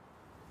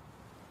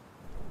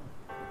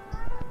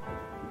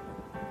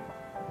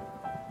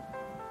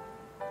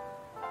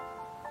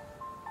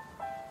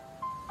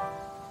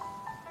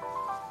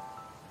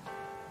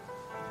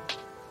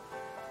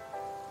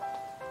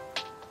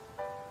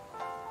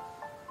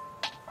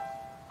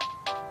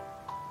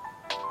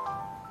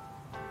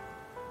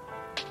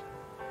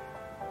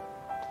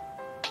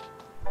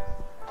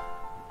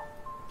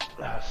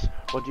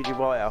 What did you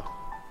wire?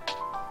 So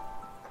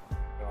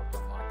I've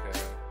done like a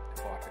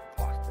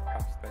plaster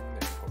cast thing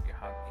that you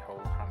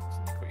hold hands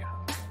and you put your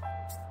hands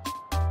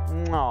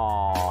in.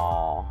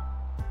 Aww.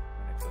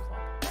 And it does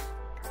like a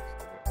plastic cast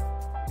of it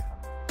with your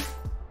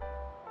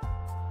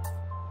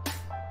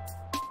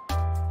hands.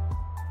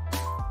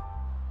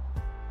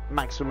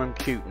 Maximum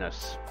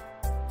cuteness.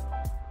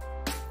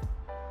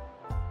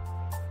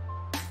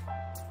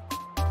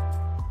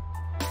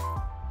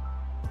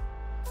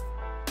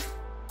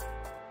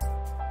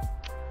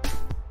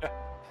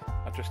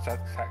 I just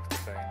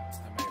texted saying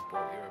I may have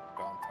bought you a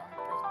Valentine's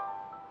present.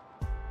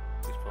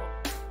 Just put,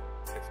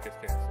 is it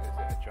a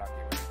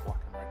Jaguar with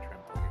black and red trim,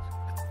 please?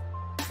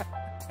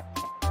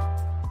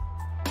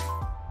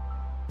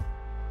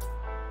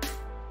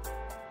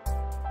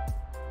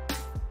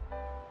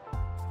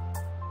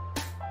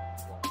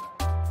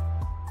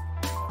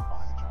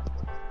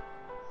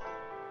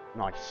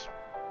 Nice.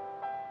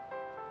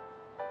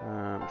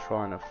 I'm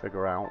trying to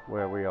figure out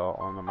where we are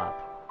on the map.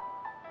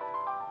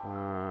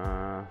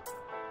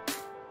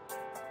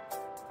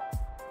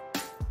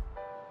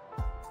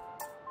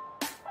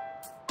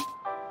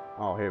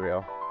 Oh, here we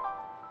are.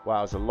 Wow,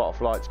 there's a lot of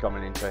flights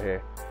coming into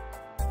here.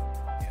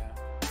 Yeah,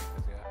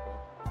 there's the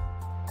airport.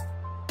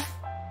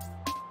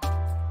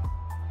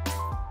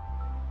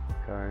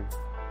 Okay.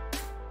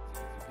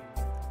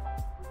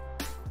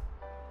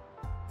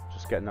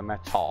 Just getting the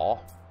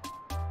metal.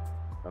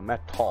 The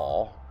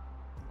metal.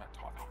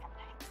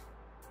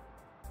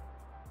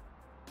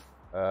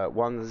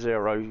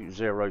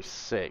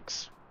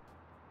 1006.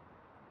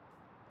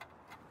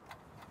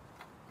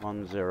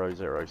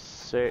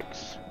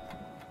 1006.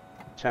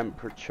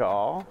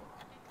 Temperature.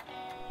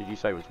 Did you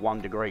say it was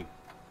 1 degree?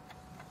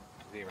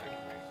 0 degrees.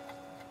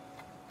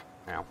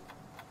 Now.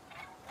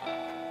 The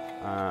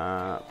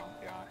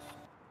ice.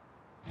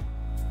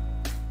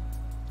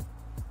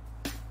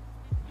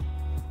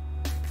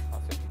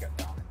 That's if you get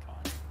down in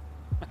time.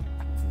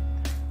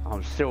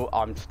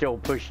 I'm still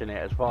pushing it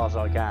as far as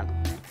I can.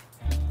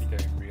 You're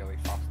going really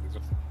fast.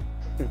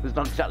 It's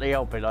not exactly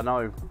helping, I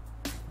know.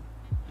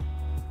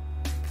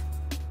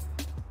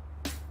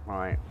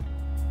 Right.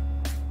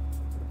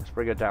 Let's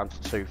bring it down to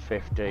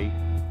 250.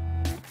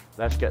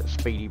 Let's get the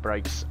speedy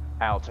brakes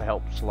out to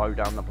help slow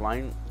down the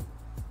plane.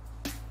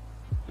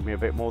 Give me a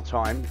bit more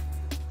time.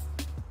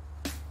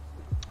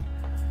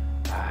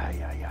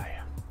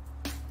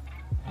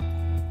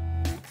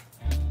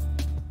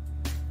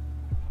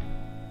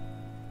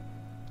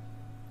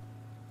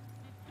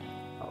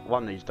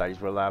 One of these days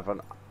we'll have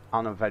an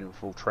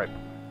uneventful trip.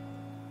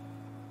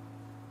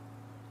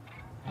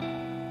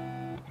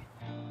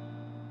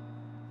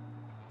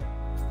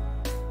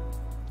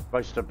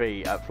 Supposed to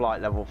be at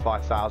flight level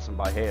 5,000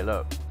 by here,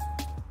 look.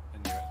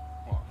 And you're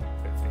at, what,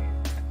 15?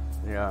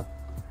 Yeah.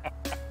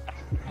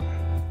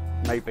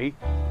 Maybe.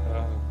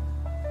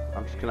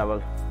 I'm just gonna have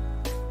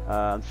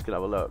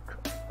a look.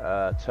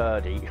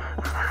 Turdy.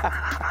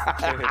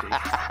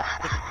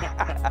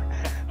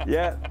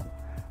 Yeah.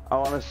 I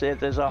want to see if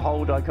there's a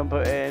hold I can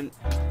put in.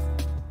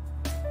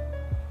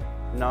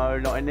 No,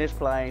 not in this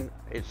plane.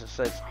 It just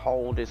says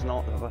hold is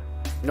not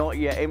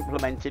yet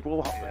implemented.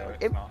 Well, Yeah,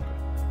 it's not.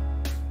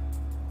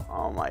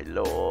 oh my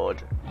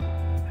lord.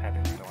 Head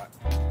into it.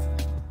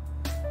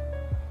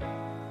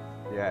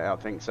 Yeah, I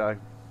think so.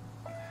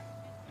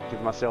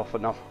 Give myself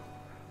enough.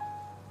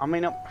 I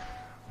mean,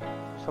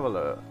 let's have a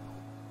look.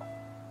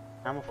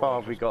 How far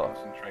have we got?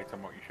 Concentrate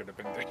on what you should have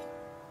been doing.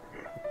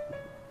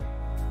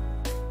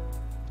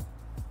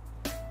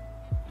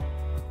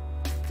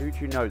 Who do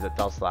you know that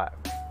does that?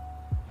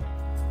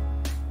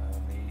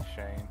 Me,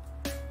 Shane.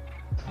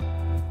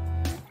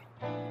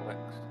 Alex.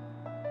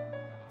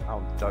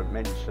 Oh, don't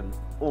mention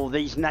all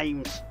these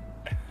names.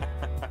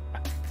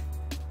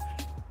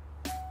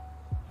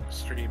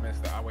 Streamers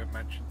that I won't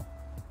mention.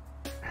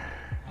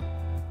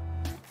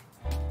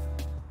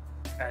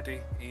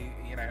 Eddie, he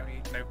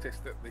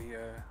noticed that the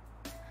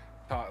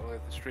title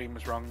of the stream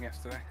was wrong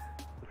yesterday.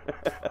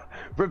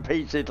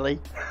 Repeatedly.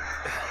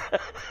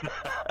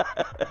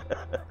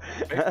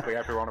 Basically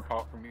everyone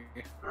apart from you.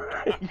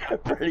 Yeah,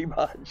 pretty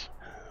much.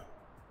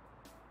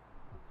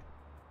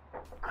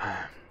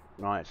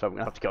 Right, so I'm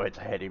gonna have to go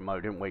into heading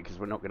mode, aren't we? Because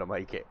we're not gonna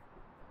make it.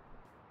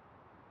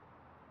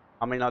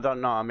 I mean, I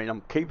don't know. I mean,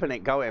 I'm keeping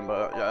it going,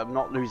 but I'm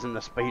not losing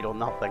the speed or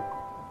nothing.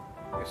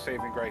 Your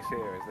saving grace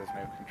here is there's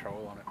no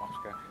control on it,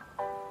 Moscow.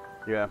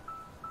 Yeah.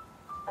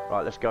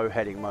 Right, let's go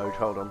heading mode.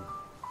 Hold on.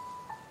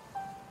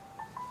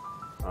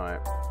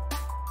 Alright.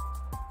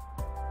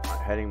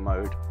 Right, heading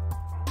mode.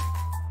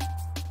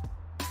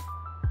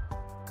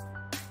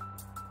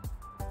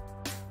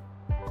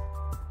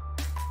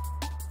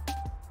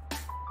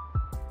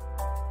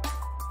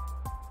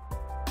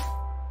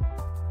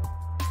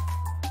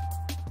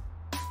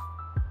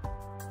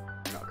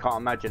 I can't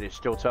imagine it's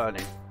still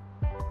turning.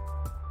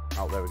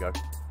 Oh, there we go.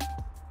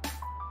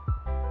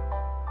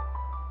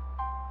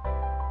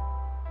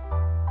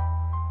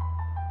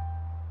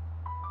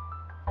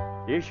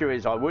 The issue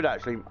is I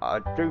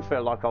do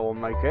feel like I will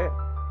make it,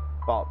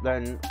 but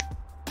then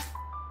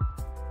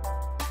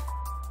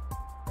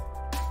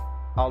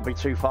I'll be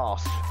too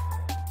fast.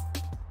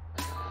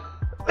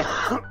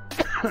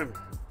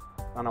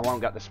 And I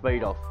won't get the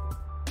speed off.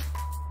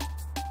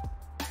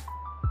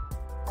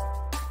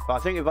 But I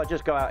think if I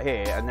just go out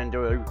here and then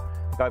go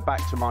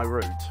back to my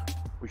route,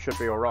 we should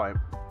be alright.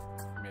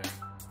 Yeah.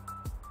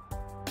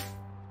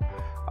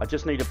 I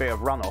just need a bit of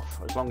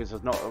runoff, as long as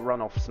there's not a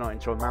runoff, it's not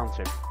into a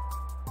mountain.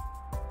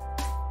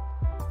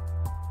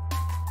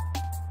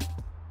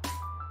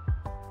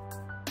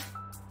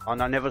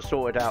 And I never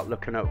sorted out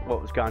looking at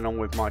what was going on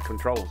with my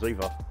controls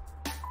either.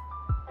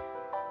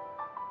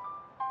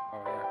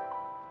 Oh yeah.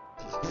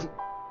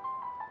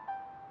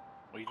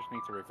 Well, you just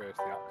need to reverse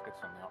the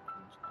axis on the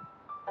options.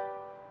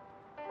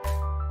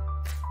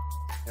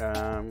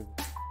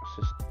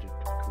 Assisted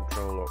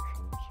control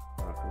options.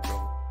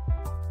 Control.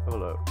 Have a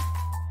look.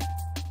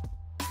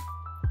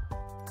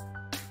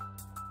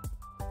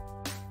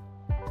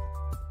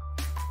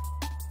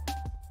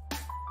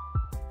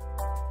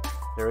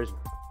 There isn't.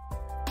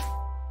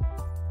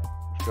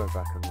 Let's go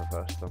back and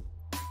reverse them.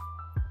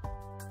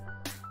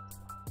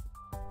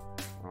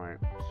 Right.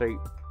 See,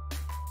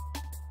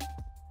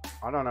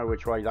 I don't know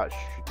which way that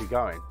should be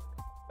going.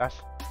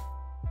 That's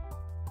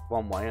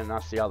one way and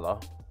that's the other.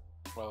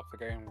 Well, if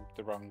they're going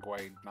the wrong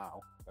way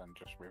now, then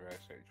just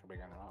reverse it. It should be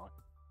going that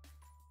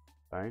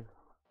way. Okay.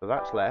 So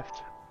that's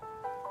left.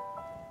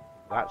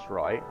 That's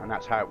right, and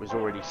that's how it was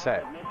already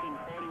set.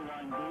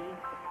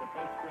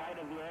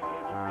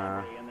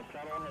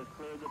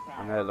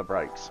 And there are the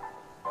brakes.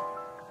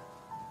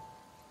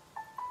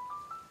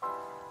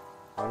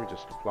 Let me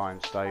just apply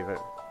and save it.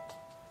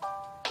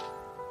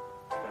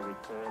 Every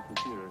 4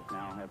 computers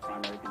now have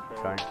primary control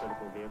Okay. of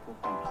critical vehicle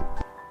function.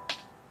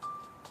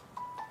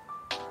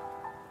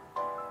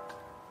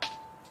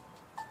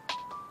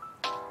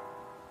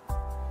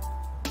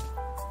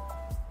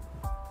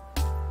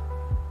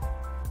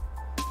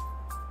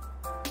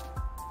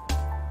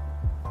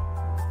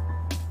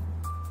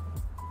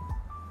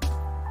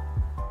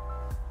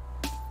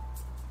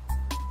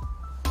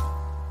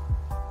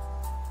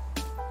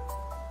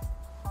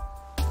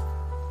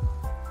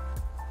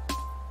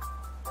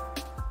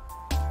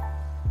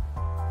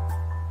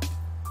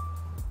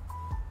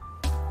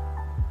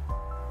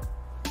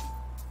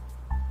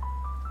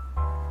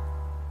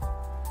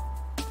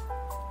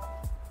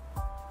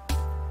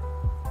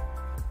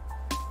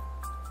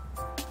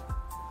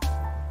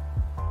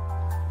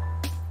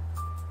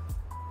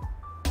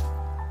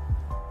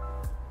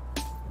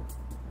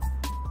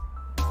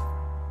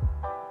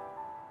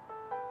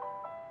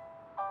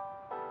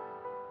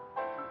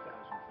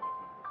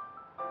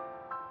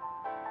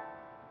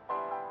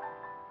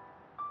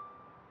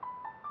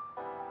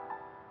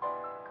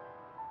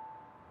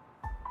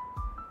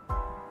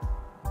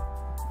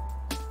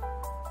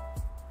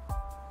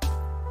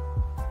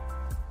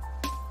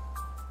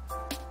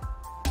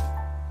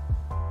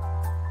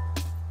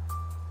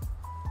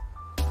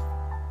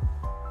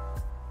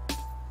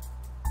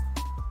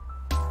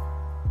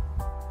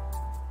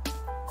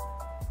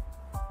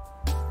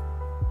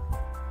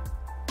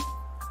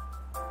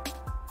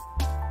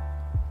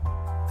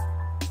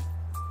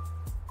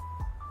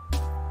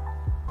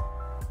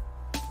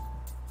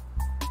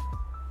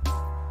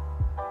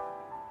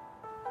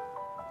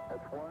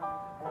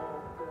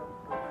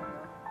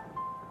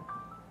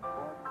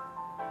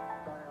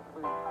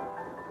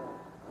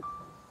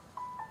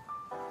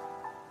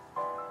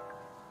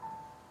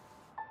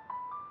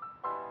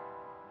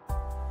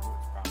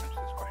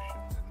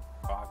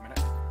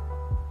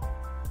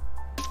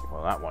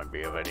 Well, that won't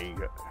be of any...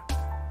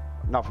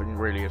 Nothing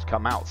really has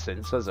come out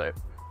since, has it?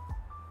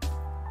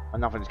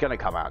 And nothing's going to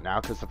come out now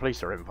because the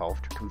police are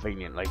involved,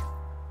 conveniently.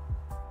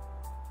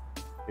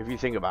 If you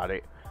think about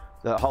it,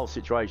 the whole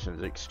situation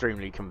is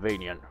extremely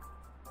convenient.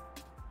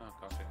 Oh,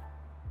 gotcha.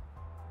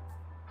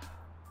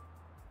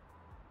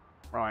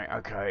 Right,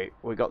 okay,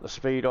 we got the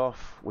speed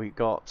off, we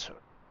got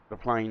the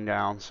plane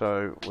down,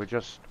 so we're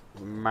just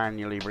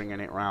manually bringing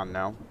it round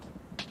now.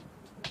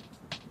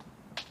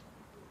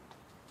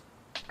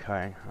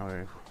 Okay,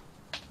 we've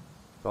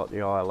got the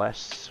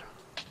ILS.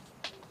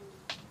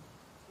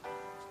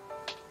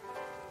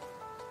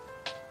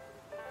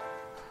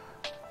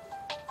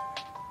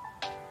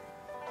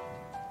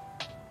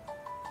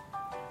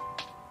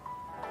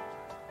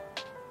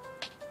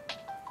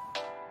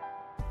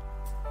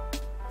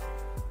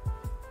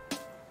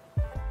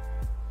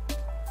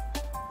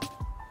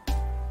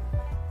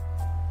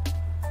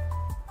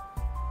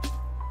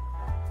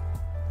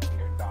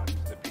 Going down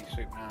into the pea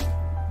soup now.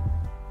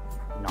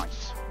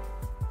 Nice.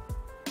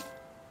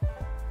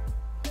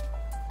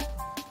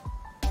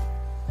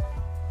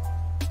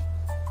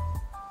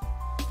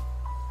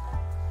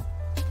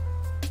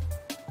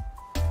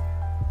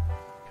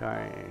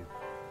 Okay.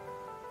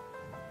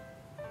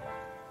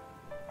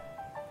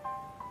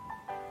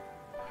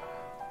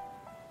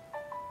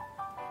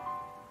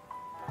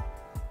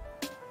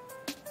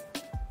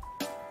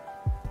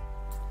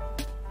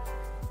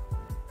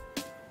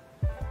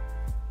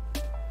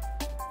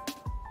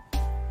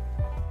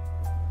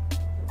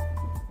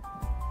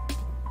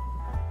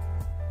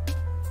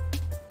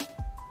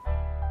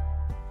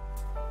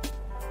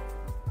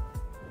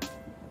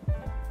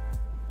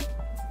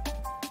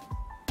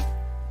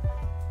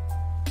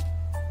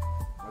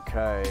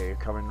 Okay,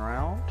 coming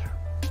round.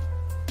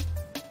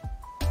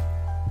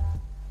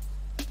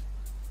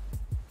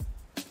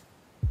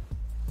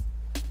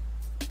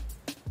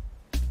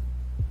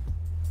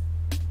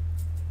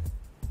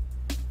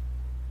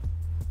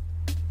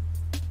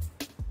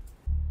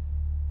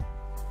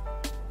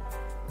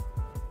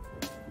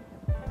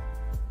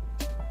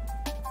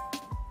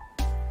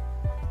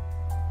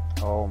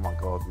 Oh my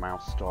god,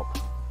 mouse stop.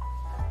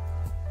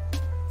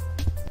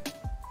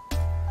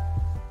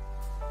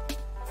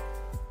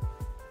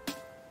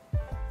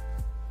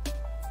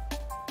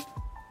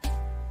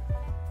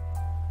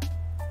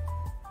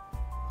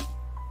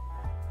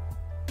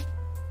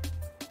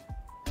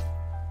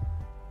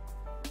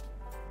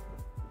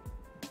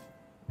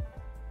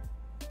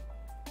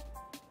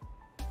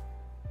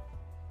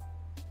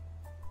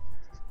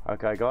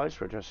 Okay guys,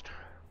 we're just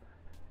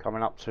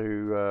coming up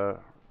to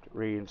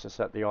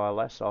re-intercept the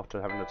ILS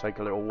after having to take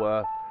a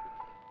little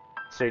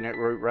scenic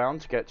route round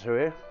to get to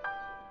here.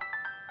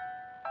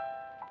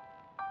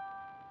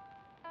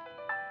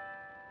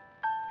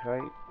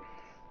 Okay.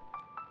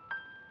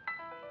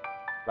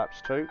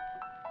 Laps 2.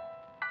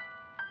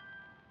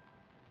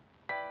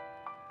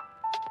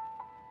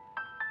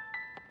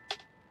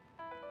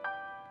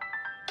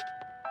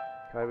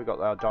 Okay, we got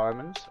our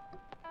diamonds.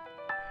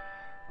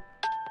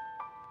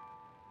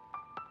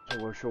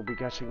 So we shall be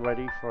getting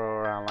ready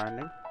for our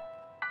landing.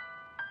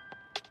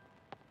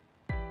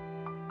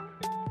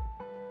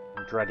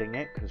 I'm dreading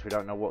it because we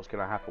don't know what's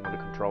going to happen with the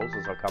controls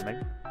as I come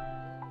in.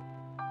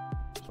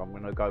 So I'm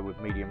going to go with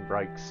medium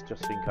brakes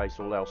just in case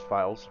all else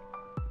fails.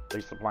 At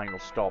least the plane will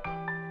stop.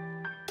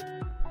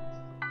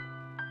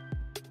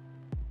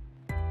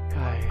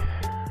 Okay.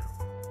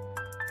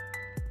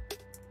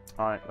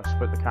 Alright, let's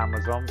put the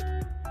cameras on.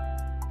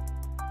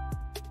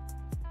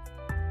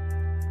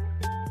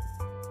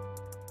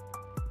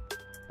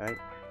 Okay.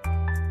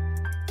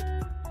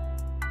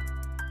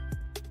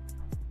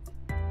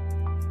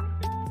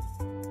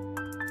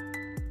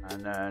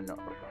 And then,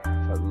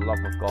 for the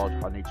love of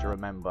God, I need to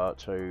remember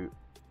to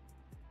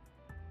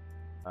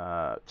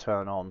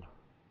turn on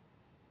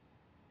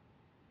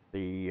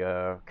the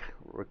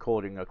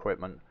recording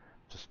equipment.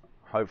 Just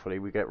hopefully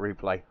we get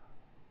replay.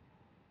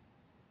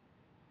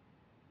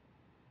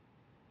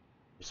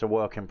 It's a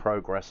work in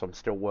progress. I'm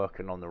still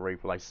working on the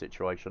replay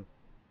situation.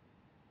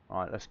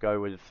 Alright, let's go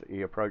with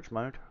the approach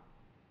mode.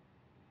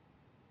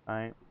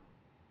 Okay.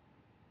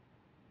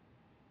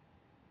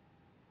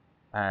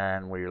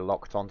 And we're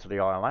locked onto the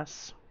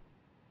ILS.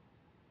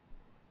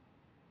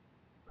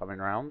 Coming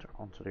round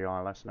onto the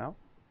ILS now.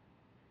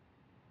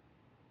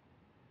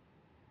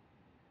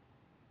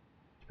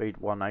 Speed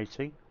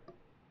 180.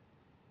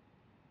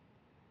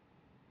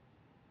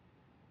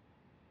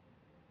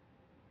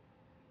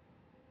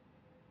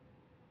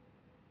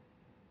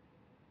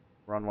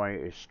 Runway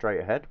is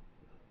straight ahead.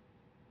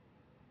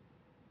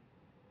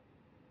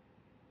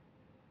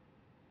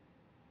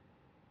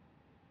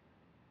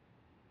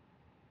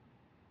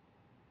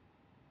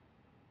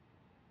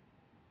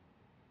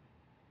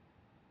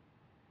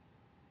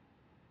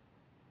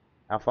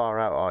 How far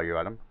out are you,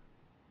 Adam?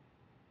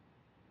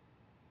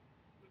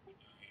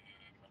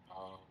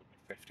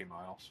 50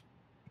 miles.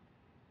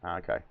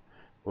 Okay.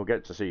 We'll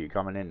get to see you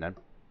coming in then.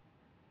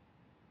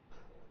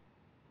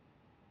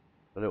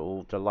 A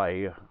little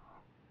delay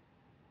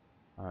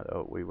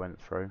that we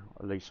went through.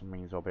 At least it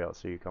means I'll be able to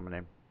see you coming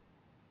in.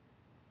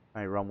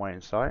 A runway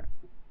in sight.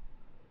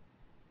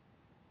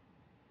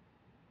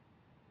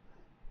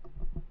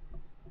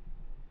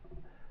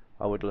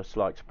 I would just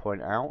like to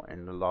point out,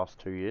 in the last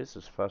 2 years,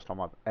 this is the first time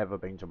I've ever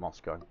been to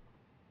Moscow.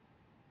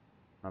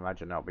 I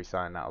imagine I'll be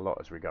saying that a lot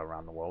as we go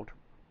around the world.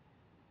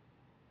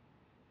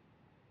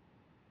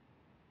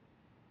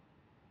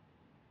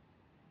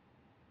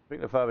 I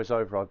think the furthest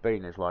over I've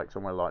been is like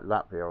somewhere like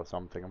Latvia or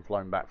something, and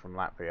flown back from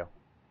Latvia.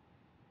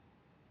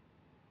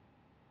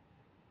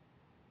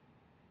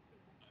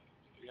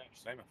 Yeah,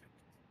 same, I think.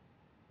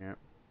 Yeah.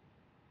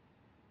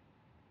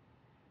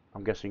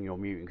 I'm guessing you're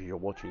muting because you're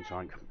watching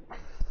something. I'm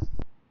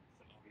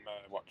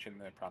watching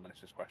the Prime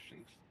Minister's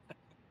questions.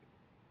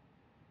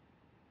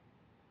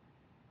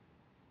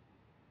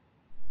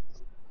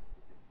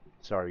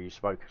 Sorry, you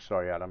spoke.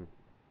 Sorry, Adam.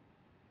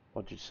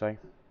 What did you say?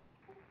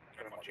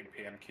 I'm watching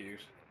PMQs.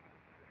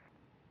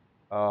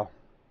 I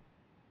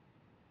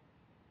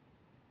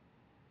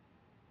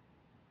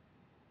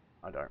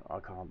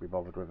can't be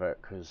bothered with it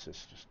because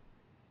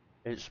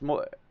it's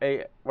more.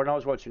 When I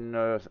was watching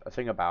a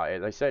thing about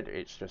it, they said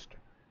it's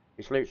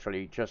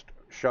literally just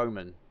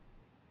showmen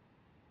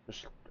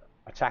just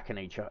attacking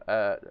each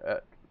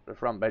other, the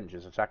front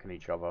benches attacking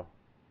each other.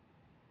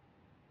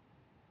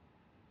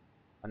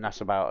 And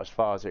that's about as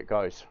far as it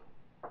goes.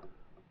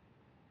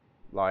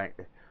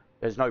 Like,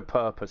 there's no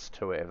purpose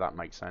to it, if that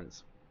makes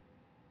sense.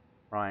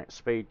 Right,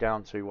 speed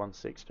down to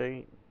 160.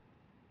 A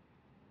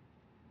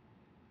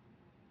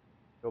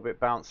little bit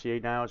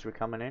bouncy now as we're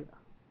coming in.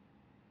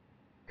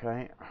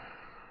 Okay,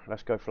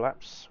 let's go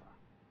flaps.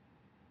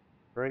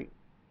 3.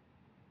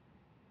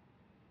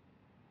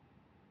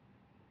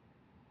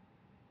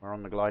 We're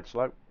on the glide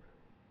slope.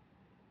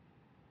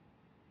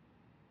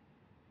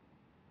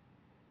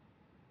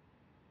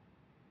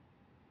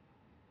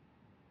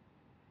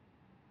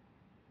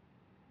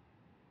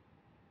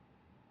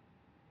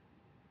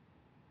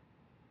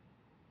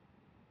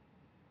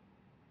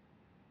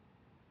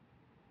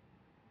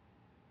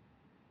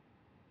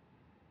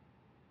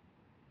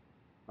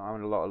 I'm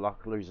having a lot of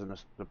luck losing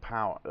the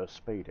power,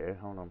 speed here.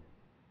 Hold on.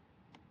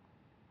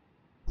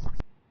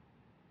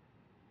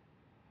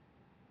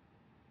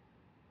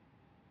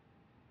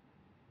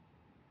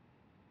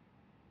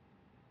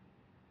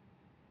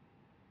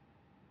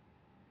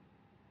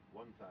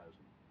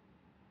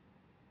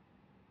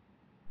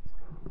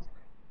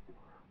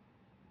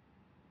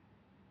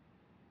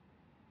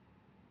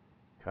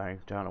 Okay,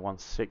 down to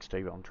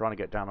 160, but I'm trying to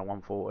get down to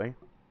 140.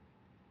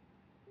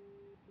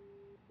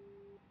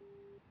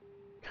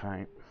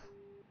 Okay.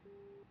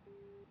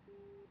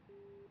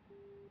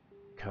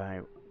 Okay.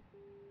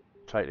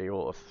 Take the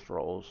auto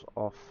throttles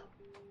off.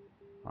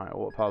 Right,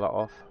 autopilot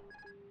off.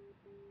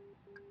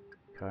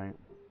 Okay.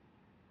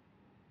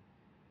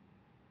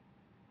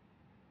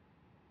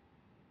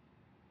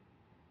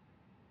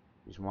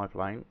 Use my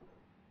plane.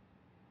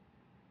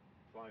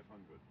 500.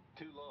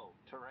 Too low,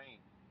 terrain.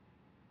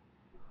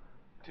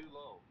 Too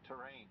low,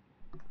 terrain.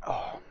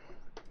 Oh.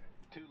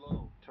 Too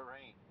low,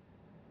 terrain.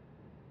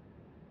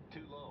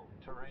 Too low,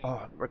 terrain.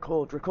 Oh,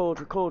 record. Too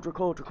low,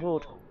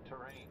 terrain.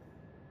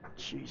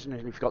 Jeez,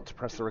 nearly forgot to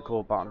press Too the record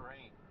low, button.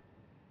 terrain.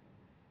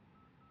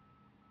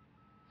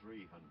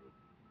 300.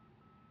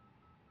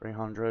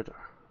 300.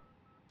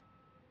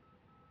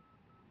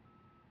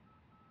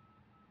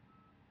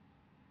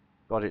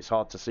 God, it's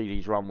hard to see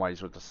these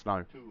runways with the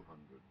snow. 200.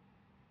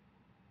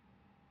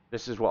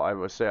 This is what I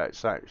was saying.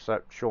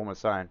 Sean was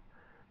saying.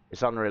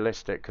 It's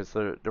unrealistic because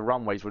the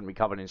runways wouldn't be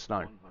covered in snow.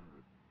 100.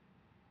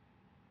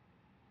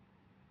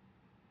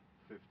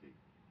 50.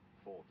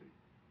 40.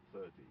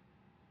 30.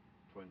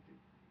 20.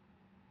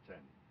 10.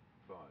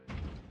 5.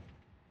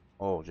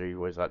 Oh, gee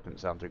whiz, that didn't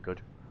sound too good.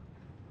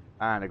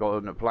 And I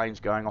got the planes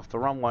going off the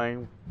runway.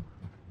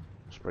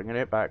 Just bringing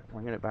it back,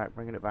 bringing it back,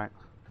 bringing it back.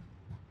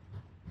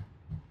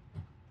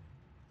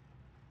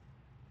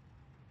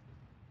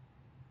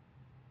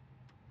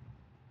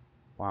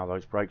 Wow,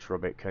 those brakes were a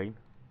bit keen.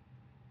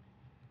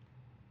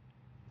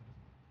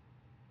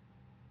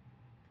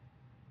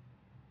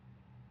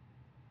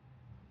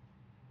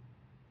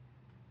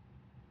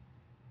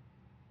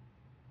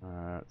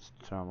 It's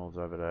terminals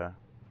over there.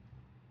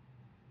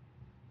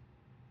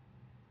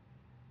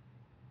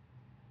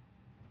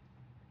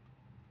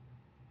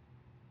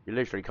 You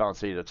literally can't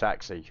see the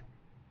taxi.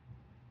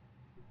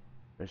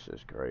 This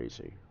is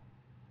crazy.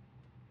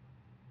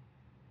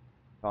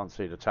 Can't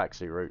see the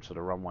taxi routes of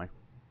the runway.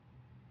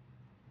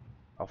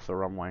 Off the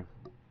runway.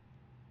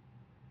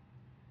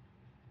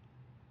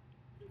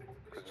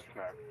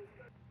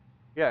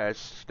 Yeah,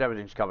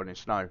 everything's covered in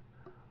snow.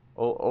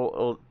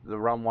 All the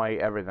runway,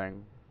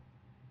 everything.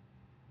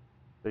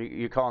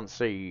 You can't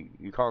see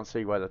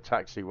where the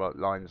taxi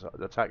lines,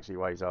 the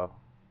taxiways are.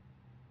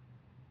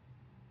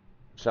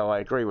 So I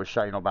agree with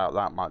Shane about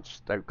that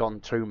much. They've gone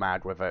too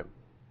mad with it.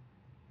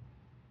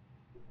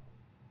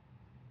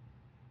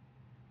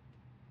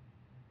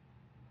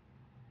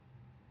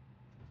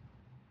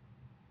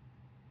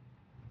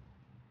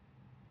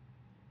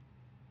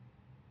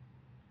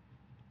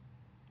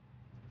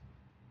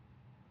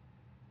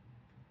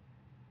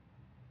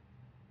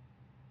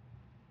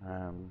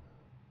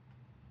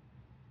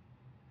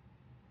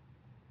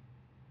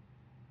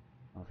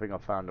 I think I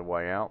found a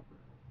way out.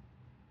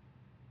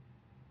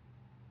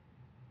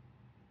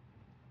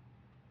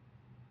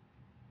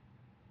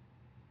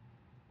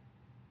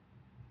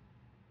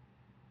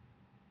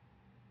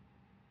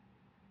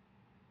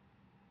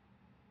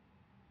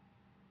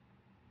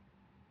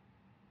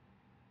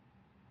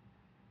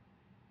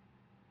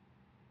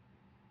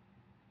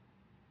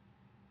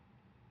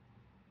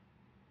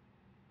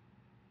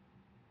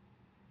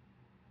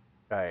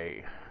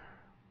 Okay.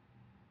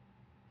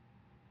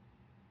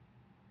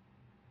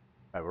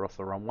 Okay, we're off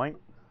the runway.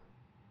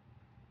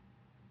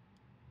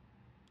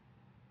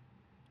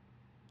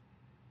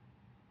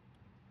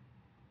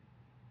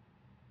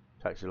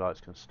 Taxi lights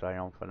can stay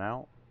on for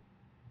now.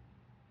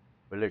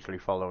 We're literally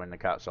following the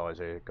cat's eyes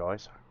here,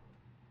 guys.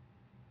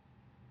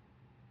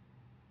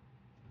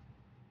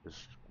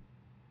 Just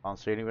can't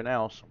see anything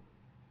else.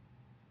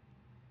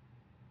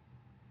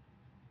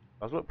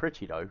 Does look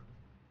pretty though.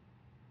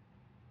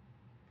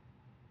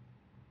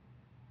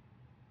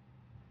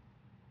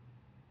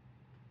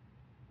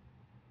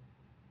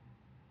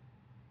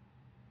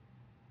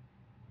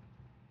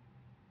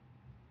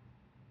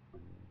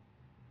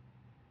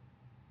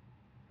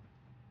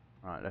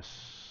 Right,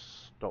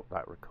 let's stop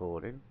that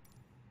recording.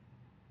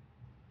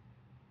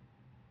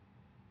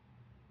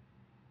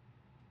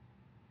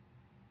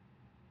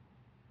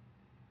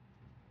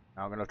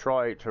 Now I'm going to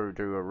try to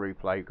do a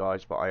replay,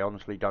 guys, but I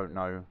honestly don't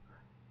know.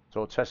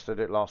 So I tested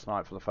it last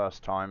night for the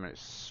first time, and it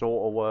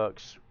sort of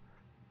works.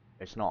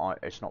 It's not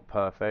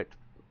perfect.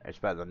 It's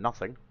better than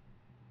nothing.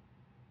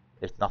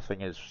 If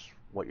nothing is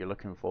what you're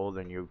looking for,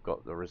 then you've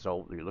got the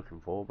result that you're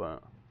looking for,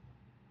 but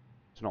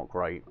it's not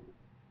great.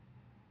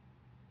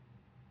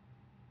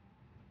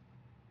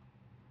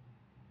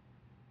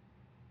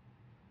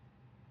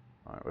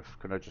 Right, we're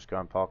going to just go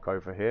and park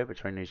over here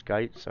between these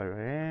gates over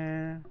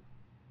here.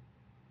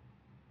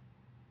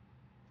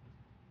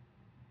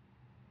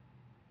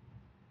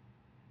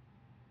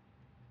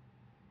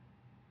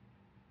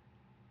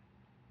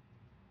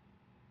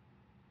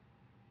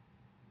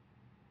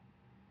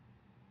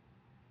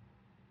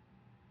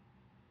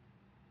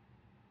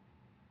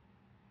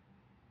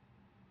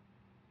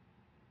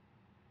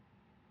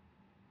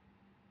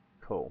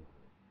 Cool.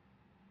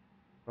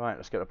 Right,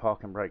 let's get the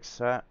parking brakes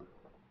set.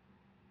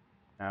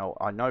 Now,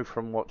 I know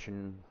from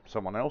watching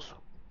someone else,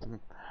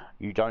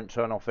 you don't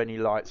turn off any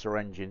lights or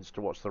engines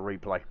to watch the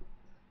replay.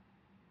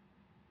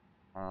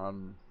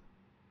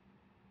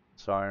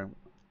 So, let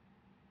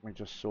me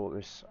just sort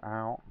this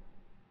out.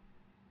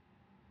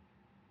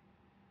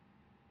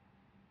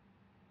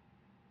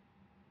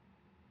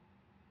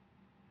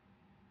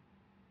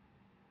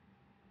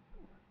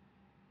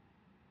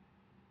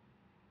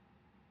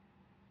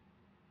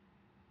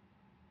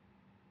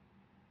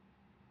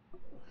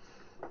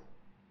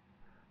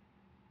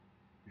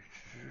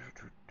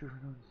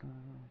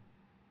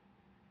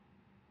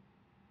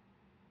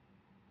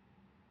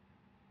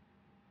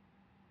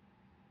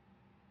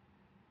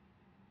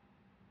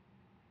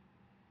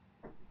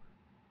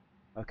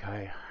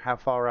 Okay, how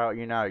far out are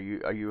you now?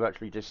 Are you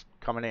actually just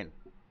coming in?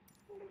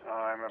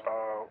 I'm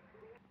about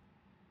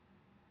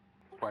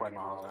 20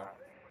 miles out.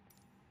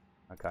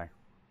 Okay.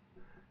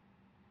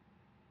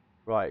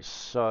 Right,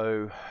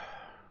 so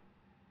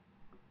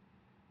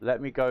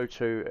let me go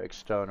to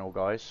external,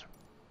 guys.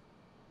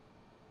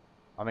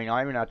 I mean,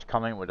 I even had to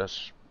come in with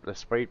the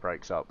speed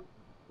brakes up.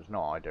 It's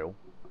not ideal.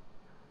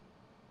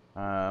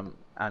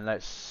 And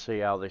let's see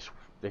how this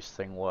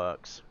thing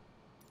works.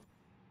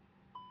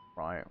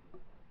 Right.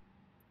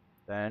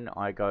 Then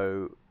I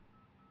go.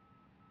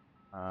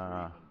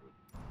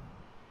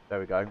 There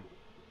we go.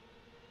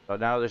 So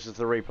now this is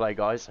the replay,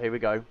 guys. Here we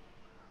go.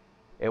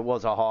 It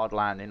was a hard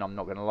landing, I'm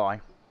not going to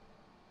lie.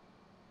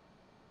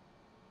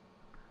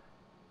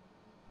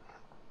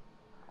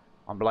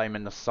 I'm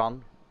blaming the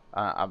sun,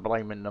 I'm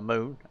blaming the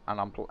moon,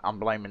 and I'm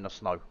blaming the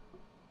snow.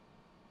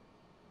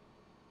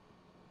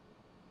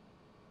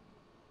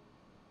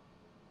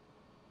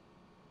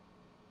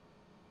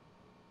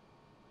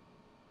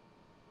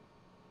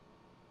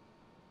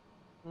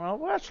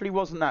 Well, it actually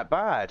wasn't that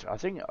bad. I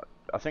think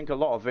a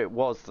lot of it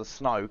was the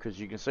snow, because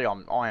you can see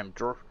I am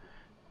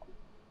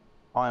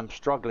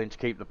struggling to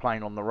keep the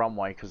plane on the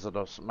runway because of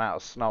the amount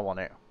of snow on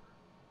it.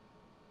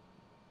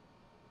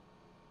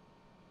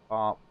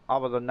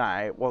 Other than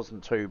that, it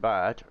wasn't too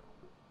bad.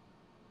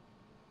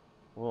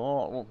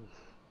 Well,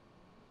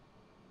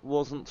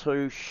 wasn't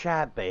too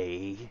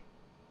shabby.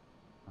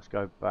 Let's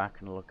go back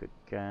and look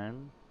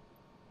again.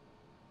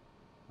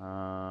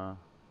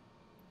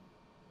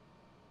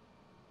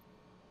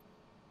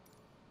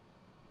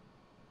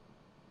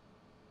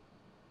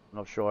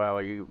 Not sure how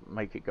you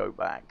make it go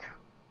back.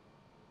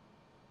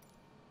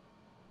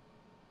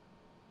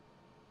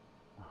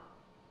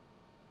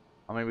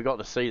 I mean, we got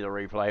to see the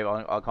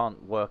replay. I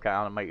can't work out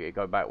how to make it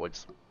go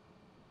backwards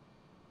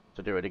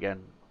to do it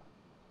again.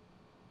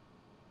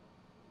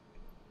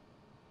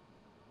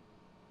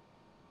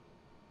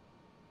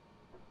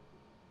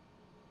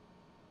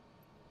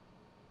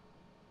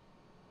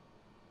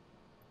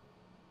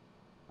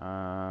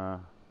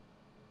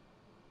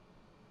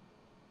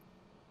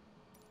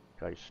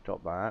 Okay,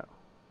 stop that.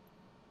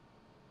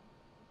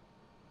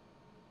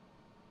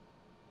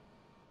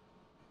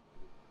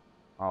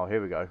 Oh,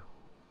 here we go.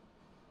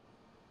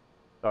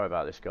 Sorry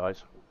about this,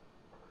 guys.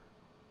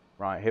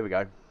 Right, here we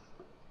go.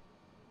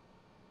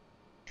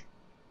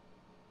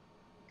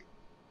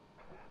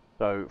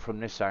 So from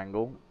this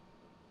angle,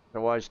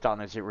 the way it's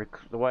done is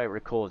the way it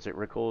records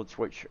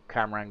which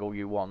camera angle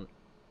you want,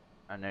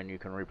 and then you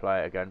can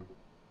replay it again.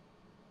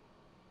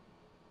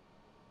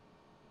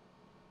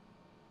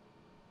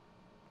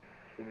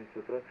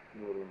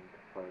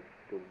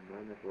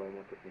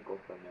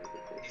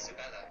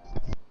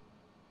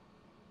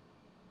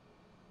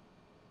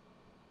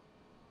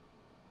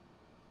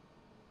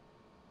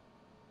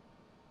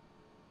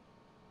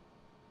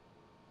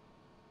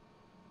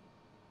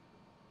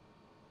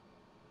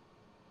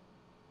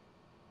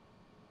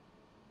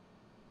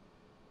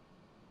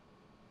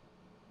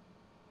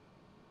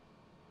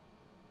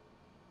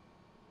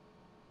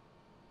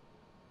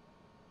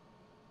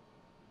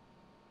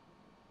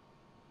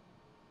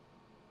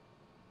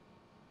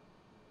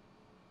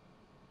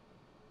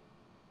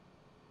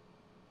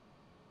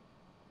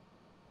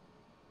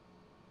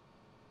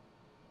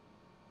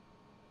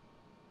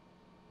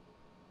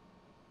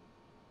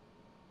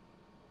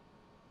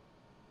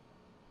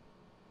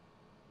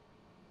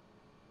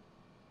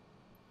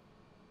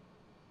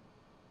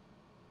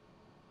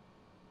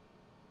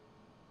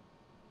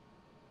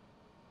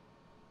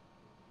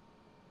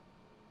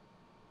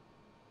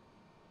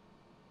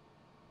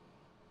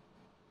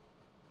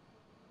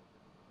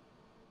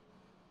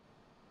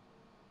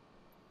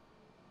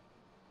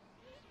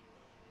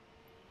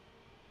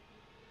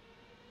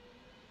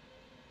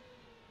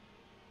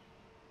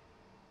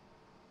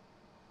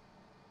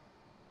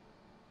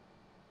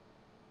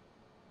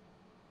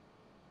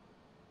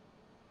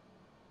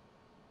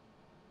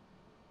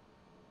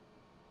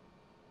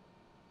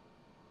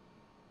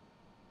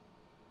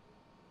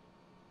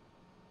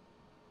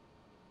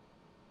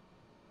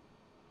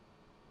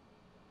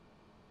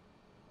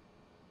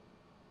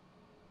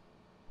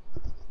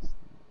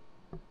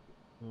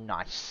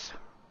 Nice.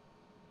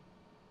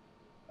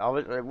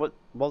 It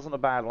wasn't a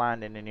bad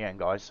landing in the end,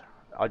 guys.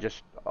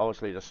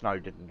 Obviously the snow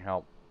didn't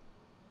help.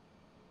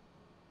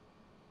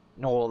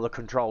 Nor the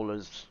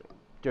controllers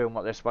doing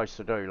what they're supposed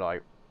to do,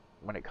 like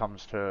when it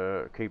comes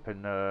to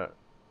keeping the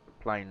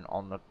plane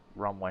on the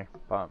runway.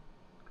 But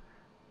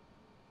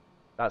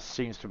that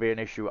seems to be an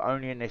issue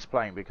only in this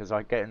plane, because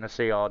I get in the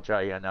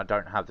CRJ and I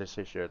don't have this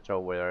issue at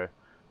all, where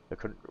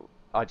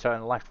I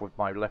turn left with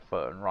my left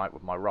foot and right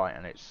with my right,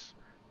 and it's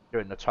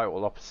doing the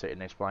total opposite in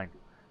this plane.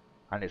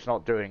 And it's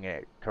not doing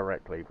it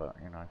correctly, but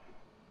you know,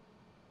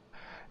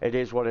 it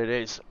is what it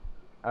is.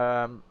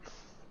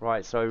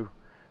 Right, so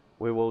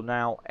we will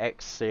now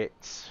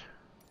exit.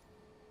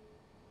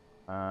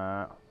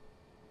 Oh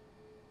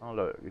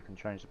look, you can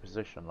change the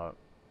position. Look,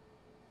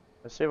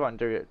 let's see if I can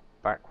do it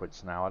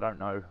backwards now. I don't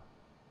know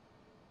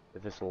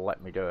if this will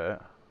let me do it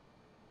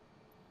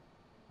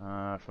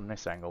from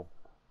this angle.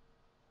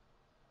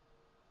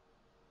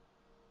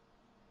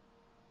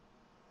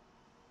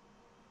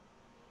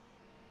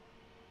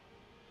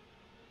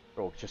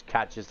 Or just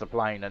catches the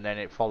plane and then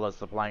it follows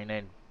the plane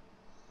in.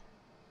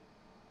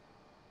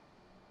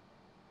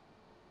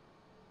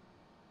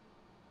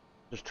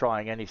 Just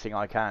trying anything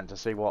I can to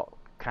see what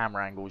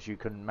camera angles you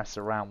can mess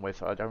around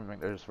with. I don't think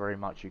there's very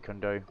much you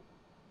can do.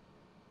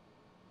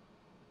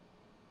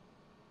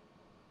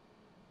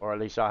 Or at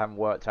least I haven't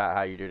worked out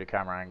how you do the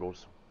camera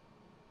angles.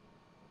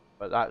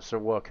 But that's a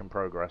work in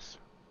progress.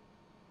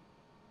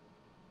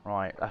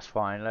 Right, that's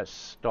fine. Let's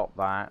stop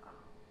that.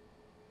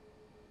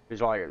 It's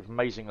like,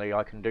 amazingly,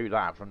 I can do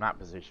that from that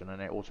position and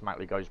it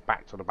automatically goes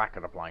back to the back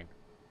of the plane.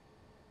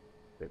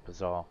 Bit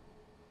bizarre.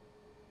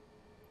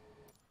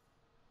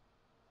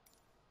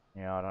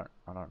 Yeah, I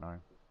don't know.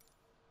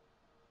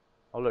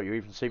 Oh look, you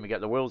even see me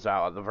get the wheels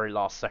out at the very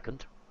last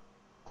second.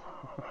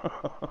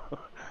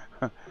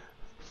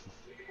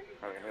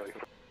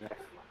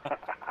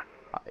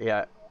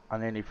 Yeah, I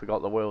nearly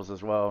forgot the wheels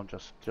as well,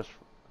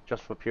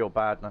 just for pure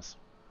badness.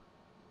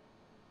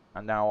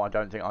 And now I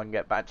don't think I can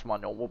get back to my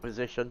normal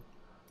position.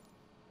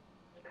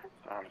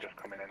 I'm just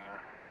coming in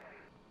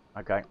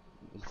now. Okay.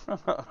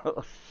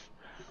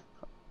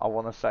 I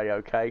want to say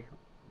okay.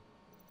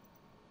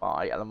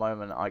 But at the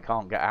moment I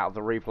can't get out of the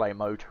replay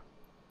mode.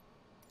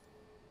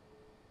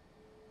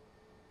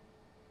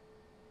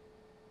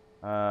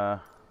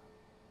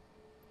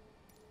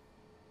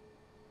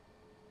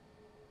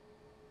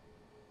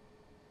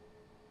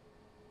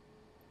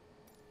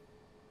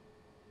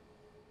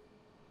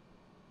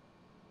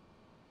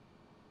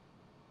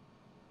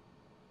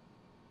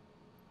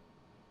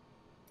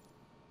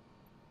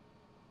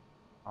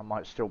 I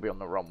might still be on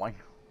the runway.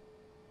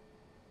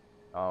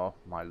 Oh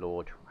my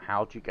lord,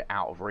 how do you get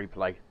out of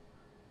replay?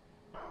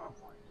 Oh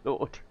my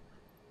lord.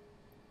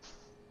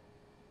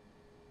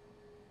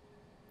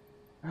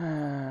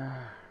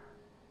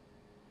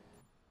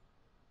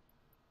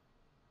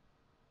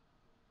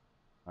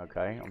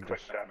 Okay, I'm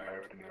just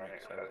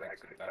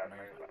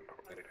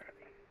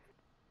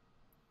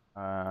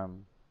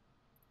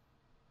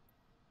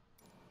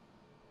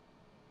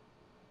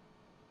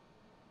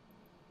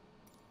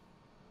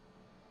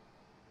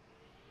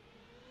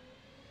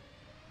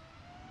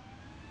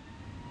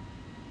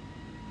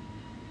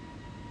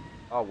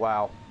Oh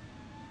wow.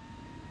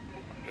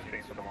 Just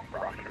seen someone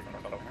crash in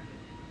front of me.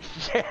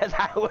 Yeah,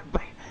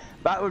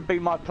 that would be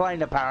my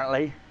plane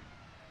apparently.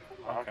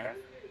 Okay.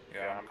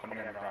 Yeah, I'm coming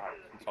in right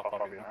on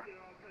top of you now.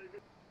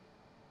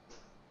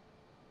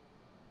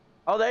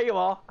 Oh, there you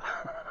are.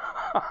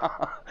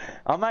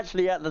 I'm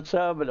actually at the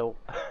terminal.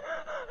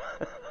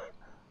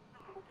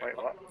 Wait,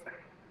 what?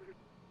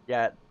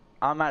 Yeah,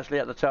 I'm actually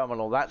at the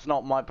terminal. That's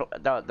not my.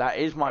 No, that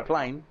is my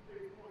plane.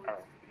 Oh.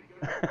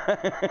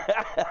 What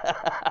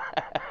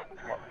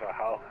the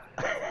hell?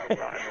 Not in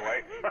the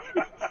way.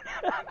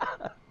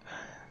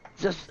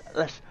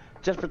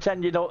 Just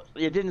pretend you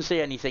didn't see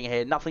anything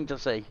here. Nothing to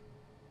see.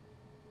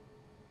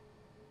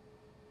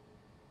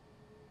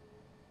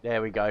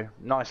 There we go.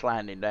 Nice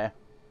landing there.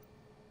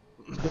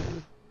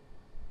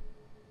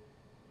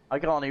 I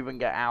can't even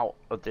get out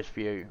of this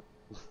view.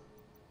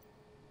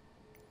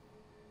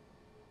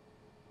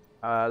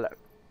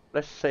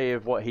 Let's see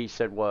if what he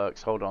said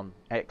works. Hold on.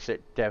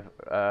 Exit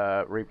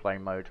replay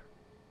mode.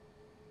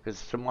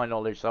 Because to my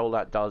knowledge, all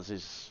that does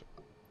is.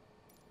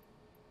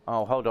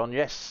 Oh, hold on.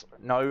 Yes.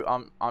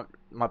 No.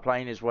 My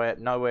plane is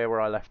nowhere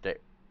where I left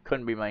it.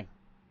 Couldn't be me.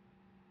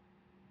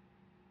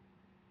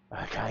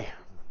 Okay.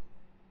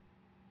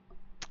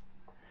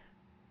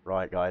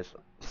 Right, guys.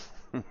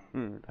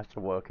 That's a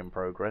work in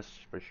progress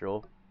for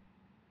sure.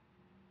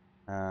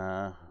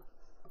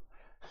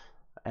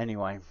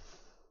 Anyway,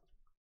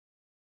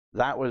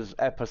 that was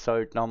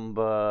episode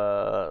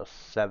number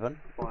 7.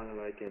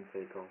 Finally, I can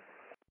take off.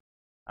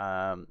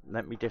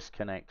 Let me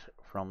disconnect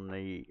from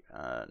the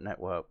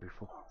network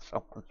before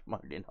someone's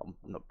moaning on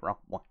the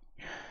runway.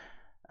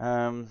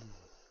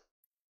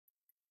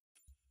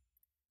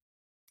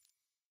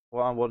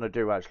 What I want to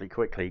do actually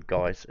quickly,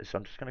 guys, is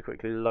I'm just going to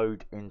quickly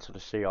load into the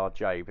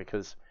CRJ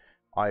because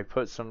I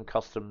put some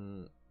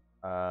custom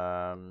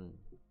cameras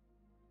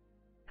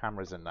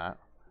in that.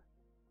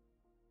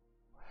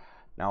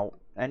 Now,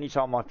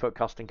 anytime I put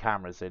custom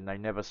cameras in, they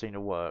never seem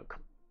to work.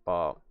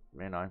 But,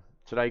 you know,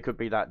 today could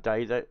be that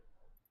day that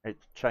it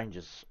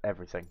changes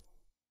everything.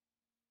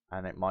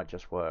 And it might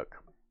just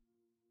work.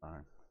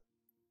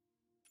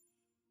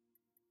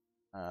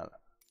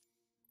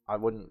 I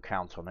wouldn't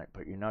count on it,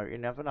 but you know, you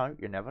never know.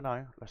 You never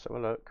know. Let's have a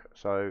look.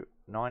 So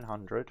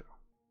 900.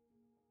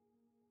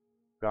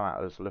 Go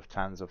out as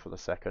Lufthansa for the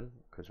second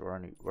because we're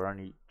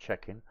only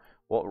checking.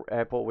 What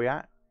airport are we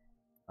at?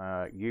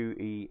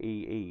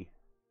 UUEE.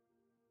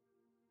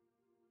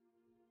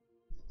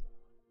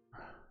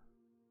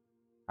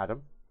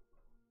 Adam.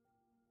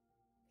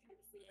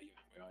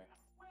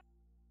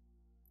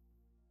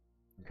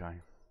 Okay.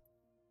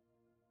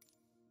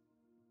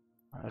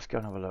 Let's go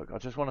and have a look. I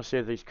just want to see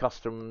if these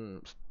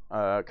custom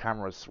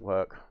cameras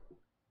work.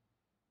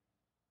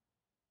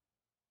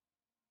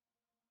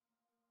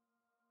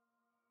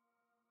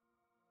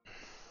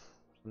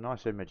 Some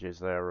nice images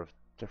there of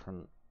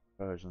different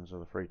versions of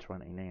the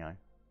 320neo.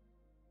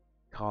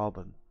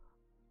 Carbon.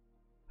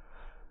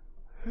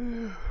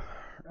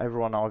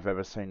 Everyone I've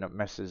ever seen that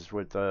messes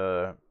with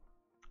the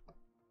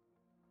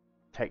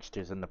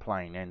textures in the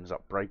plane ends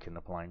up breaking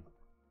the plane.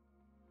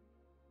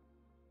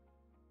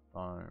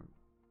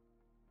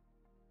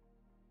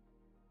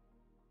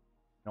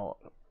 Not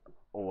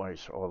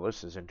always. Oh,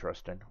 this is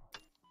interesting.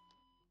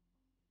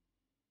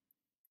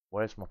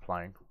 Where's my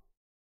plane?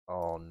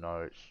 Oh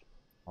no, it's.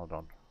 Hold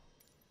on.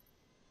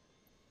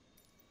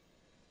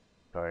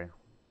 Okay,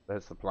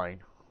 there's the plane.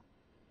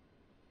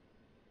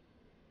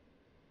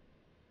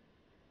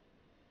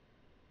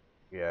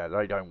 Yeah,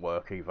 they don't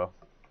work either.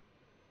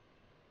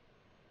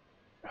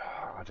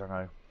 I don't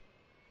know.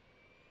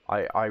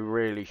 I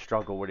really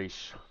struggle with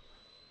these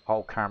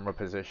whole camera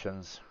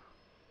positions.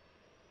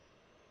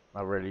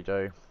 I really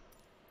do.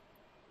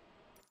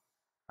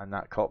 And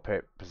that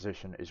cockpit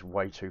position is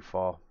way too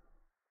far.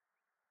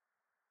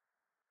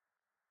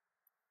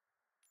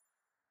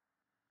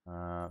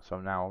 So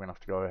now I'm going to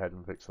have to go ahead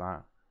and fix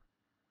that.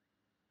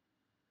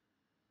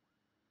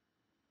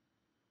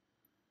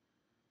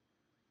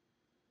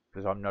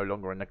 Because I'm no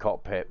longer in the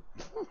cockpit.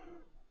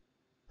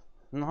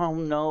 No.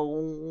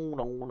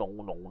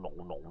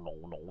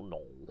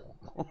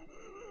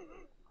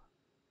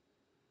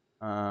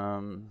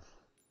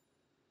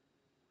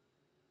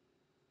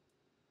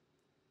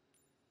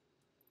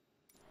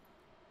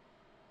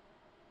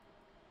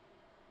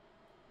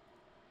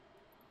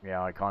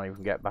 Yeah, I can't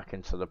even get back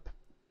into the.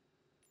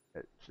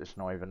 It's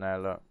not even there.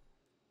 Look.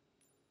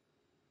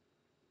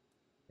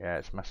 Yeah,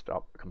 it's messed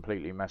up.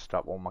 Completely messed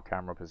up all my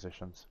camera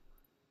positions.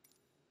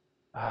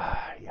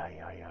 Yeah.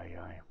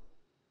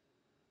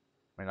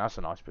 I mean, that's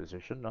a nice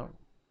position, no?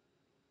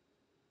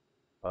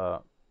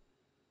 But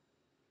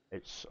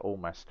it's all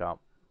messed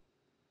up.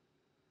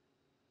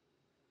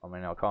 I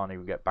mean, I can't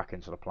even get back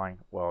into the plane.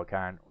 Well, I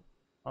can.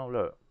 Oh,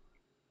 look.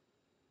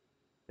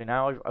 See,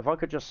 now, if I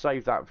could just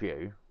save that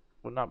view,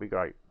 wouldn't that be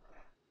great?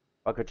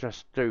 I could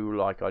just do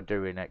like I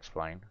do in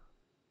XPLANE.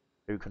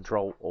 Do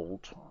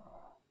Control-Alt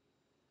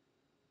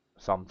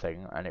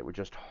something, and it would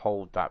just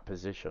hold that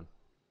position.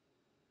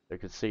 You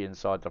could see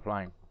inside the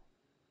plane.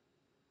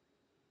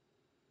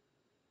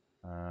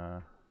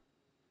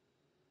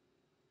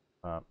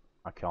 but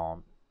I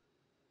can't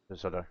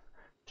because it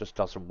just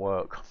doesn't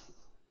work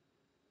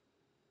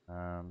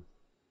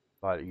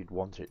like you'd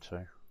want it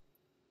to.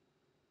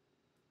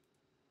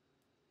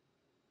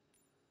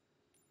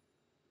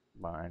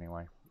 But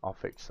anyway, I'll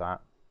fix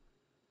that.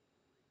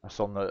 That's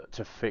on the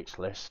to fix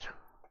list.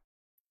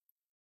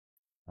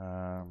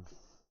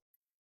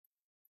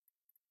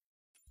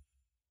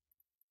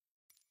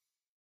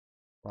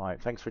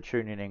 Right, thanks for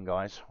tuning in,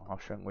 guys. I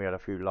think we had a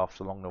few laughs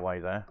along the way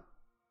there.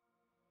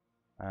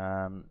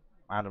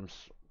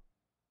 Adam's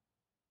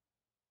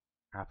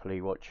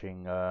happily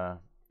watching. Yeah,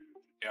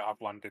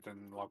 I've landed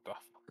and logged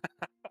off.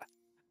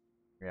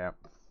 Yeah.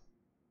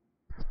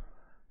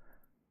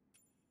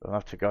 I'll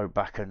have to go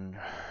back and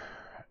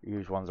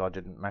use ones I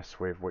didn't mess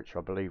with, which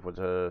I believe was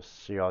a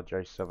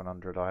CRJ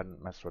 700. I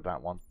hadn't messed with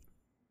that one.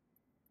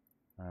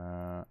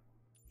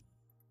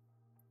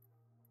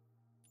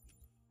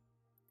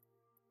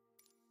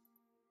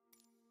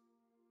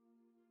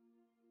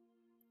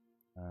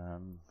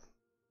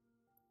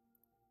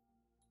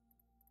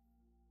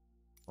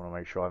 Want to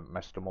make sure I haven't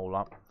messed them all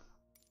up.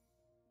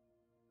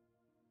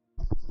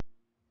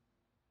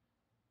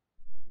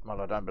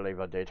 Well, I don't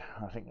believe I did.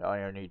 I think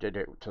I only did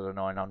it to the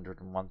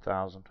 900 and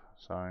 1000,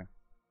 so I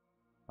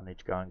need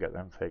to go and get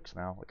them fixed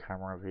now, the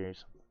camera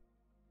views.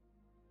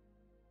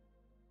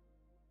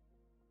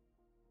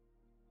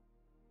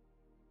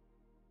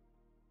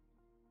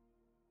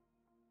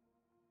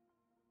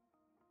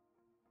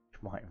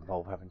 Which might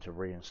involve having to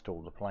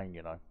reinstall the plane,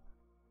 you know.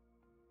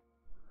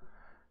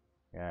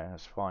 Yeah,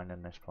 that's fine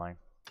in this plane.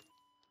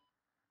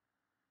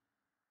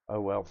 Oh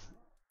well.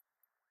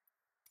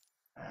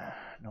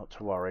 Not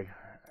to worry.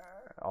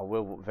 I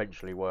will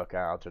eventually work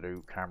out how to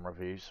do camera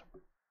views.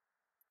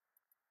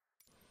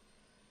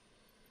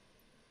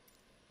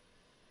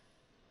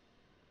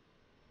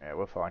 Yeah,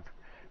 we're fine.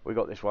 We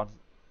got this one.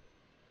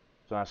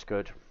 So that's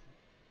good.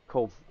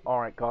 Cool.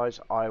 Alright guys,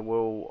 I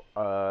will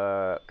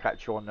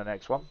catch you on the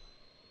next one.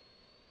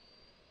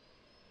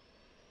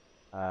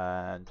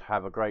 And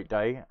have a great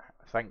day.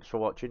 Thanks for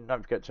watching.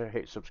 Don't forget to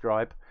hit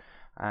subscribe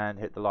and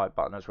hit the like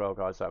button as well,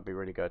 guys. That would be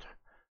really good.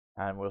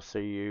 And we'll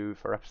see you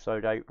for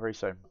episode 8 very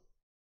soon.